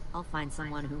others, I'll find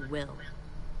someone who will.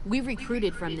 We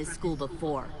recruited from this school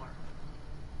before.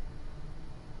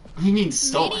 You mean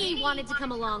stolen? Minnie wanted to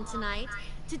come along tonight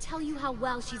to tell you how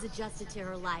well she's adjusted to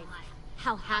her life,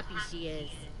 how happy she is.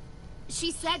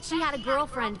 She said she had a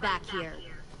girlfriend back here.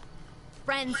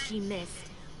 Friends she missed.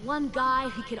 One guy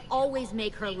who could always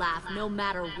make her laugh no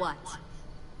matter what.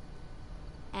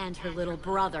 And her little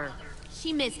brother.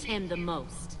 She missed him the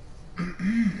most.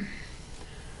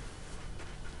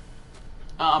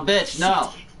 Oh, bitch,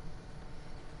 no.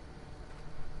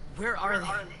 Where are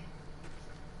they?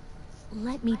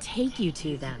 Let me take you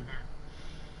to them.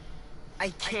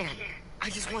 I can't. I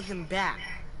just want them back.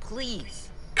 Please.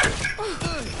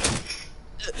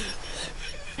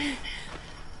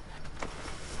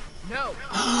 No.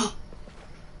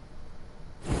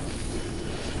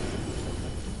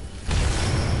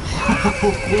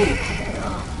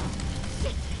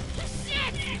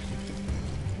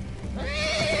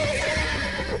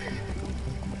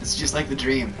 It's just like the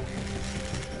dream.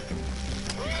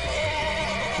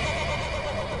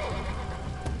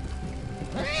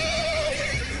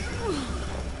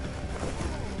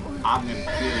 I'm gonna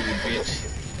kill you, bitch.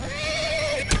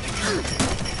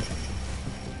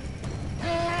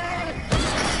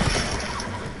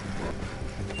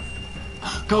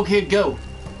 Go, kid, go!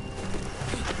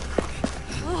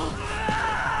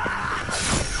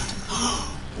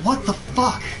 What the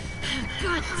fuck?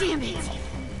 God damn it!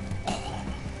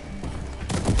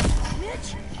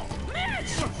 Mitch!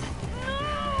 Mitch!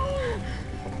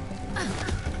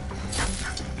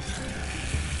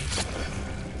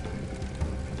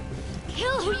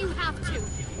 Kill who you have to.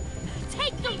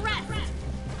 Take the rest.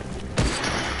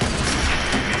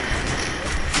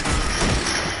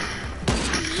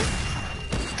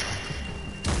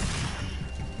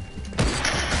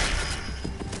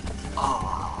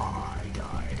 Oh, I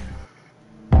died.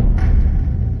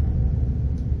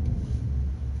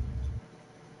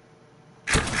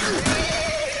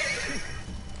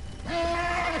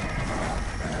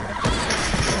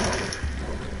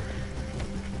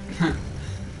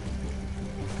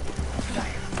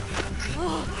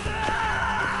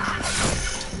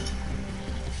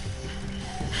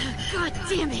 God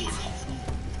damn it!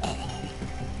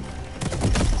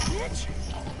 Mitch!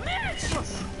 Mitch!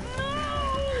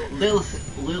 Lil,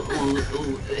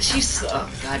 she's a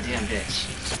goddamn bitch.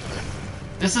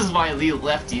 This is why Lee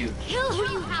left you. Kill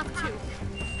who you have to.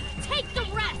 Take the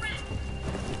rest.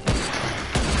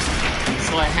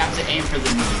 So I have to aim for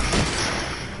the knee.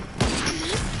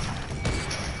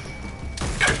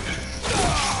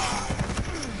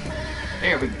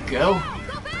 There we go.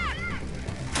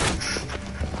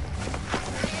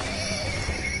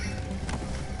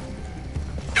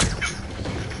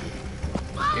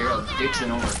 Here, I'll fix it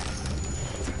over.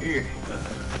 Here.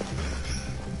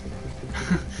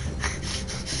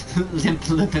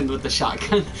 Limping with the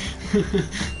shotgun.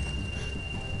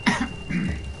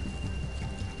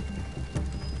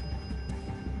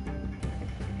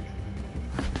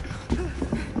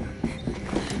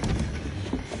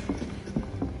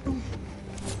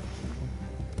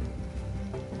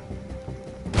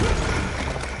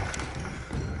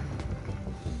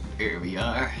 Here we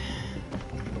are.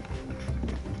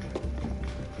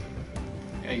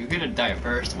 Yeah, you're gonna die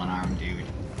first, one-armed dude.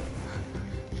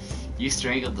 You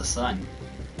strangled the sun.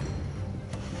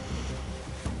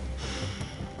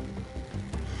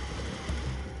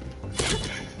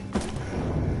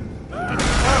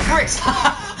 Oh, Christ!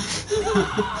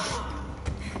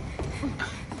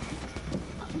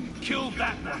 Kill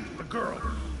that one, the girl.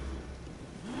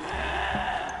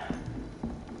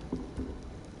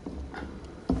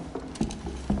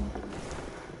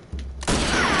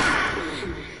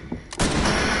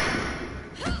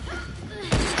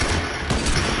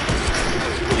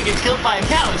 We get killed by a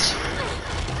couch.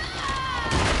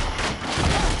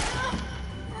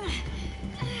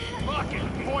 Fucking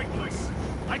pointless.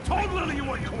 I told Lily you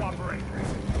wouldn't cooperate.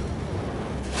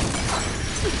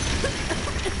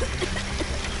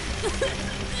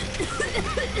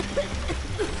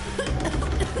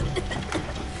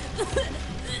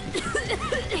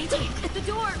 AJ, the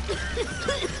door.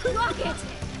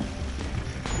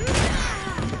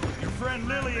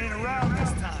 around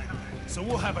this time, so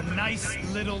we'll have a nice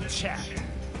little chat.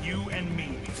 You and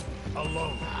me.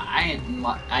 Alone. I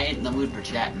ain't in the mood for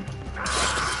chatting.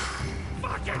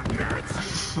 Fucking nerds!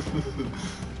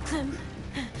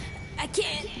 I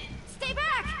can't. Stay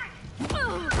back!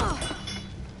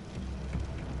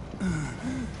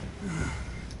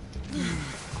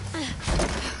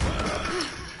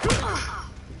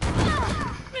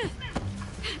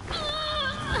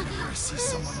 I see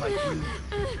someone like you,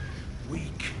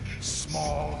 weak,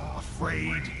 small,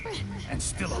 afraid, and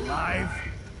still alive.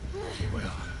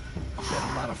 Well, I bet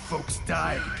a lot of folks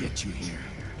died to get you here.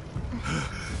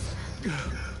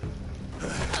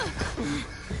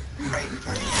 Right in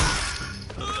front of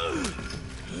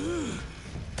you.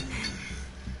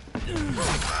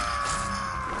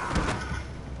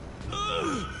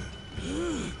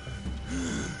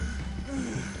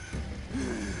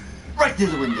 Right through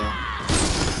the window.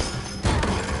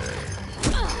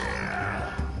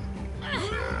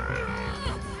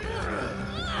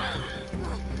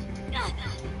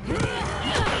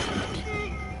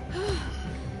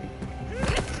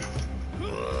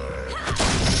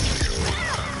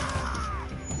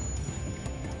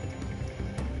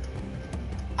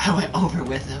 I went over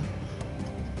with him.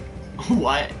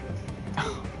 What?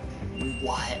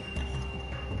 What?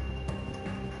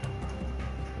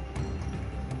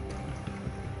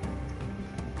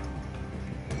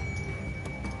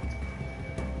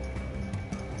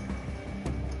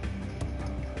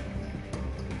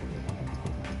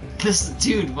 This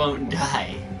dude won't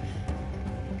die.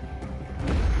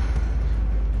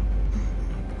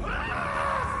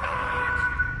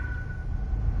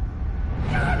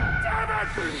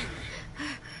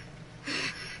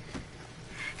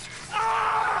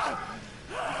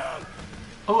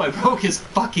 Oh, I broke his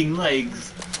fucking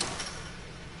legs.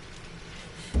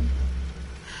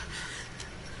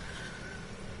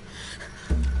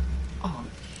 Oh,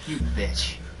 you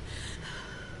bitch.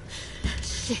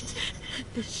 Shit.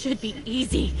 This should be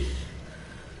easy.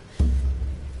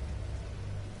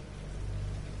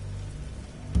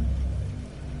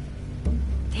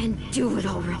 Then do it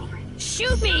already.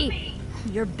 Shoot me!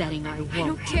 You're betting I won't. I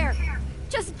don't care.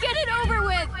 Just get it over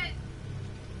with!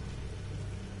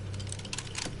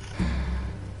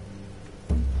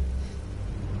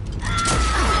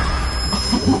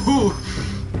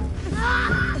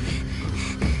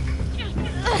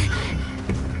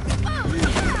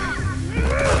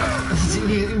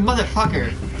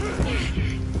 Motherfucker!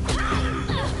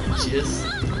 Just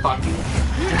fucking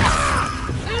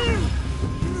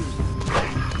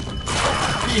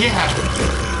yeah!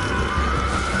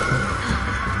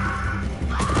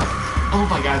 Oh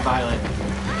my god, Violet.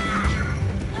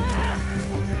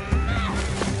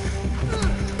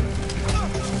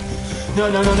 No,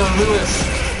 Lewis!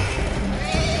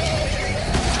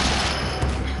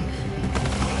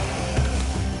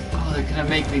 Oh, they're gonna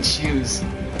make me choose.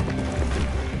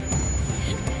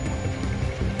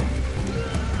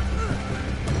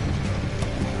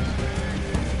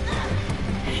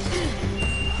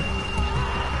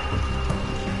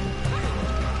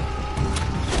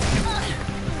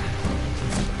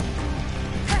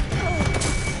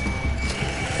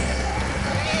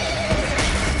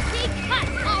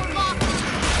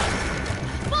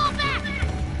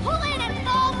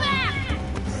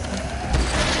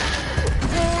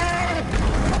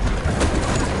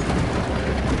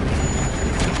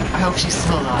 I hope she's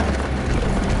still alive.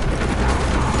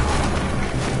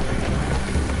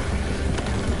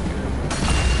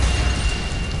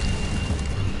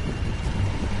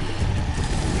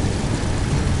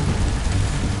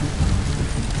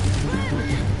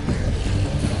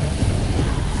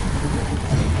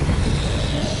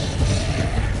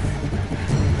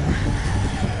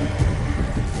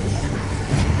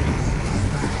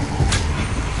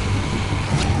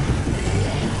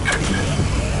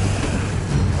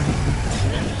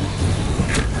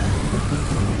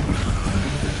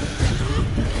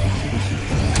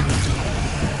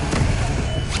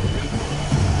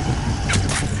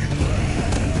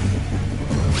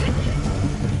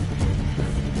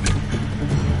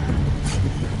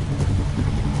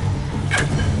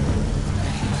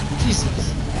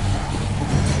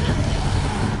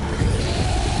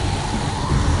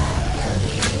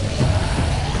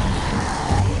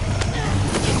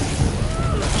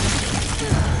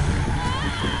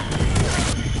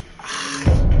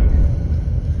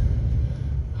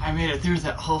 I made it through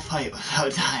that whole fight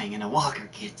without dying, and a walker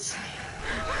gets me.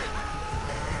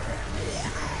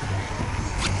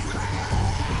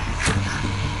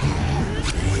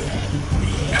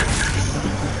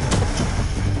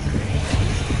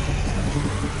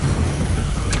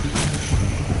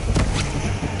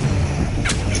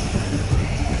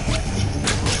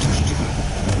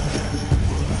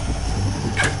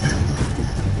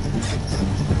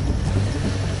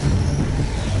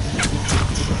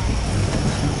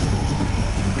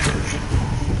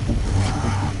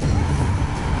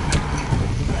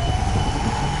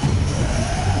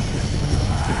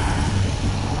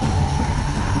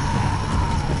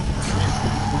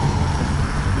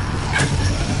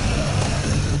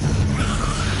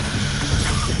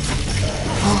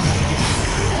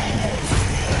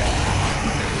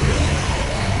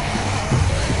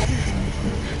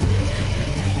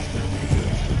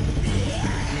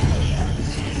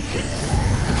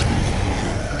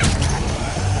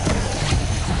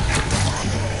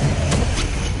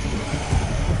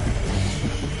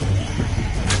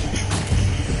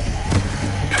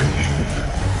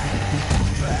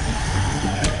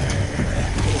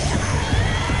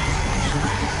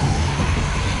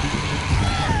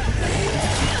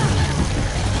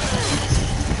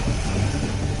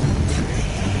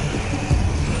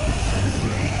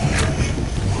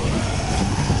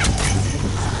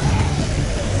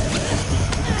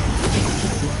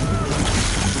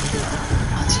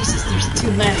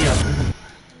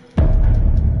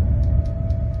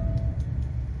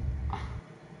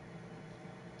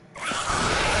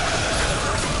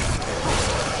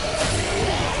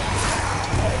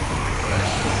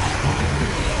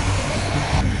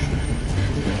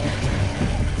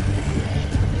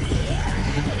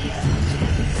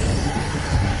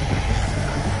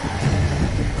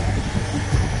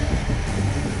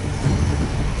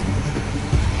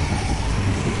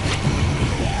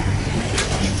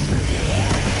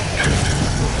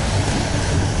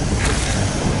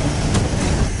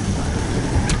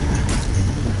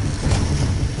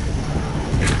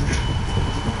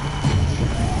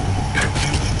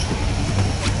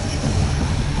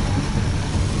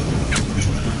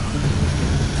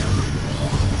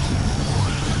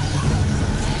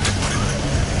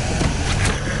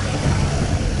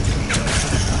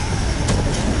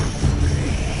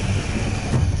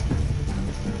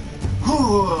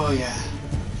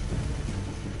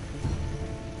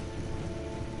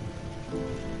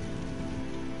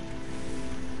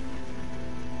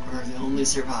 We're the only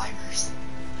survivors.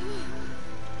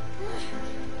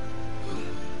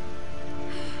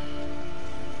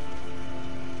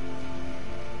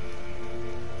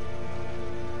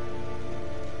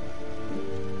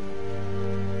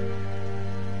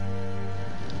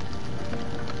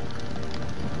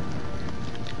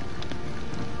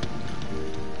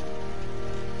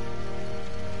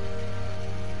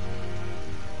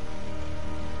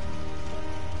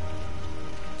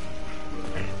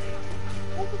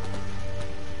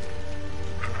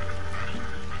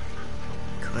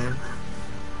 Clem,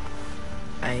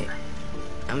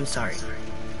 I'm sorry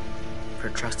for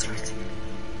trusting her.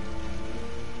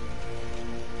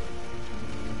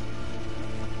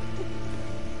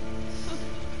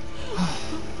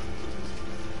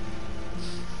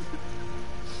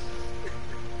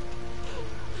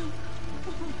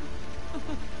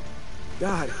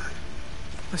 God,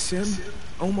 Asim,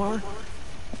 Omar,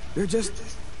 they're just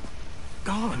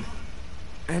gone.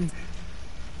 And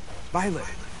Violet.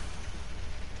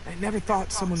 I never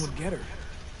thought someone would get her.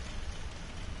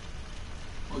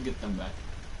 We'll get them back.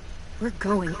 We're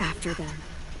going after them.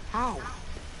 How?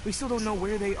 We still don't know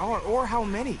where they are or how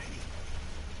many.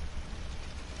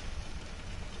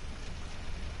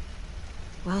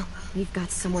 Well, we've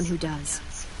got someone who does.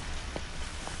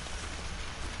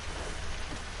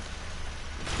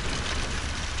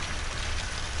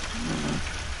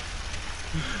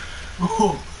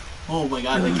 Oh my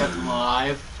god, they kept him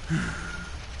alive.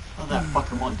 Oh, that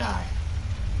fucker won't die.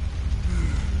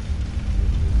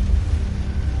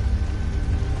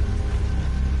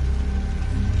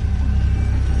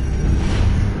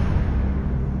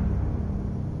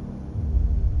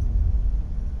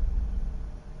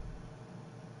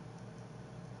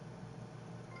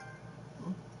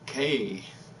 Okay.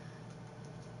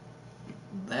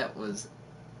 That was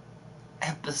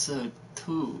episode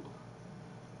 2.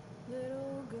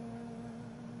 Little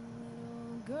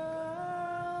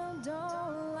girl,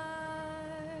 don't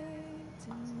lie to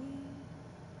me.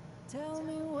 Tell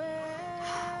me,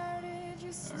 where did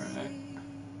you sleep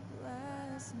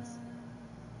last night?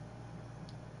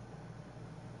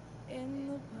 In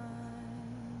the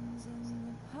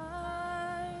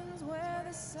pines where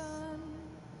the sun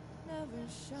never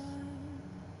shines.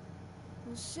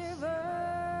 We'll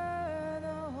shiver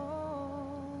the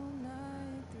whole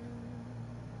night through.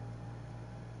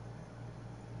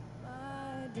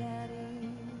 My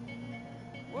daddy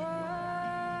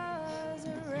was a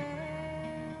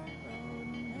railroad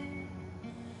man,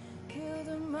 killed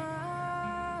a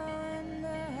mile and a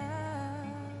half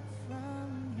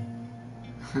from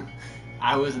here.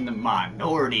 I was in the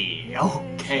minority.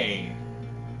 Okay.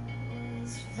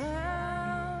 Was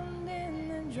found in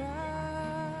the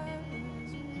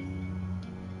driver's wheel.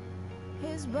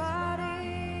 His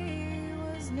body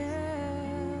was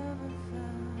never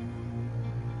found.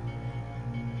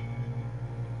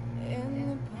 In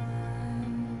the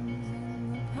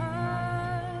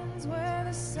pines where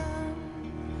the sun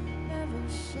never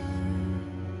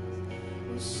shines,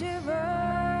 we'll shiver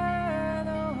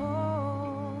the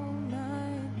whole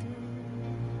night through.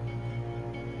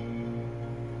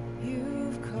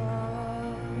 You've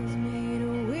caused me to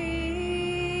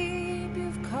weep,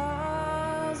 you've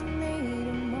caused me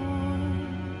to mourn,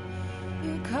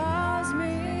 you caused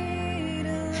me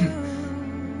to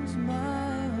lose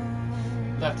my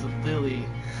home. That's a Lily.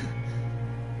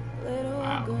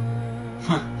 Wow.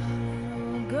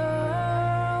 Little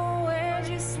girl, where'd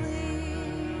you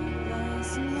sleep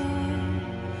last night?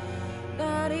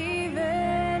 Not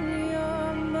even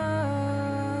your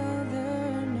mother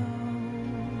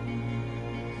knows.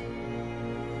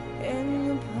 In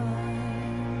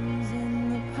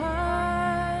the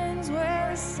pines where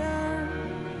the sun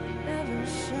never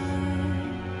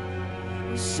shines,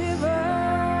 we shiver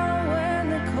when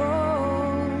the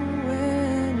cold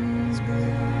winds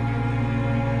blow.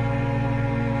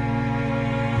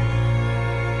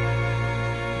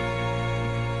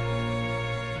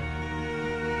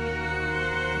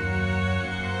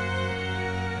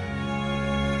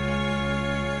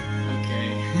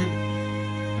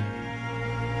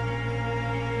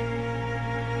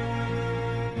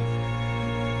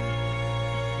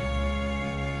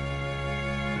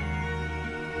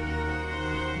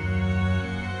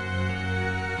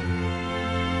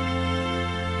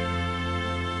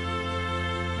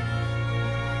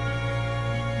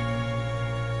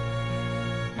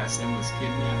 SM was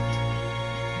kidnapped.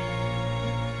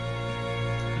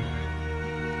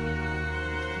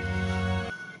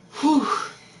 Whew.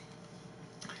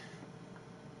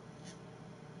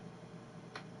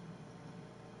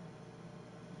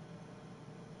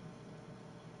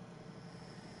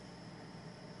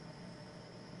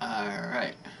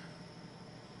 Alright.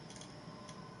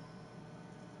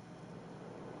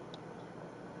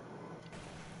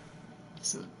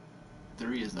 episode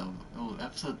 3 is over. Oh,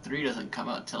 episode 3 doesn't come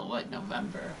out till what,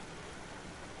 November?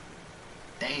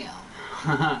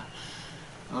 Damn.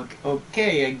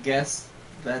 Okay, I guess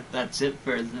that's it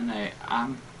for tonight.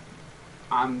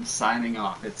 I'm signing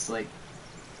off. It's like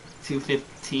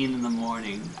 2:15 in the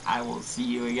morning. I will see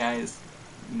you guys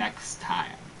next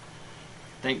time.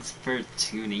 Thanks for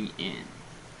tuning in.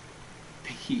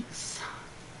 Peace.